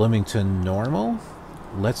Bloomington-Normal,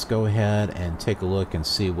 let's go ahead and take a look and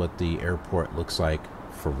see what the airport looks like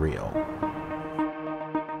for real.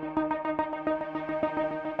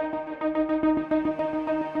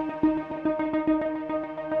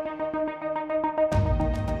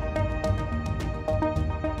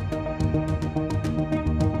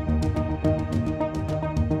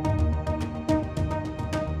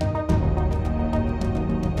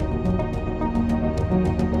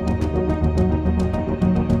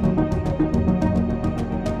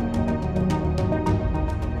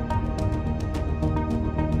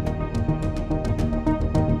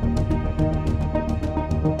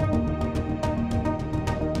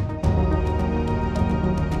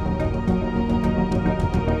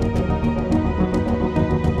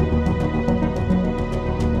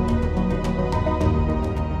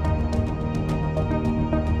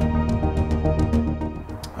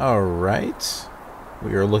 Alright.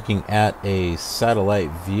 We are looking at a satellite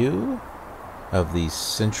view of the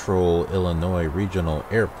Central Illinois Regional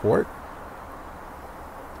Airport.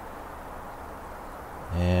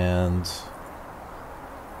 And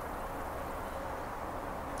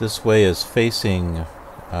this way is facing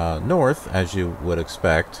north, as you would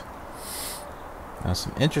expect. Now,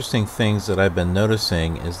 some interesting things that I've been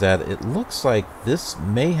noticing is that it looks like this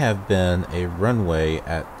may have been a runway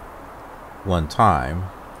at one time.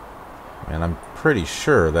 And I'm pretty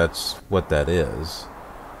sure that's what that is,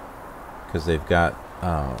 because they've got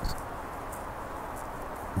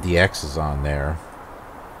the X's on there.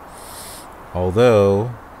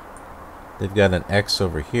 Although they've got an X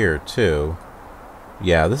over here too.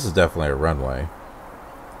 Yeah, this is definitely a runway.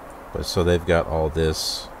 But so they've got all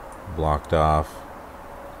this blocked off.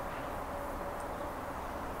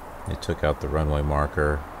 They took out the runway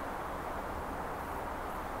marker.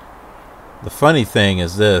 The funny thing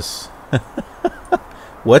is this.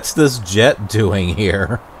 What's this jet doing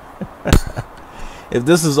here? If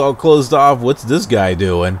this is all closed off, what's this guy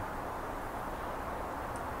doing?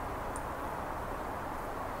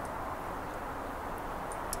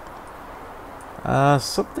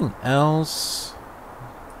 Something else,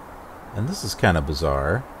 and this is kind of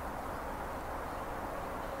bizarre.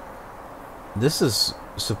 This is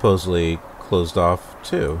supposedly closed off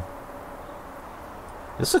too.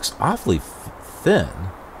 This looks awfully thin.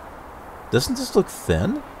 Doesn't this look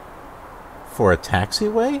thin for a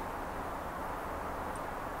taxiway?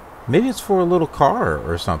 Maybe it's for a little car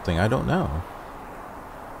or something. I don't know.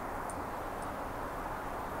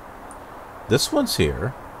 This one's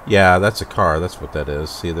here. Yeah, that's a car. That's what that is.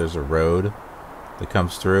 See, there's a road that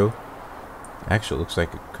comes through. Actually, it looks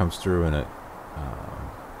like it comes through in it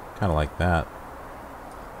kind of like that.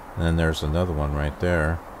 And then there's another one right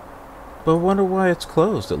there. But I wonder why it's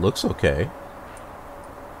closed. It looks okay.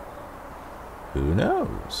 Who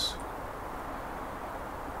knows?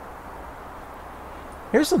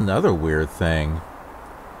 Here's another weird thing.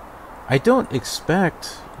 I don't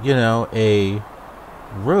expect, you know, a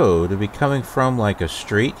road to be coming from like a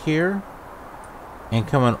street here and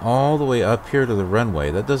coming all the way up here to the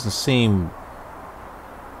runway. That doesn't seem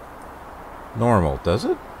normal, does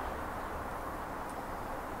it?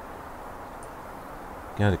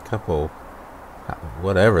 Got a couple,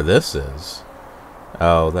 whatever this is.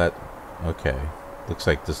 Oh, that, okay. Looks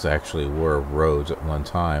like this actually were roads at one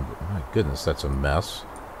time, but my goodness, that's a mess.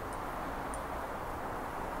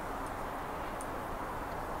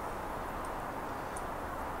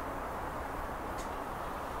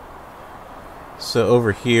 So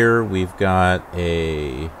over here we've got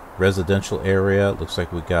a residential area. Looks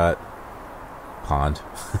like we got pond.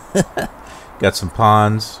 Got some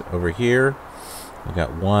ponds over here. We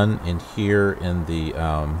got one in here in the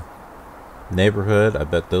neighborhood. I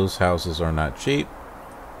bet those houses are not cheap.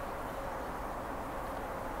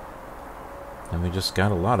 And we just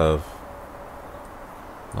got a lot of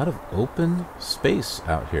open space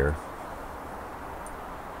out here.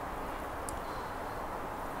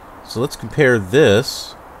 So let's compare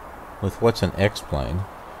this with what's an X-plane.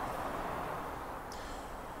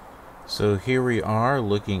 So here we are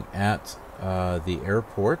looking at the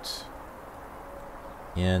airport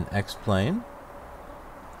in X-plane,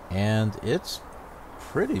 and it's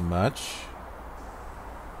pretty much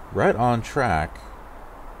right on track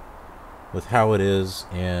with how it is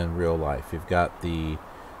in real life. You've got the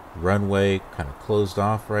runway kind of closed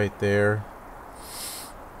off right there.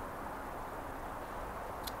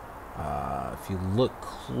 If you look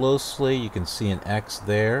closely, you can see an X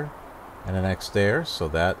there and an X there, so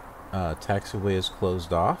that taxiway is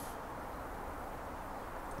closed off.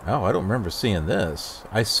 Oh, I don't remember seeing this.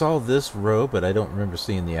 I saw this row, but I don't remember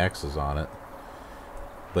seeing the X's on it.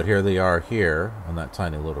 But here they are here on that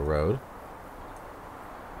tiny little road.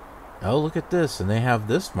 Oh, look at this, and they have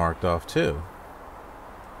this marked off too.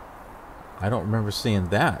 I don't remember seeing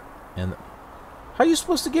that. And how are you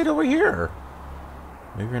supposed to get over here?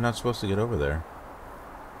 Maybe you're not supposed to get over there.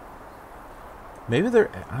 Maybe they're,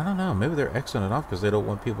 I don't know, maybe they're Xing it off because they don't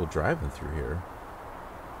want people driving through here.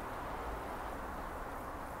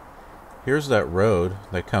 Here's that road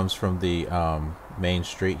that comes from the main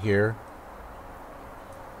street here.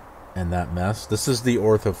 And that mess. This is the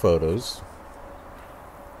ortho photos.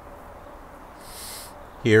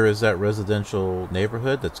 Here is that residential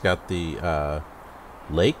neighborhood that's got the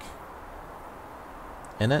lake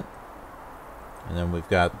in it. And then we've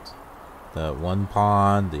got the one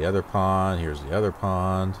pond, the other pond. Here's the other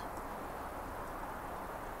pond.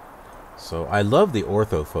 So I love the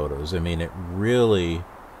ortho photos. I mean, it really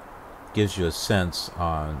gives you a sense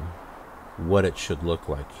on what it should look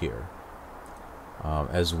like here.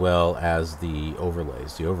 as well as the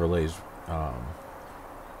overlays. The overlays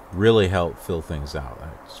really help fill things out.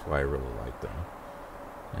 That's why I really like them.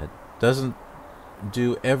 It doesn't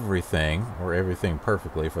do everything, or everything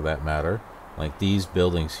perfectly for that matter. Like these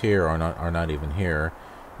buildings here are not even here.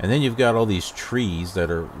 And then you've got all these trees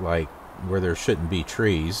that are like where there shouldn't be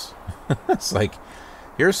trees. It's like,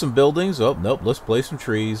 here's some buildings. Oh, nope, let's place some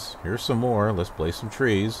trees. Here's some more. Let's place some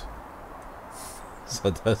trees. So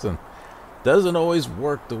it doesn't always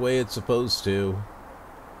work the way it's supposed to.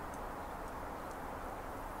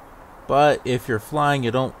 But if you're flying,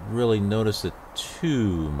 you don't really notice it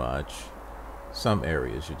too much. Some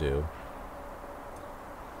areas you do.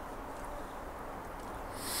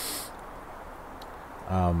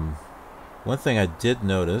 One thing I did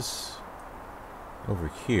notice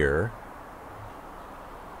over here,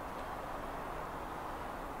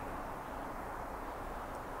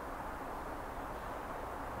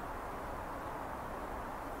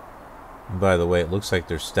 and by the way, it looks like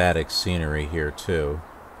there's static scenery here too.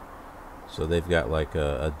 So they've got like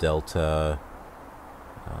a Delta,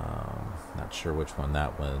 not sure which one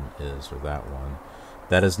that one is, or that one.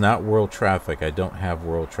 That is not world traffic. I don't have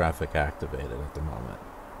world traffic activated at the moment.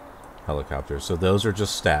 Helicopters. So those are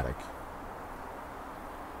just static.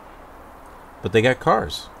 But they got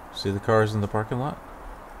cars. See the cars in the parking lot?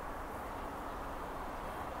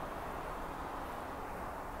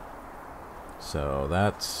 So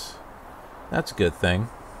that's a good thing.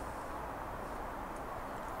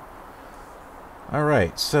 All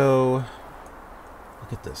right, so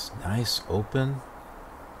look at this nice open.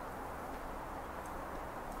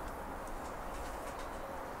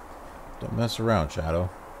 Don't mess around, Shadow.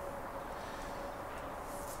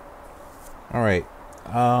 All right,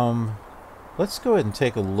 let's go ahead and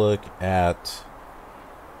take a look at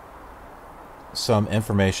some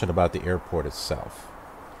information about the airport itself.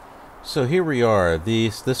 So here we are.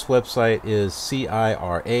 This website is CIRA.com.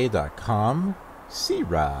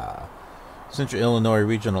 CIRA, Central Illinois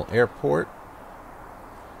Regional Airport.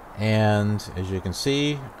 And as you can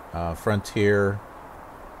see, Frontier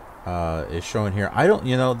is showing here. I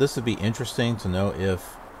don't, this would be interesting to know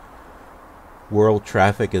if World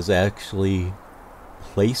Traffic is actually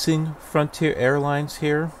placing Frontier Airlines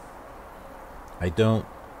here. I don't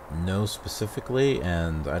know specifically,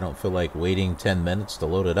 and I don't feel like waiting 10 minutes to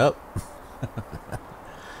load it up.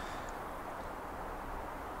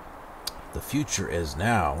 The future is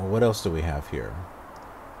now. What else do we have here?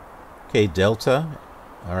 Okay, Delta.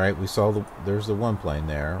 All right, we saw there's the one plane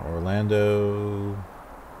there. Orlando,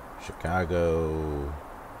 Chicago,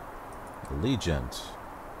 Allegiant,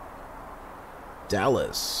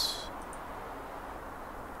 Dallas,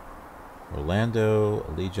 Orlando,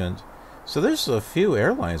 Allegiant. So there's a few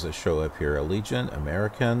airlines that show up here. Allegiant,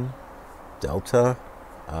 American, Delta,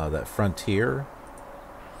 that Frontier.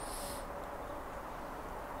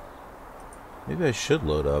 Maybe I should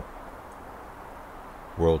load up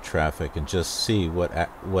World Traffic and just see what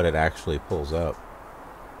it actually pulls up.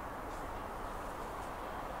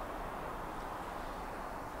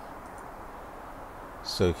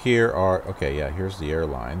 So here are, okay, yeah, here's the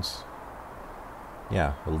airlines.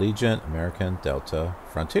 Yeah, Allegiant, American, Delta,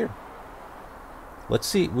 Frontier. Let's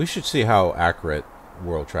see, we should see how accurate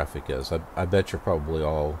World Traffic is. I bet you're probably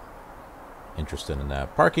all interested in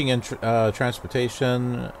that. Parking and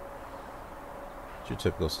transportation, your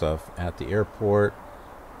typical stuff at the airport.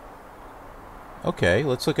 Okay,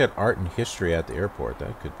 let's look at art and history at the airport.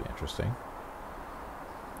 That could be interesting.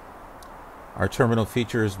 Our terminal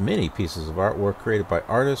features many pieces of artwork created by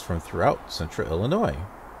artists from throughout Central Illinois.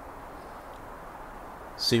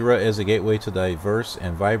 CIRA is a gateway to the diverse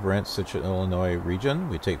and vibrant Central Illinois region.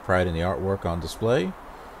 We take pride in the artwork on display.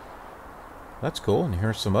 That's cool. And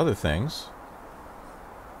here's some other things.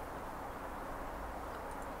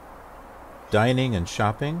 Dining and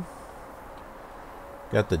shopping.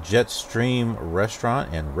 Got the Jetstream restaurant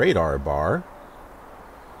and radar bar.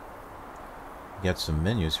 Got some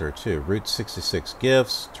menus here too. Route 66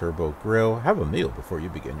 gifts, Turbo Grill. Have a meal before you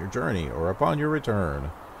begin your journey or upon your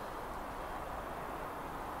return.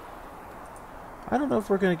 I don't know if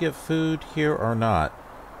we're going to get food here or not.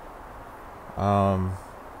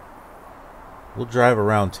 We'll drive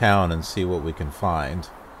around town and see what we can find.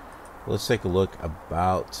 Let's take a look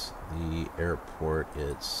about the airport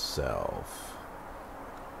itself.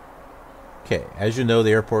 Okay, as you know,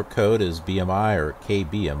 the airport code is BMI or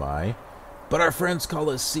KBMI, but our friends call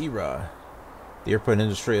it CIRA. The airport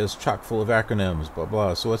industry is chock full of acronyms, blah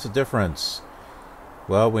blah. So what's the difference?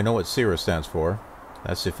 Well, we know what CIRA stands for.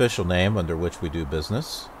 That's the official name under which we do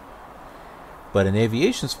business. But in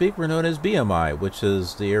aviation speak, we're known as BMI, which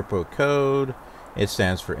is the airport code, It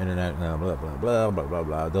stands for Internet, blah, blah, blah, blah, blah,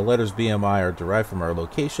 blah. The letters BMI are derived from our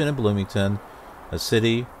location in Bloomington, a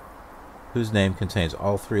city whose name contains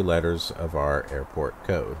all 3 letters of our airport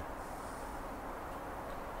code.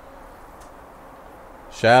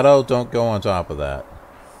 Shadow, don't go on top of that.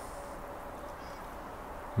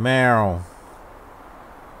 Meow.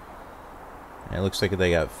 And it looks like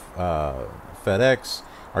they got FedEx.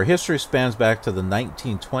 Our history spans back to the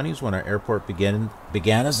 1920s when our airport began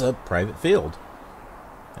as a private field.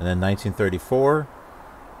 And then 1934,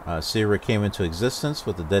 SIRA came into existence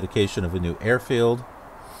with the dedication of a new airfield.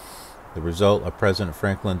 The result of President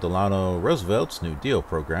Franklin Delano Roosevelt's New Deal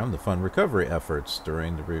program to fund recovery efforts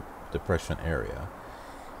during the Depression era.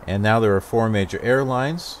 And now there are 4 major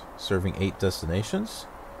airlines serving 8 destinations.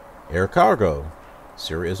 Air cargo.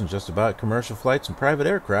 SIRA isn't just about commercial flights and private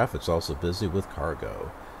aircraft, it's also busy with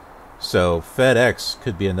cargo. So FedEx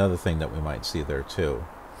could be another thing that we might see there too.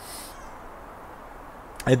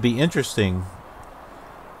 It'd be interesting.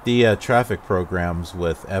 The traffic programs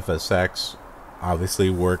with FSX obviously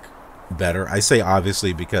work better. I say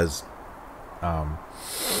obviously because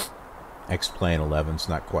X-Plane 11's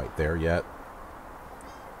not quite there yet.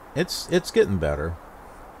 It's getting better.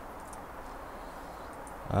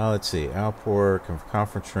 Let's see. Outport,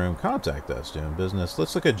 conference room, contact us, doing business.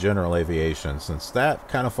 Let's look at general aviation since that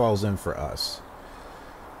kind of falls in for us.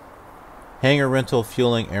 Hangar rental,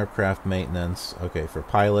 fueling, aircraft maintenance. Okay, for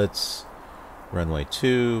pilots, runway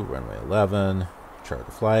 2, runway 11,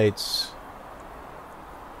 charter flights.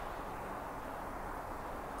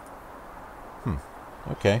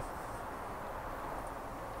 Okay.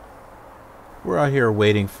 We're out here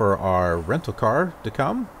waiting for our rental car to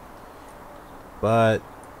come, but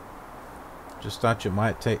just thought you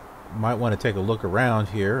might want to take a look around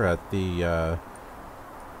here at the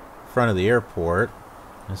front of the airport.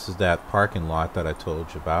 This is that parking lot that I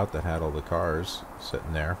told you about that had all the cars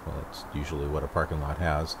sitting there. Well, that's usually what a parking lot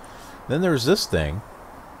has. Then there's this thing,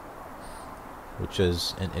 which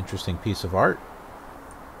is an interesting piece of art.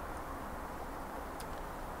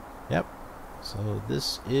 Yep. So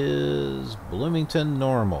this is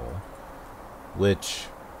Bloomington-Normal, which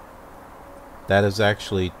that is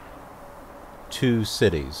actually 2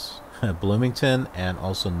 cities, Bloomington and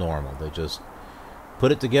also Normal. They just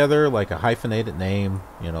put it together like a hyphenated name,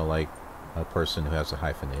 you know, like a person who has a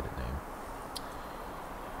hyphenated name.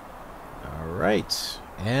 All right,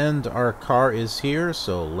 and our car is here,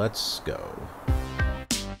 so let's go.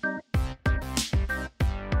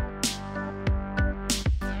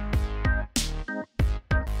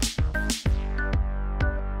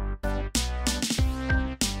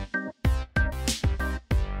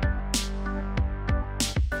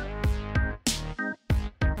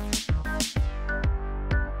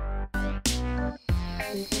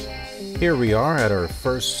 Here we are at our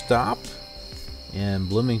first stop in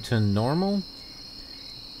Bloomington-Normal.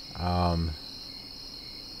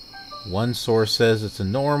 One source says it's a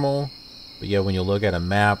Normal, but yeah, when you look at a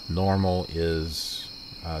map, Normal is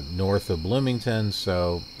north of Bloomington,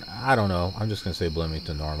 so I don't know. I'm just going to say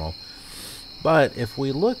Bloomington-Normal. But if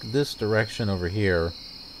we look this direction over here,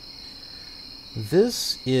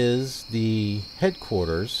 this is the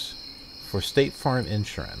headquarters for State Farm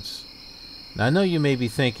Insurance. Now, I know you may be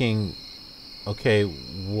thinking, okay,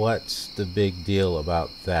 what's the big deal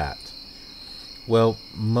about that? Well,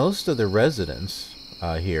 most of the residents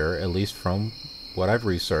here, at least from what I've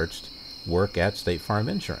researched, work at State Farm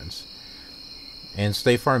Insurance. And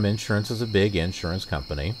State Farm Insurance is a big insurance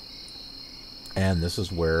company, and this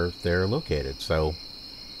is where they're located. So,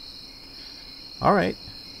 all right,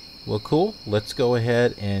 well, cool. Let's go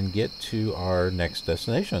ahead and get to our next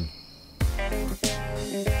destination.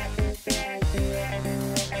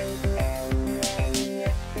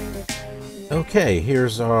 Okay,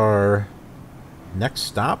 here's our next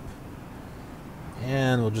stop,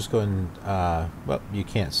 and we'll just go ahead and, well, you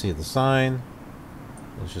can't see the sign.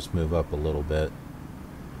 Let's just move up a little bit.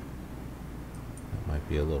 That might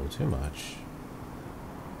be a little too much.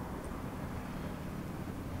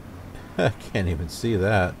 I can't even see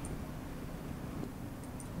that.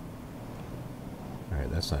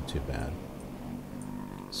 Alright, that's not too bad.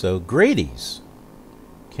 So, Grady's.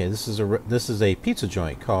 Okay, this is a pizza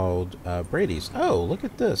joint called Brady's. Oh, look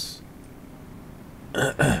at this.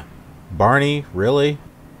 Barney, really?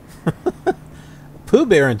 Pooh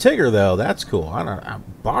Bear and Tigger, though, that's cool. I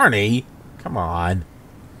don't Barney, come on.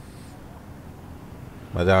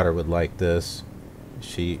 My daughter would like this.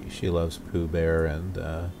 She loves Pooh Bear and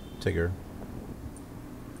Tigger,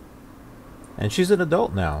 and she's an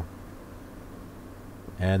adult now,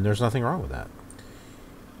 and there's nothing wrong with that.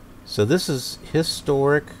 So this is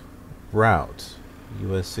Historic Route,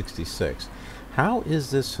 US 66. How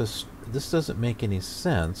is this? This doesn't make any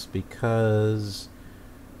sense because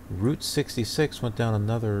Route 66 went down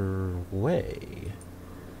another way.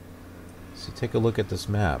 So take a look at this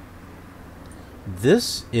map.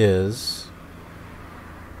 This is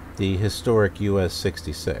the historic US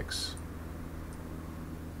 66.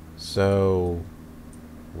 So,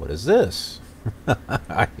 what is this?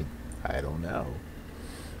 I don't know.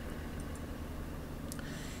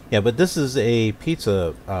 Yeah, but this is a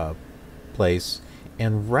pizza place,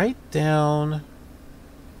 and right down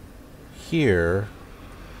here,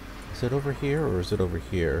 is it over here or is it over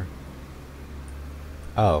here?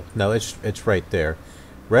 Oh, no, it's right there.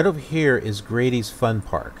 Right over here is Grady's Fun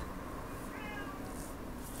Park.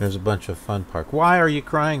 There's a bunch of fun park. Why are you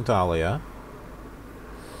crying, Talia?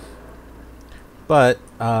 But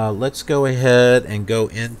let's go ahead and go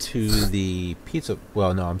into the pizza.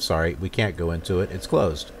 Well, no, I'm sorry. We can't go into it. It's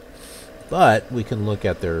closed. But we can look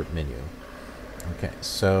at their menu. Okay,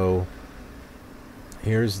 so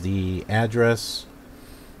here's the address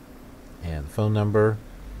and phone number.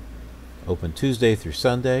 Open Tuesday through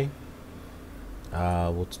Sunday.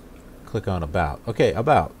 We'll click on About. Okay,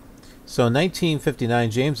 About. So in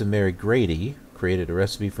 1959, James and Mary Grady created a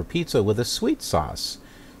recipe for pizza with a sweet sauce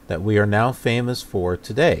that we are now famous for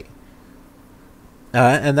today.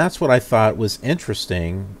 And that's what I thought was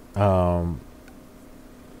interesting in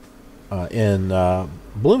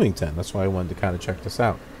Bloomington. That's why I wanted to kind of check this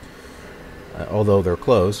out. Although they're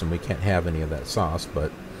closed and we can't have any of that sauce.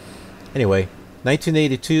 But anyway,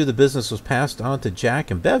 1982, the business was passed on to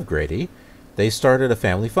Jack and Bev Grady. They started a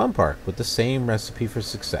family fun park with the same recipe for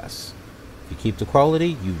success. If you keep the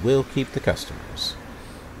quality, you will keep the customers.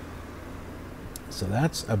 So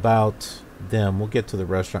that's about them. We'll get to the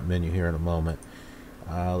restaurant menu here in a moment.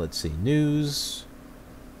 Let's see. News.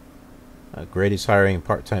 Grady's hiring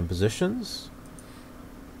part-time positions.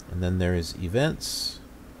 And then there is events.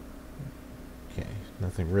 Okay,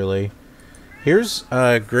 nothing really. Here's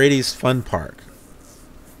Grady's Fun Park.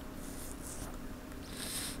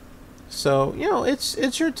 So, you know,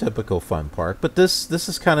 it's your typical fun park, but this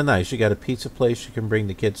is kind of nice. You got a pizza place you can bring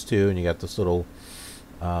the kids to, and you got this little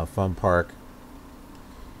fun park.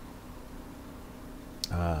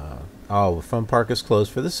 Oh, the fun park is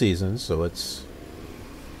closed for the season, so it's...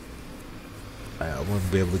 I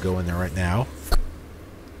wouldn't be able to go in there right now.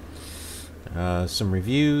 Some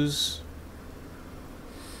reviews.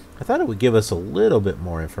 I thought it would give us a little bit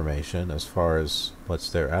more information as far as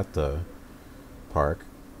what's there at the park.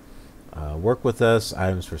 Work with us,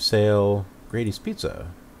 items for sale, Grady's Pizza.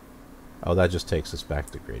 Oh, that just takes us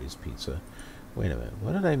back to Grady's Pizza. Wait a minute,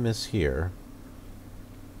 what did I miss here?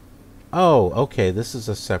 Oh, okay, this is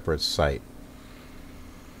a separate site.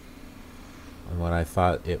 And when I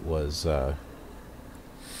thought it was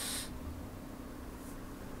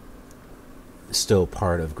still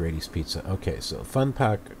part of Grady's Pizza. Okay, so Fun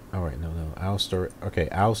Pack. All right, no, Our Story. Okay,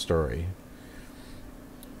 Our Story.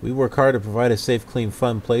 We work hard to provide a safe, clean,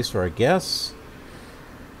 fun place for our guests.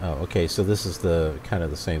 Oh, okay, so this is the kind of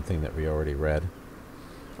the same thing that we already read.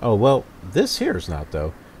 Oh, well, this here is not,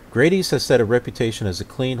 though. Grady's has set a reputation as a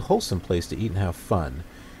clean, wholesome place to eat and have fun.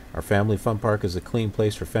 Our family fun park is a clean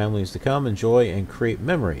place for families to come, enjoy, and create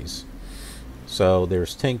memories. So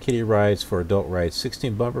there's 10 kiddie rides for adult rides,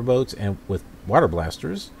 16 bumper boats, and with water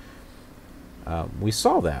blasters. We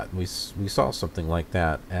saw that. We saw something like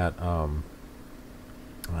that at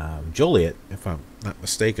Joliet, if I'm not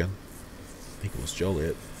mistaken. I think it was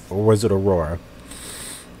Joliet. Or was it Aurora?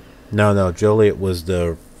 No, Joliet was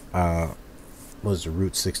the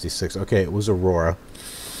Route 66. Okay, it was Aurora.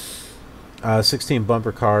 16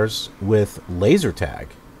 bumper cars with laser tag.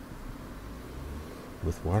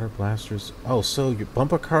 With water blasters. Oh, so your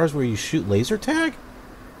bumper cars where you shoot laser tag?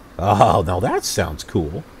 Oh, now that sounds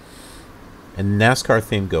cool. And NASCAR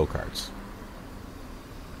themed go-karts.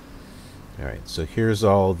 Alright, so here's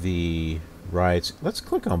all the rides. Let's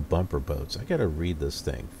click on bumper boats. I gotta read this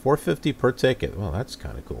thing. $4.50 per ticket. Well, that's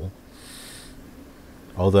kind of cool.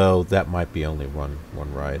 Although that might be only one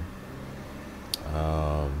ride.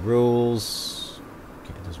 Rules.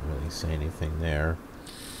 Okay, it doesn't really say anything there.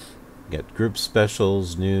 Get group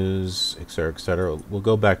specials, news, etc., etc. We'll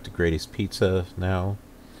go back to Grady's Pizza now.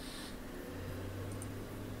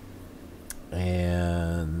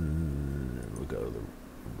 And we'll go to the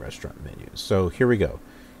restaurant menu. So here we go.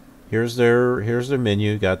 Here's their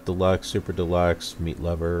menu. Got deluxe, super deluxe, meat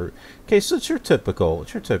lover. Okay, so it's your typical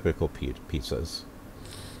pizzas.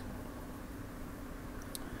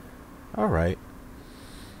 All right.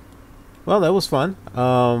 Well, that was fun.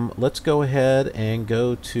 Let's go ahead and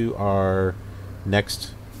go to our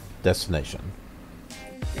next destination.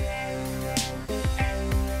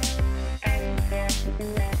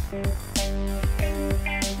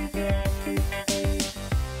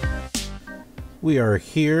 We are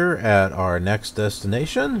here at our next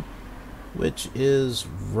destination, which is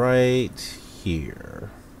right here.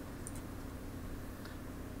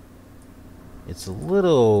 It's a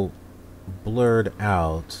little blurred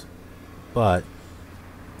out, but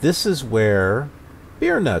this is where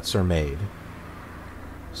beer nuts are made.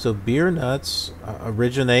 So beer nuts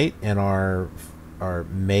originate and are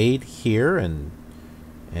made here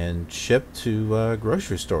and shipped to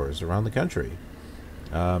grocery stores around the country.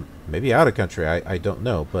 Maybe out of country, I don't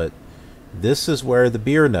know, but this is where the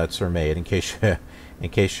beer nuts are made. In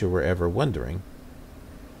case you were ever wondering.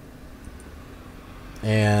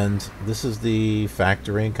 And this is the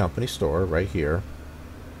factory and company store right here.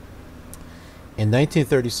 In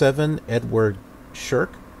 1937, Edward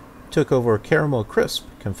Shirk took over a Caramel Crisp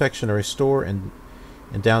confectionery store in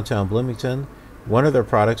downtown Bloomington. One of their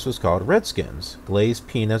products was called Redskins, glazed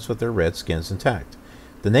peanuts with their red skins intact.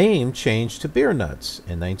 The name changed to Beer Nuts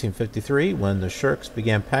in 1953 when the Shirks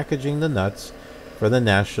began packaging the nuts for the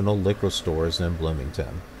national liquor stores in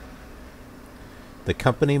Bloomington. The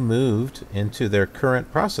company moved into their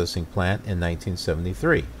current processing plant in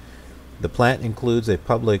 1973. The plant includes a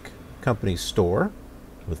public company store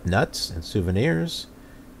with nuts and souvenirs.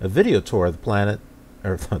 A video tour of the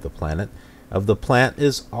plant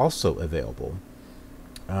is also available.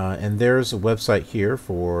 And there's a website here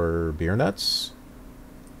for Beer Nuts.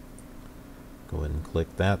 Go ahead and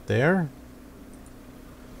click that there.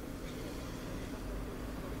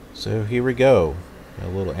 So here we go. A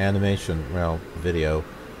little animation, well, video.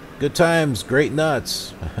 Good times, great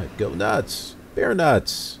nuts. Go nuts. Beer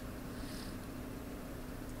Nuts.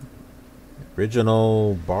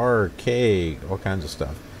 Original bar cake, all kinds of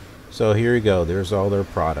stuff. So here you go. There's all their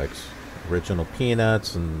products. Original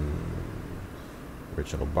peanuts and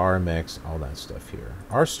original bar mix, all that stuff here.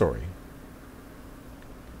 Our story.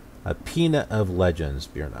 A peanut of legends,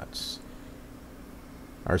 Beer Nuts.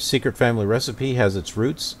 Our secret family recipe has its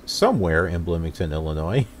roots somewhere in Bloomington,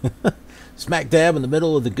 Illinois. Smack dab in the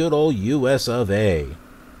middle of the good old US of A.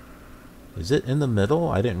 Is it in the middle?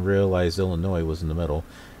 I didn't realize Illinois was in the middle.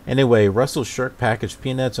 Anyway, Russell Shirk packaged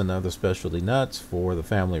peanuts and other specialty nuts for the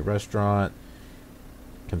family restaurant,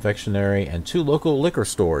 confectionery, and 2 local liquor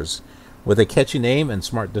stores. With a catchy name and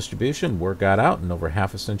smart distribution, word got out, and over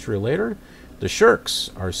half a century later, the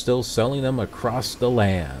Shirks are still selling them across the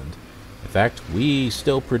land. In fact, we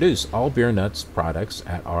still produce all Beer Nuts products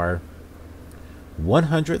at our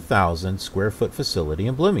 100,000 square foot facility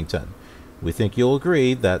in Bloomington. We think you'll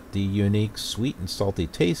agree that the unique sweet and salty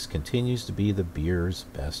taste continues to be the beer's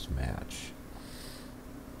best match.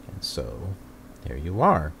 And so, there you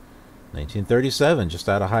are. 1937, just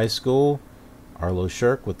out of high school, Arlo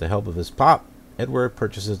Shirk, with the help of his pop, Edward,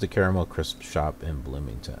 purchases the Caramel Crisp shop in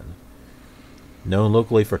Bloomington. Known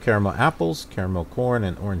locally for caramel apples, caramel corn,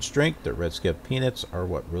 and orange drink, the Red Skip peanuts are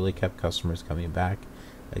what really kept customers coming back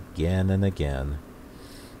again and again.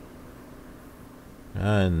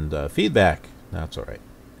 And feedback, that's all right.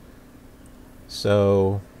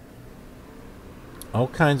 So, all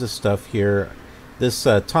kinds of stuff here. This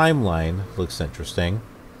timeline looks interesting.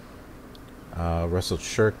 Russell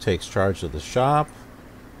Shirk takes charge of the shop.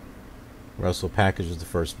 Russell packages the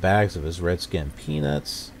first bags of his Redskin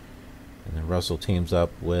peanuts. And then Russell teams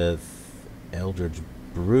up with Eldridge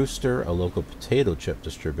Brewster, a local potato chip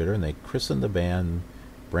distributor, and they christen the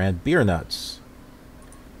brand Beer Nuts.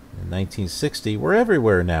 In 1960, we're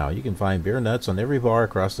everywhere now. You can find Beer Nuts on every bar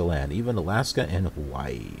across the land, even Alaska and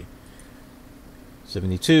Hawaii.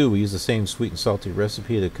 72, we use the same sweet and salty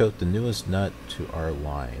recipe to coat the newest nut to our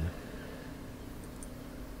line.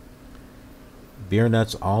 Beer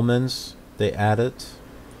Nuts almonds, they added.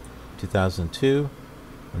 2002.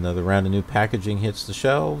 Another round of new packaging hits the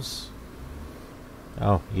shelves.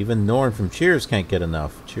 Oh, even Norm from Cheers can't get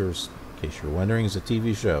enough. Cheers, in case you're wondering, is a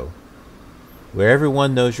TV show where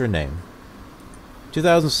everyone knows your name.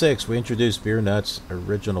 2006, we introduced Beer Nuts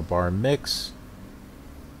Original Bar Mix.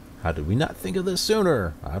 How did we not think of this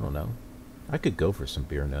sooner? I don't know. I could go for some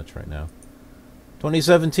Beer Nuts right now.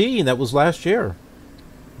 2017, that was last year.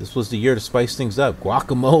 This was the year to spice things up.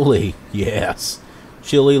 Guacamole, yes.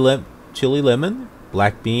 Chili lemon,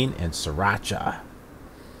 black bean, and sriracha.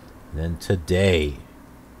 And then today,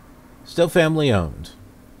 still family owned.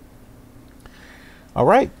 All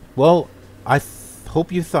right. Well, I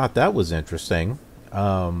hope you thought that was interesting.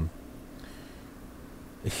 Yeah.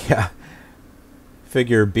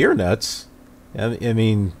 Figure Beer Nuts. I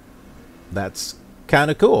mean, that's kind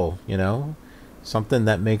of cool, you know. Something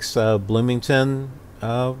that makes Bloomington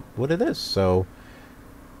what it is. So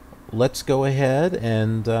let's go ahead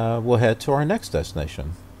and we'll head to our next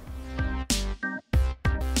destination.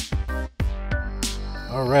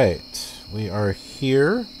 All right. we are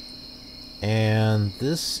here, and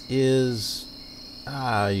this is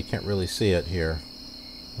you can't really see it here.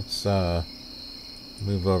 Let's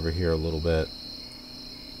move over here a little bit.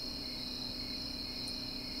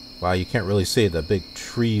 Wow, you can't really see it. The big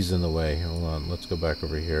trees in the way. Hold on, let's go back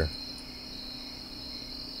over here.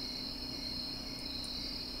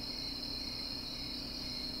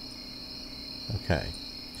 Okay.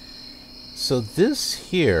 So this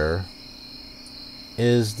here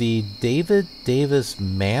is the David Davis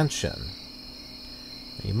Mansion.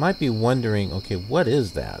 You might be wondering, okay, what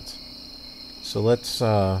is that? So let's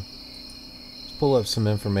pull up some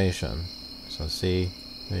information. So see,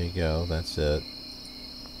 there you go, that's it.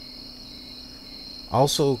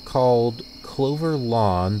 Also called Clover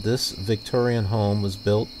Lawn, this Victorian home was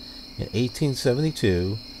built in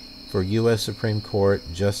 1872 for U.S. Supreme Court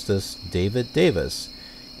Justice David Davis.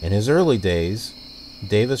 In his early days,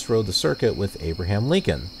 Davis rode the circuit with Abraham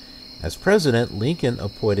Lincoln. As president, Lincoln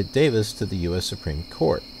appointed Davis to the U.S. Supreme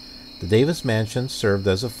Court. The Davis Mansion served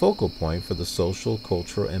as a focal point for the social,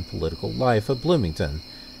 cultural, and political life of Bloomington.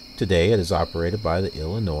 Today, it is operated by the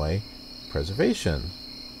Illinois Preservation.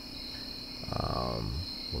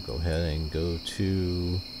 We'll go ahead and go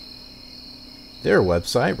to their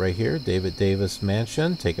website right here, David Davis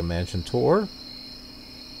Mansion. Take a mansion tour.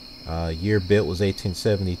 Year built was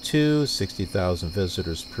 1872, 60,000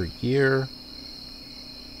 visitors per year.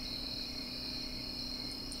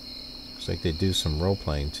 Looks like they do some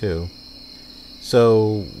role-playing too.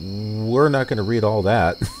 So we're not going to read all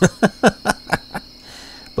that.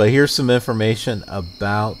 But here's some information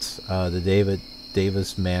about the David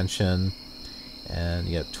Davis Mansion. And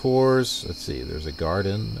you got tours. Let's see, there's a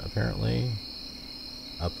garden apparently.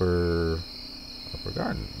 Upper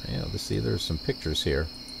garden. You know, let's see, there's some pictures here.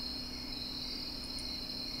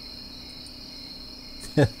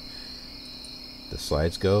 The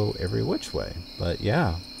slides go every which way, but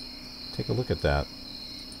yeah, take a look at that.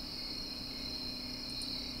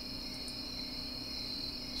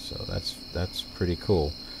 So that's pretty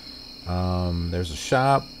cool. There's a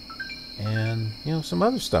shop and, you know, some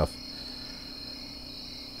other stuff.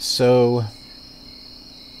 So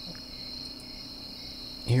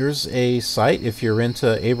here's a site. If you're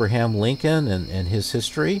into Abraham Lincoln and his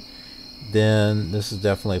history, then this is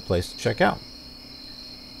definitely a place to check out.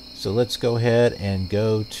 So let's go ahead and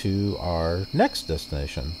go to our next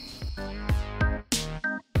destination.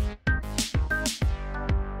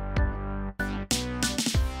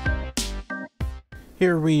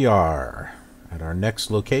 Here we are at our next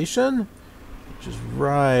location, which is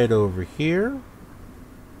right over here.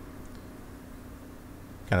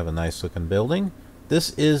 Kind of a nice looking building.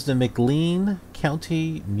 This is the McLean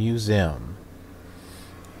County Museum.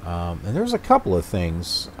 And there's a couple of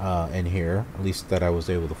things in here, at least that I was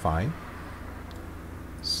able to find.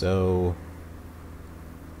 So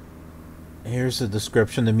here's the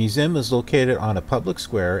description. The museum is located on a public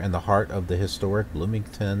square in the heart of the historic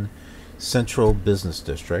Bloomington Central Business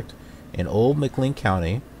District in Old McLean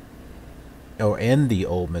County, or in the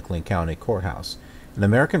Old McLean County Courthouse, an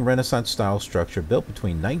American Renaissance style structure built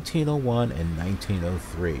between 1901 and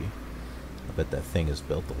 1903. I bet that thing is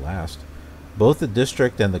built to last. Both the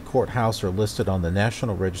district and the courthouse are listed on the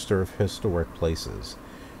National Register of Historic Places.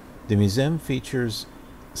 The museum features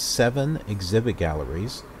 7 exhibit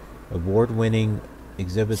galleries. Award-winning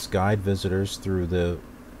exhibits guide visitors through the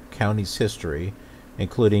county's history,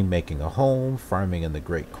 including making a home, farming in the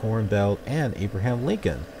Great Corn Belt, and Abraham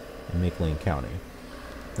Lincoln in McLean County.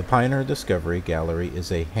 The Pioneer Discovery Gallery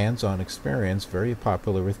is a hands-on experience very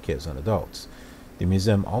popular with kids and adults. The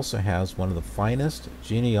museum also has one of the finest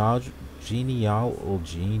genealogical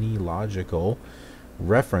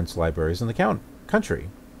reference libraries in the country.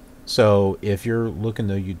 So if you're looking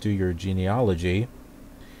to do your genealogy,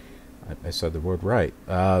 I said the word right,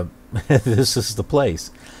 this is the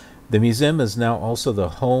place. The museum is now also the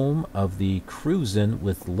home of the Cruisin'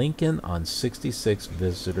 with Lincoln on 66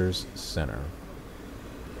 Visitors Center.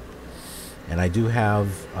 And I do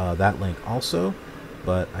have that link also,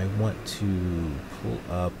 but I want to pull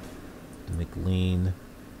up the McLean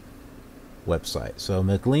website. So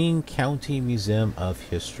McLean County Museum of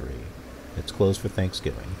History. It's closed for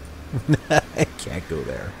Thanksgiving. I can't go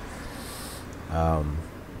there.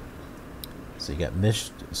 So you got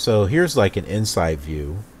so here's like an inside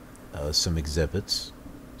view of some exhibits.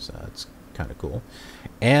 So that's kind of cool.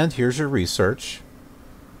 And here's your research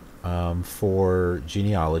for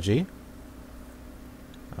genealogy.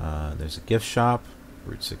 There's a gift shop,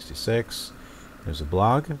 Route 66. There's a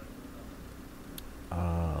blog.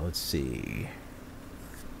 Let's see.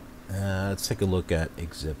 Let's take a look at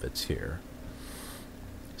exhibits here.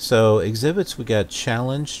 So exhibits, we got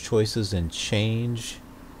Challenge, Choices, and Change.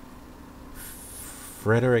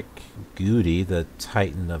 Frederick Goody, the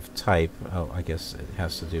Titan of Type. Oh, I guess it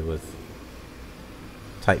has to do with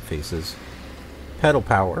typefaces. Pedal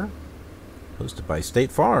Power, hosted by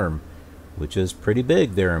State Farm, which is pretty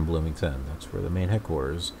big there in Bloomington. That's where the main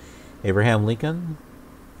headquarters. Abraham Lincoln,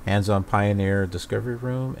 Hands-on Pioneer Discovery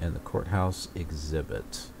Room, and the Courthouse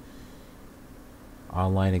Exhibit.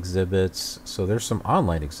 Online exhibits. So there's some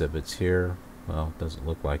online exhibits here. Well, it doesn't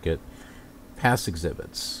look like it. Past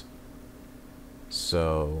exhibits.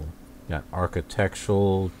 So, got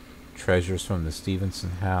architectural treasures from the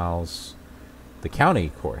Stevenson House, the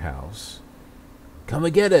county courthouse. Come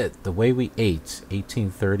and get it! The Way We Ate,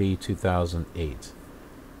 1830-2008.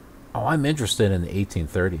 Oh, I'm interested in the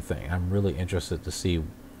 1830 thing. I'm really interested to see,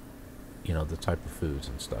 you know, the type of foods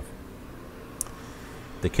and stuff.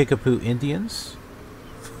 The Kickapoo Indians.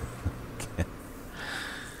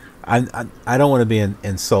 I don't want to be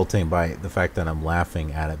insulting by the fact that I'm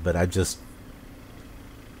laughing at it, but I just...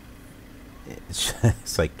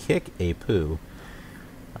 It's like kick a poo.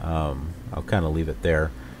 I'll kind of leave it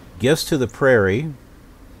there. Gifts to the Prairie.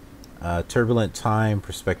 Turbulent Time.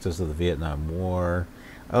 Perspectives of the Vietnam War.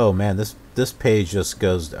 Oh man, this page just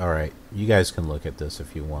goes... Alright, you guys can look at this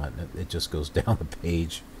if you want. It just goes down the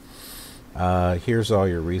page. Here's all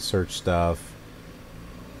your research stuff.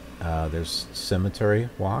 There's cemetery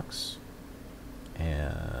walks.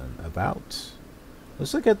 And about...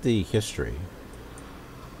 Let's look at the history.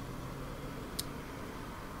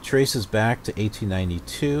 Traces back to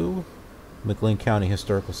 1892. McLean County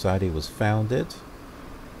Historical Society was founded.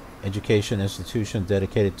 Education institution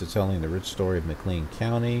dedicated to telling the rich story of McLean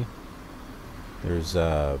County. There's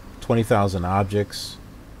 20,000 objects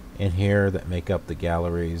in here that make up the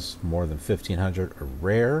galleries. More than 1,500 are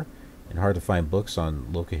rare and hard to find books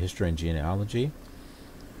on local history and genealogy.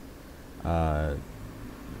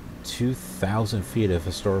 2,000 feet of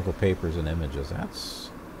historical papers and images. That's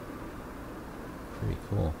pretty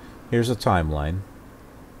cool. Here's a timeline.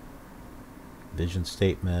 Vision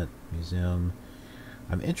statement, museum.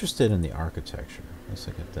 I'm interested in the architecture. Let's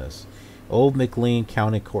look at this. Old McLean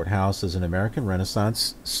County Courthouse is an American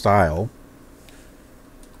Renaissance style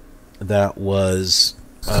that was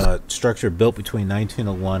structure built between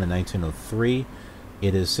 1901 and 1903.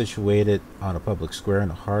 It is situated on a public square in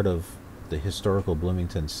the heart of the historical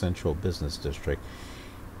Bloomington Central Business District.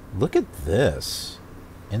 Look at this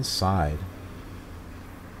inside.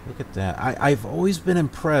 Look at that. I've always been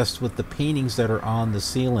impressed with the paintings that are on the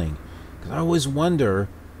ceiling, because I always wonder,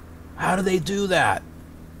 how do they do that?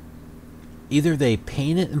 Either they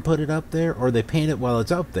paint it and put it up there, or they paint it while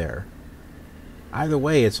it's up there. Either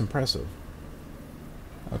way, it's impressive.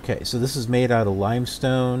 Okay, so this is made out of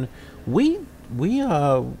limestone. We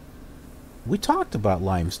talked about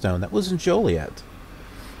limestone. That was in Joliet.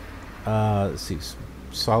 Let's see,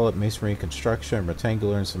 solid masonry construction,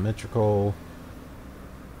 rectangular and symmetrical.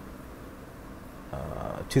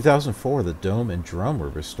 2004, the dome and drum were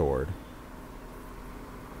restored.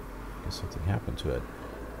 I guess something happened to it.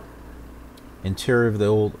 Interior of the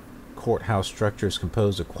old courthouse structure is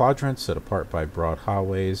composed of quadrants set apart by broad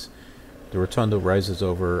hallways. The rotunda rises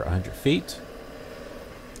over 100 feet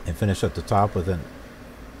and finished at the top with an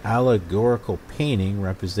allegorical painting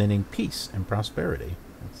representing peace and prosperity.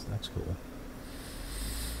 That's cool.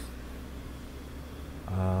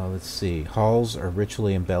 Let's see. Halls are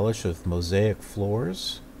richly embellished with mosaic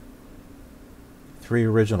floors. 3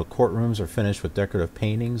 original courtrooms are finished with decorative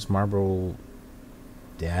paintings, marble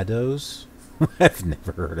dados. I've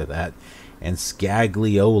never heard of that. And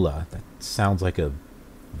scagliola. That sounds like a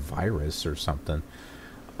virus or something.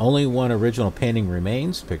 Only one original painting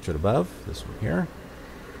remains, pictured above. This one here.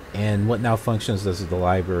 And what now functions as the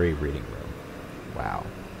library reading room. Wow.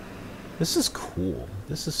 This is cool.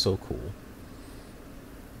 This is so cool.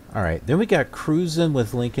 Alright, then we got Cruisin'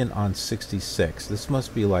 with Lincoln on 66. This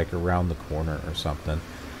must be like around the corner or something.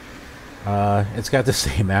 It's got the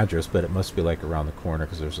same address, but it must be like around the corner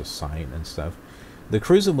because there's a sign and stuff. The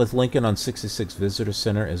Cruisin' with Lincoln on 66 Visitor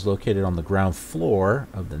Center is located on the ground floor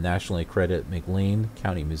of the nationally accredited McLean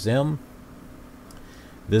County Museum.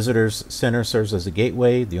 Visitors Center serves as a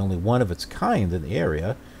gateway, the only one of its kind in the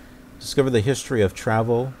area. Discover the history of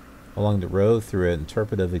travel along the road through an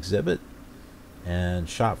interpretive exhibit, and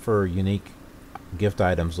shop for unique gift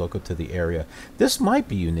items local to the area. This might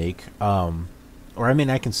be unique, or I mean,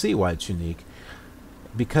 I can see why it's unique,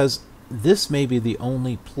 because this may be the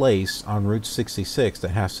only place on Route 66 that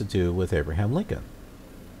has to do with Abraham Lincoln.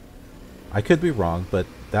 I could be wrong, but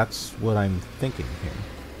that's what I'm thinking here.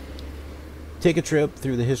 Take a trip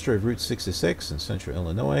through the history of Route 66 in central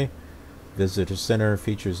Illinois. Visitor Center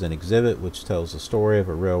features an exhibit which tells the story of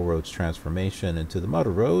a railroad's transformation into the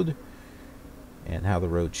motor road and how the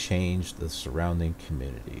road changed the surrounding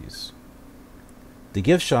communities. The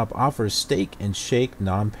gift shop offers Steak and Shake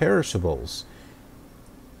non-perishables.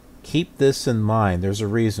 Keep this in mind. There's a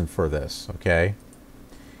reason for this, okay?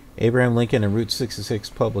 Abraham Lincoln and Route 66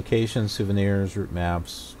 publications, souvenirs, route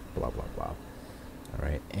maps, blah, blah, blah. All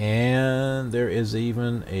right, and there is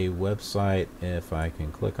even a website, if I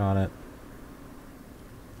can click on it,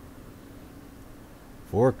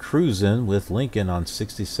 for cruising with Lincoln on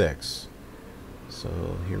 66.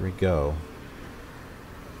 So here we go.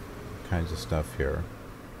 All kinds of stuff here.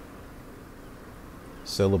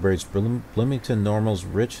 Celebrates Bloomington-Normal's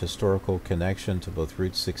rich historical connection to both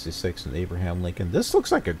Route 66 and Abraham Lincoln. This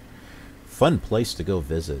looks like a fun place to go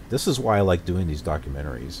visit. This is why I like doing these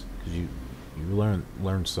documentaries, because you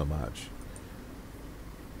learn so much.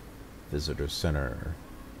 Visitor Center.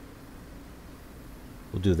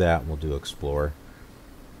 We'll do that and we'll do Explore.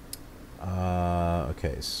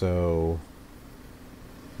 Okay, so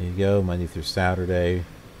here you go, Monday through Saturday.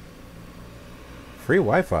 Free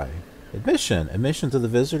Wi-Fi. Admission to the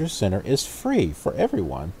Visitor Center is free for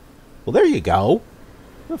everyone. Well, there you go.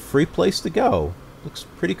 A free place to go. Looks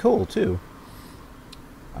pretty cool, too.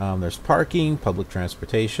 There's parking, public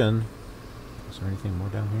transportation. Is there anything more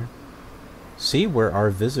down here? See where our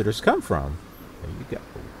visitors come from. There you go.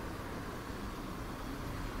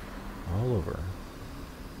 All over.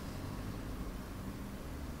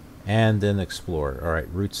 And then Explore. All right,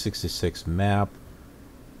 Route 66 map.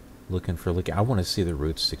 I want to see the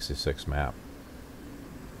Route 66 map.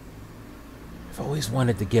 I've always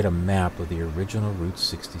wanted to get a map of the original Route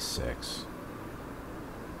 66.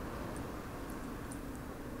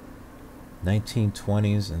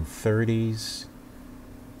 1920s and 30s,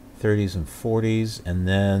 30s and 40s, and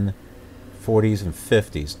then 40s and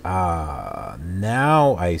 50s. Ah,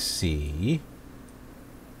 now I see.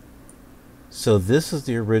 So this is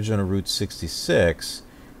the original Route 66,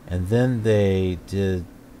 and then they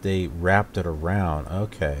wrapped it around.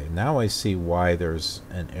 Okay, now I see why there's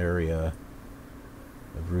an area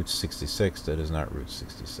of Route 66 that is not Route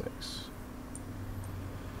 66.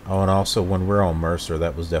 Oh, and also when we're on Mercer,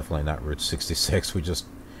 that was definitely not Route 66. We just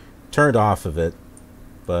turned off of it,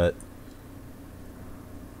 but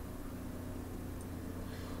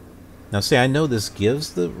now see, I know this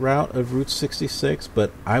gives the route of Route 66,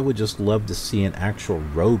 but I would just love to see an actual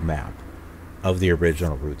road map of the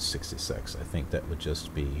original Route 66. I think that would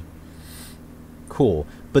just be cool.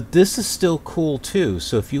 But this is still cool too.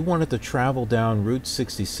 So if you wanted to travel down Route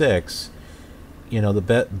 66, you know,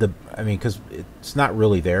 I mean, because it's not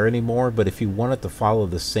really there anymore, but if you wanted to follow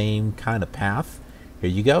the same kind of path, here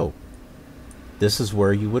you go. This is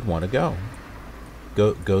where you would want to go.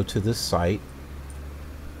 Go to this site,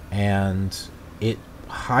 and it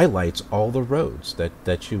highlights all the roads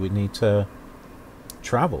that you would need to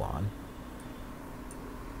travel on.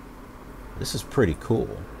 This is pretty cool.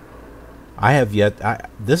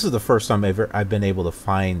 This is the first time I've been able to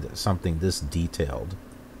find something this detailed.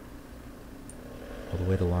 All the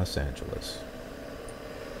way to Los Angeles.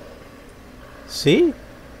 See?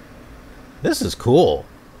 This is cool.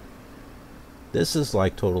 This is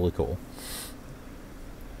like totally cool.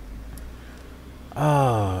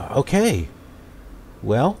 Okay.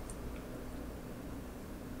 Well,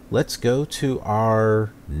 let's go to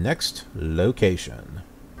our next location.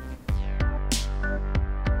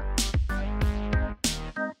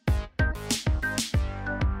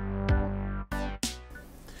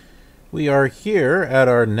 We are here at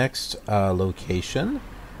our next location.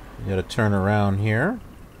 We got to turn around here.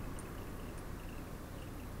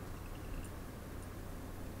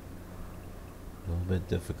 A little bit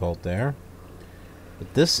difficult there.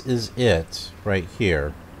 But this is it right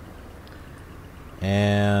here.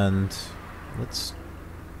 And let's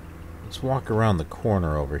walk around the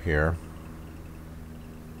corner over here.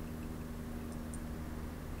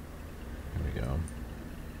 There we go.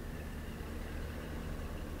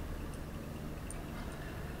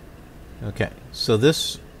 Okay, so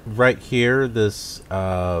this right here, this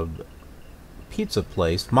pizza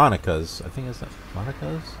place, Monica's, I think it's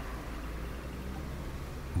Monica's?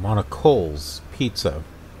 Monacole's Pizza.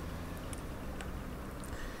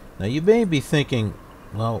 Now you may be thinking,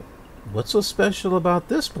 well, what's so special about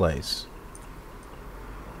this place?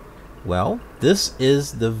 Well, this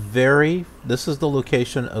is the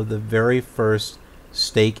location of the very first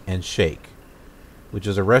Steak and Shake, which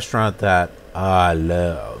is a restaurant that I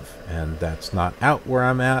love. And that's not out where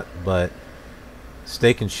I'm at, but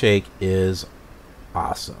Steak and Shake is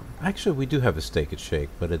awesome. Actually, we do have a Steak and Shake,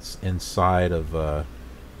 but it's inside of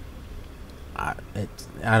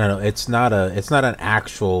I don't know. It's not an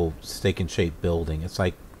actual Steak and Shake building. It's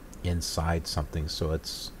like inside something, so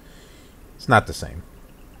it's not the same.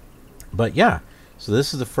 But yeah, so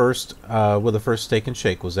this is the first where the first Steak and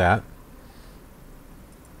Shake was at.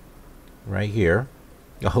 Right here.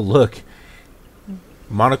 Oh, look.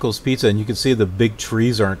 Monocle's Pizza, and you can see the big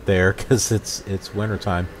trees aren't there because it's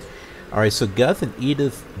wintertime. Alright, so Guth and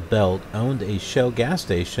Edith Belt owned a Shell gas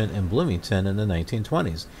station in Bloomington in the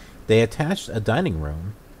 1920s. They attached a dining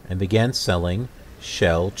room and began selling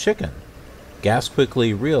Shell chicken. Gus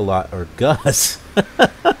quickly realized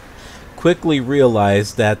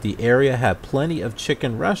that the area had plenty of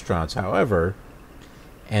chicken restaurants, however,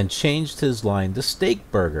 and changed his line to steak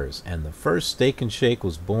burgers, and the first Steak and Shake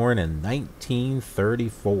was born in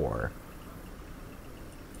 1934.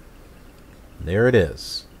 There it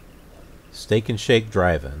is. Steak and Shake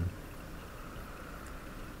Drive-In.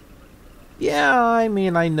 Yeah, I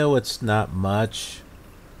mean, I know it's not much.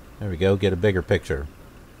 There we go, get a bigger picture.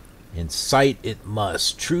 In sight it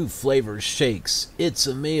must, true flavor shakes, it's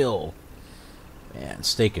a meal. Man,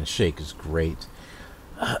 Steak and Shake is great.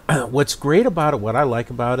 What's great about it, what I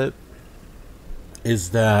like about it,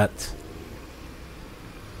 is that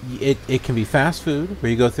it can be fast food,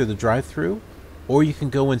 where you go through the drive-thru, or you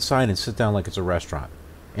can go inside and sit down like it's a restaurant.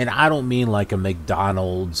 And I don't mean like a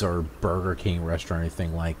McDonald's or Burger King restaurant or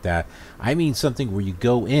anything like that. I mean something where you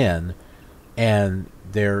go in and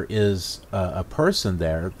there is a person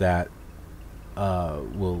there that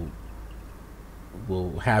will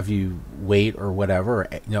have you wait or whatever,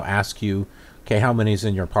 ask you, okay, how many's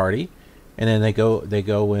in your party, and then they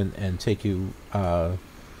go in and take you to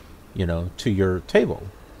your table.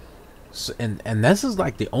 So, and this is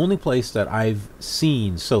like the only place that I've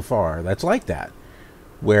seen so far that's like that,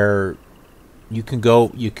 where you can go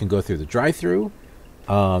through the drive-thru,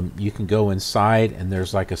 you can go inside, and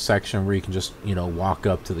there's like a section where you can just walk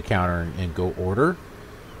up to the counter and go order,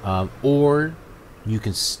 or you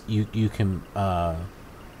can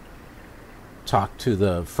talk to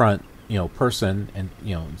the front person and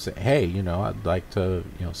say, hey, I'd like to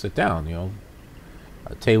sit down,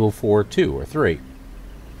 a table for 2 or 3.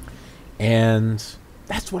 And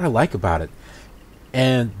that's what I like about it.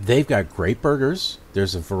 And they've got great burgers.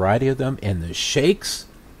 There's a variety of them, and the shakes,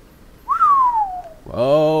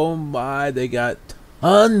 oh my, they got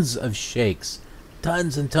tons of shakes,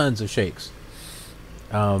 tons and tons of shakes.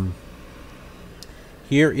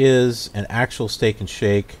 Here is an actual Steak and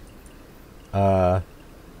Shake. Well,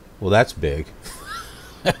 that's big.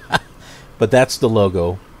 But that's the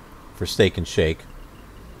logo for Steak and Shake.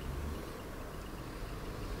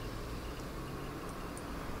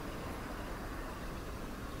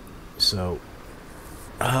 So,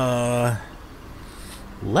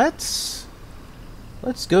 let's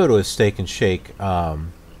go to a Steak and Shake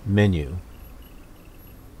menu.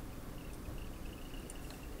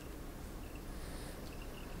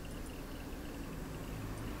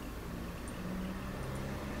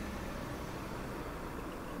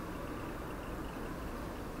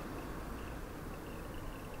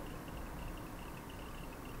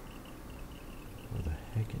 Where the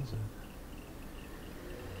heck is it?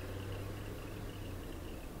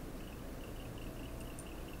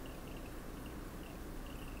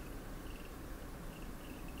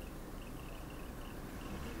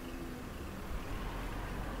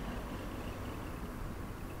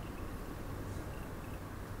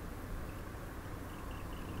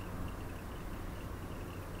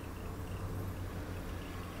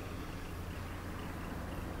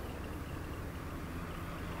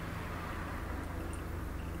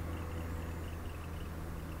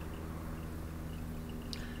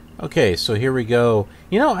 Okay, so here we go.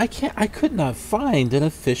 I could not find an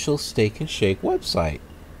official Steak and Shake website.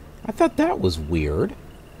 I thought that was weird.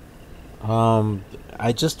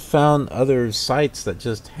 I just found other sites that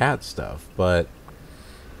just had stuff, but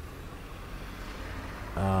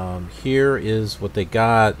here is what they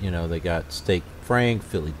got. They got Steak Frank,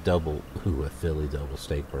 Philly Double, a Philly Double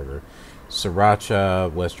steak burger,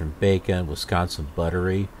 Sriracha, Western Bacon, Wisconsin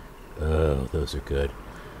Buttery. Oh, those are good.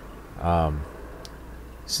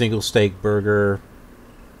 Single steak burger.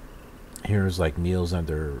 Here's like meals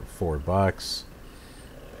under $4.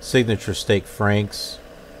 Signature Steak Franks.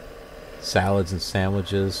 Salads and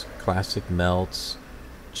sandwiches. Classic melts.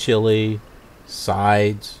 Chili.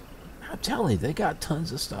 Sides. I'm telling you, they got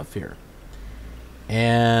tons of stuff here.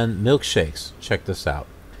 And milkshakes. Check this out.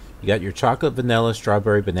 You got your chocolate, vanilla,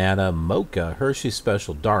 strawberry, banana, mocha, Hershey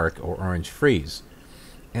Special Dark, or Orange Freeze.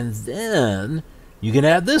 And then you can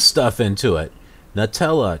add this stuff into it.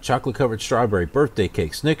 Nutella, chocolate-covered strawberry, birthday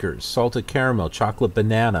cake, Snickers, salted caramel, chocolate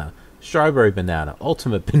banana, strawberry banana,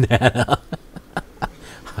 ultimate banana.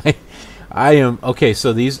 I am okay.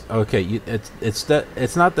 So these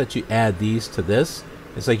it's not that you add these to this.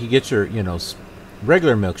 It's like you get your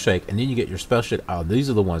regular milkshake and then you get your special. Oh, these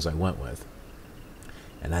are the ones I went with.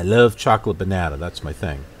 And I love chocolate banana. That's my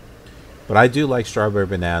thing. But I do like strawberry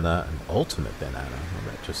banana and ultimate banana.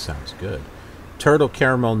 Well, that just sounds good. Turtle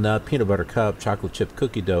caramel nut, peanut butter cup, chocolate chip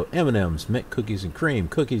cookie dough, M&M's, mint cookies and cream,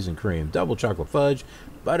 double chocolate fudge,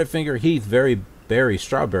 Butterfinger Heath, very berry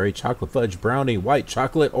strawberry, chocolate fudge brownie, white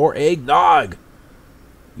chocolate, or eggnog.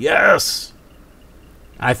 Yes!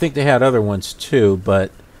 I think they had other ones too,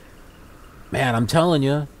 but man, I'm telling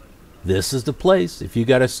you, this is the place. If you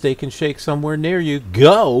got a steak and shake somewhere near you,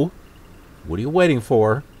 go. What are you waiting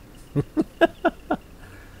for?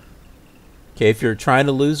 Okay, if you're trying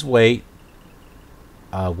to lose weight,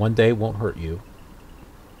 one day won't hurt you.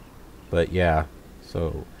 But yeah,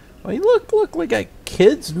 so I mean, look, they got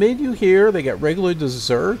kids menu here. They got regular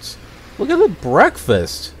desserts. Look at the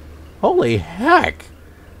breakfast. Holy heck!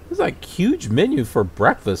 It's like huge menu for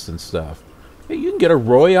breakfast and stuff. Hey, you can get a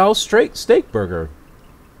Royale straight steak burger.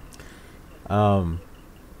 Or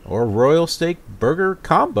a Royal Steak Burger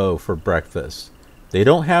combo for breakfast. They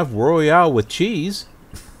don't have Royale with cheese.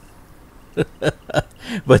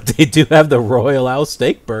 But they do have the Royale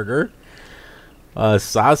Steak Burger.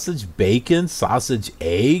 Sausage, bacon, sausage,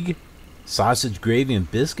 egg, sausage, gravy,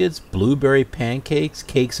 and biscuits, blueberry pancakes,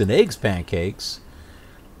 cakes and eggs pancakes,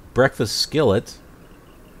 breakfast skillet,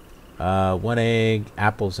 1 egg,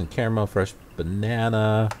 apples and caramel, fresh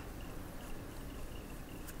banana.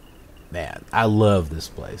 Man, I love this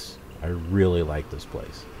place. I really like this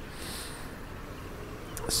place.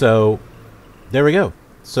 So, there we go.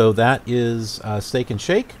 So that is Steak and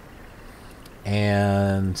Shake.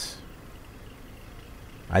 And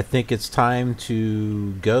I think it's time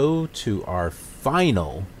to go to our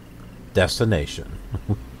final destination.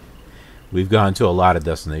 We've gone to a lot of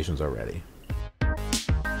destinations already.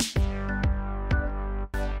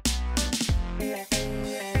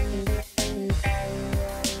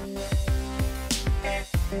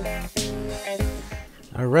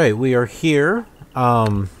 All right, we are here.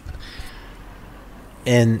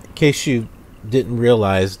 In case you didn't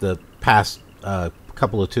realize, the past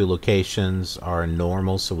couple of two locations are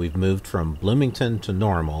Normal, so we've moved from Bloomington to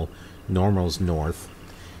Normal. Normal's north.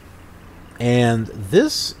 And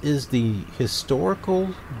this is the historical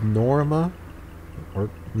Normal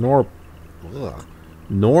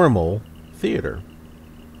Theater.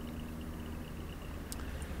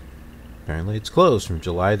 Apparently it's closed from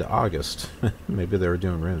July to August. Maybe they were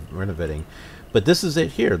doing renovating. But this is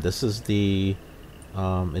it here. This is the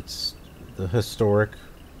it's the historic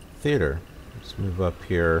theater. Let's move up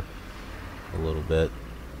here a little bit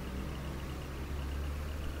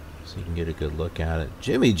so you can get a good look at it.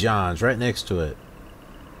 Jimmy John's right next to it.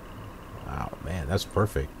 Wow, man, that's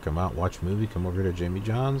perfect. Come out, watch a movie, come over to Jimmy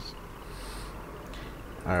John's.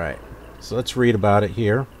 Alright, so let's read about it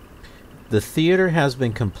here. The theater has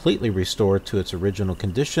been completely restored to its original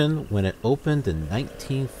condition when it opened in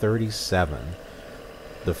 1937.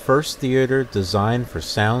 The first theater designed for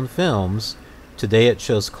sound films, today it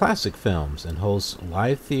shows classic films and hosts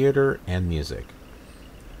live theater and music.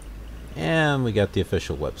 And we got the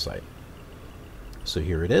official website. So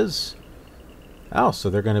here it is. Oh, so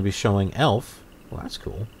they're going to be showing Elf. Well, that's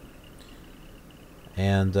cool.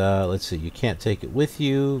 And let's see, you can't take it with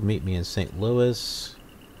you. Meet me in St. Louis.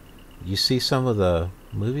 You see some of the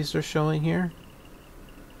movies they're showing here?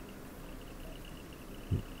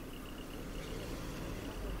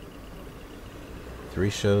 Three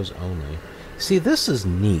shows only. See, this is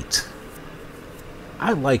neat.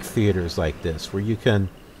 I like theaters like this where you can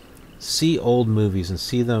see old movies and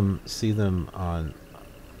see them on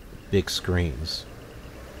big screens.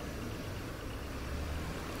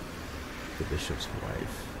 The Bishop's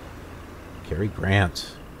Wife. Cary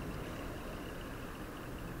Grant.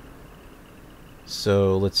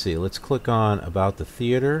 So let's see. Let's click on About the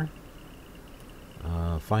Theater.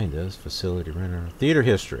 Find us. Facility renter. Theater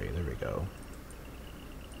history. There we go.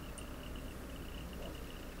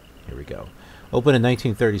 Here we go. Opened in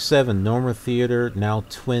 1937, Normal Theater, now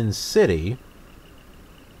Twin City.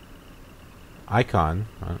 Icon.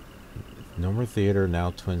 Normal Theater,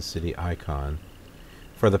 now Twin City Icon.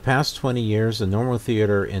 For the past 20 years, the Normal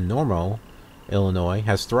Theater in Normal, Illinois,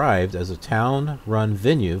 has thrived as a town-run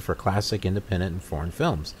venue for classic, independent, and foreign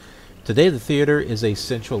films. Today, the theater is a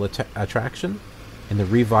central attraction in the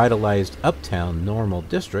revitalized uptown Normal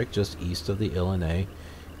district just east of the Illinois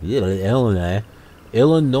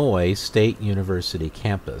State University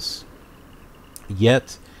campus.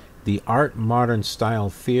 Yet, the Art Modern style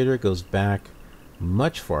theater goes back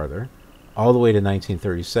much farther, all the way to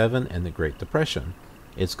 1937 and the Great Depression.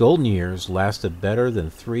 Its golden years lasted better than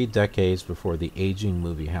 3 decades before the aging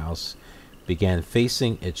movie house began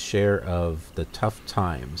facing its share of the tough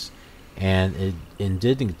times and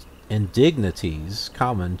indignities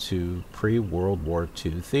common to pre-World War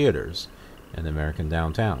II theaters in American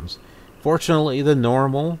downtowns. Fortunately, the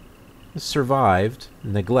Normal survived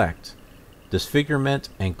neglect, disfigurement,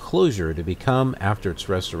 and closure to become, after its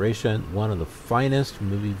restoration, one of the finest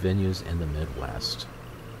movie venues in the Midwest.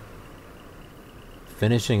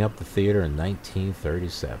 Finishing up the theater in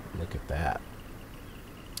 1937. Look at that.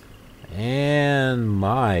 And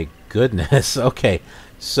my goodness. Okay,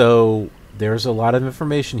 so there's a lot of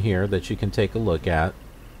information here that you can take a look at.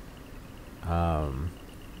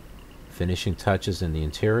 Finishing touches in the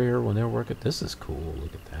interior when they're working. This is cool.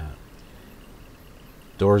 Look at that.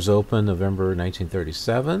 Doors open November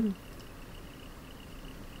 1937.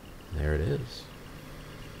 There it is.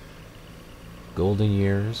 Golden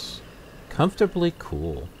years. Comfortably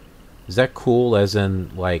cool. Is that cool as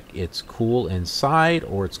in, like, it's cool inside,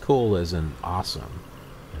 or it's cool as in awesome?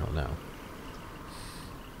 I don't know.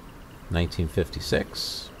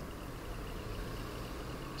 1956.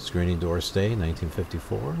 Screening door stay,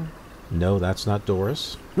 1954. No, that's not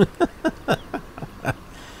Doris.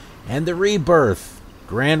 And the rebirth.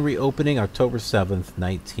 Grand reopening October 7th,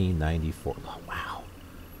 1994. Oh, wow.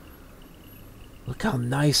 Look how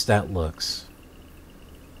nice that looks.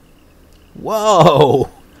 Whoa!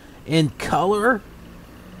 In color?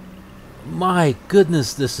 My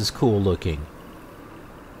goodness, this is cool looking.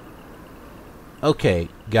 Okay,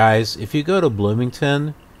 guys, if you go to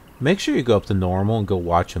Bloomington, make sure you go up to Normal and go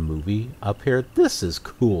watch a movie up here. This is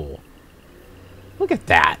cool. Look at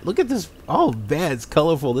that. Look at this. Oh, man, it's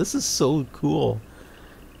colorful. This is so cool.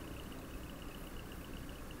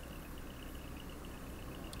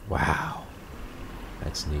 Wow.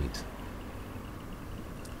 That's neat.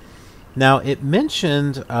 Now, it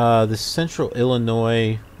mentioned the Central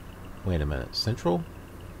Illinois... Wait a minute. Central?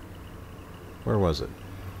 Where was it?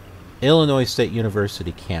 Illinois State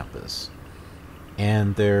University campus.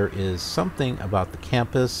 And there is something about the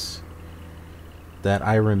campus that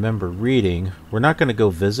I remember reading. We're not going to go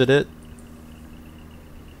visit it,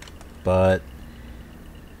 but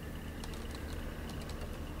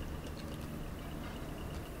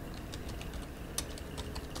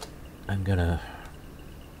I'm going to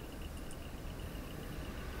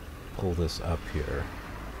pull this up here.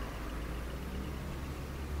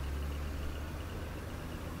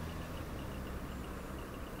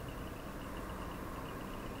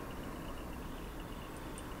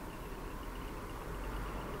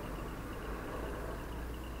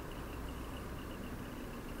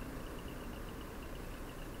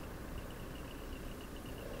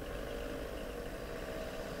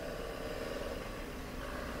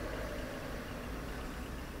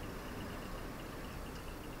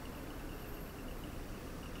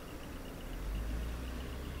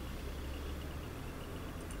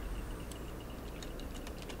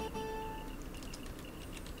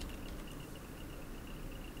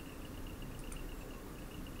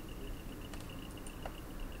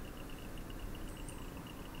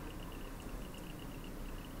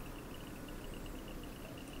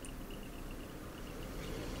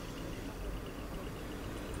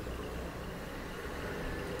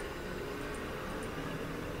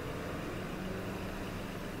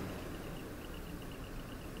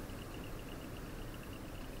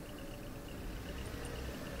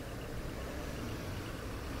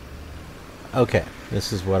 Okay,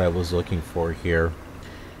 this is what I was looking for here.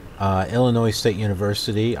 Illinois State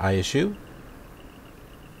University, ISU.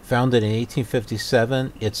 Founded in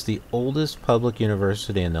 1857, it's the oldest public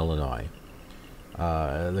university in Illinois.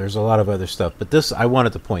 There's a lot of other stuff, but this, I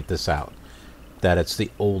wanted to point this out, that it's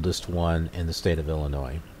the oldest one in the state of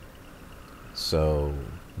Illinois. So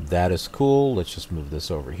that is cool. Let's just move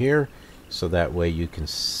this over here so that way you can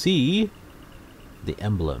see the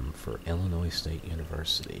emblem for Illinois State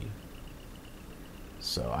University.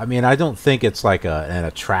 So, I mean, I don't think it's like an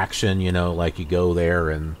attraction, you know, like you go there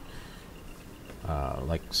and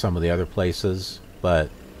like some of the other places, but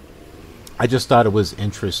I just thought it was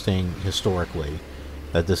interesting historically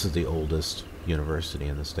that this is the oldest university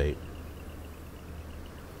in the state.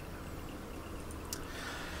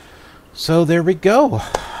 So there we go.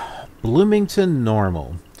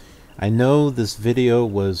 Bloomington-Normal. I know this video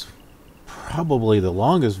was probably the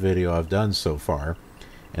longest video I've done so far.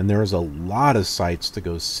 And there's a lot of sites to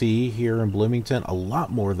go see here in Bloomington, a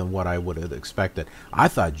lot more than what I would have expected. I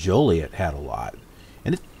thought Joliet had a lot,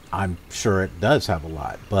 and I'm sure it does have a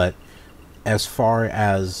lot. But as far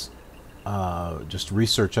as just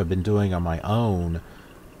research I've been doing on my own,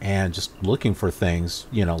 and just looking for things.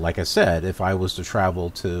 You know, like I said, if I was to travel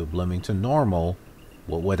to Bloomington-Normal,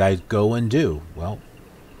 what would I go and do? Well,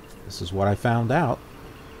 this is what I found out,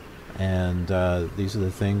 and these are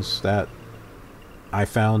the things that I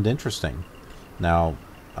found interesting. Now,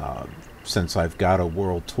 since I've got a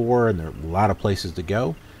world tour and there are a lot of places to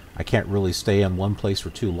go, I can't really stay in one place for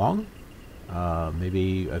too long.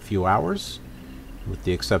 Maybe a few hours, with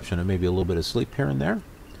the exception of maybe a little bit of sleep here and there.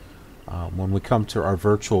 When we come to our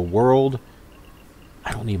virtual world,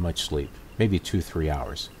 I don't need much sleep. Maybe 2-3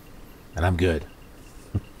 hours, and I'm good.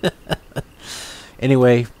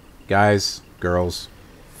 Anyway, guys, girls,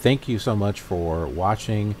 thank you so much for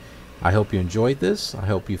watching. I hope you enjoyed this. I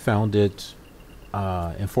hope you found it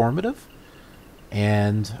informative.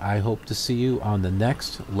 And I hope to see you on the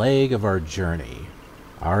next leg of our journey,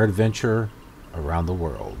 our adventure around the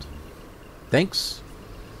world. Thanks.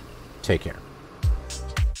 Take care.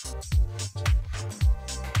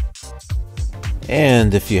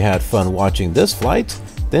 And if you had fun watching this flight,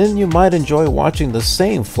 then you might enjoy watching the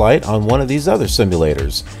same flight on one of these other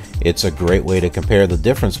simulators. It's a great way to compare the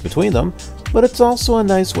difference between them, but it's also a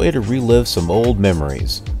nice way to relive some old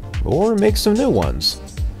memories, or make some new ones.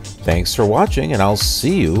 Thanks for watching, and I'll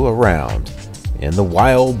see you around in the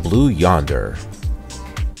wild blue yonder.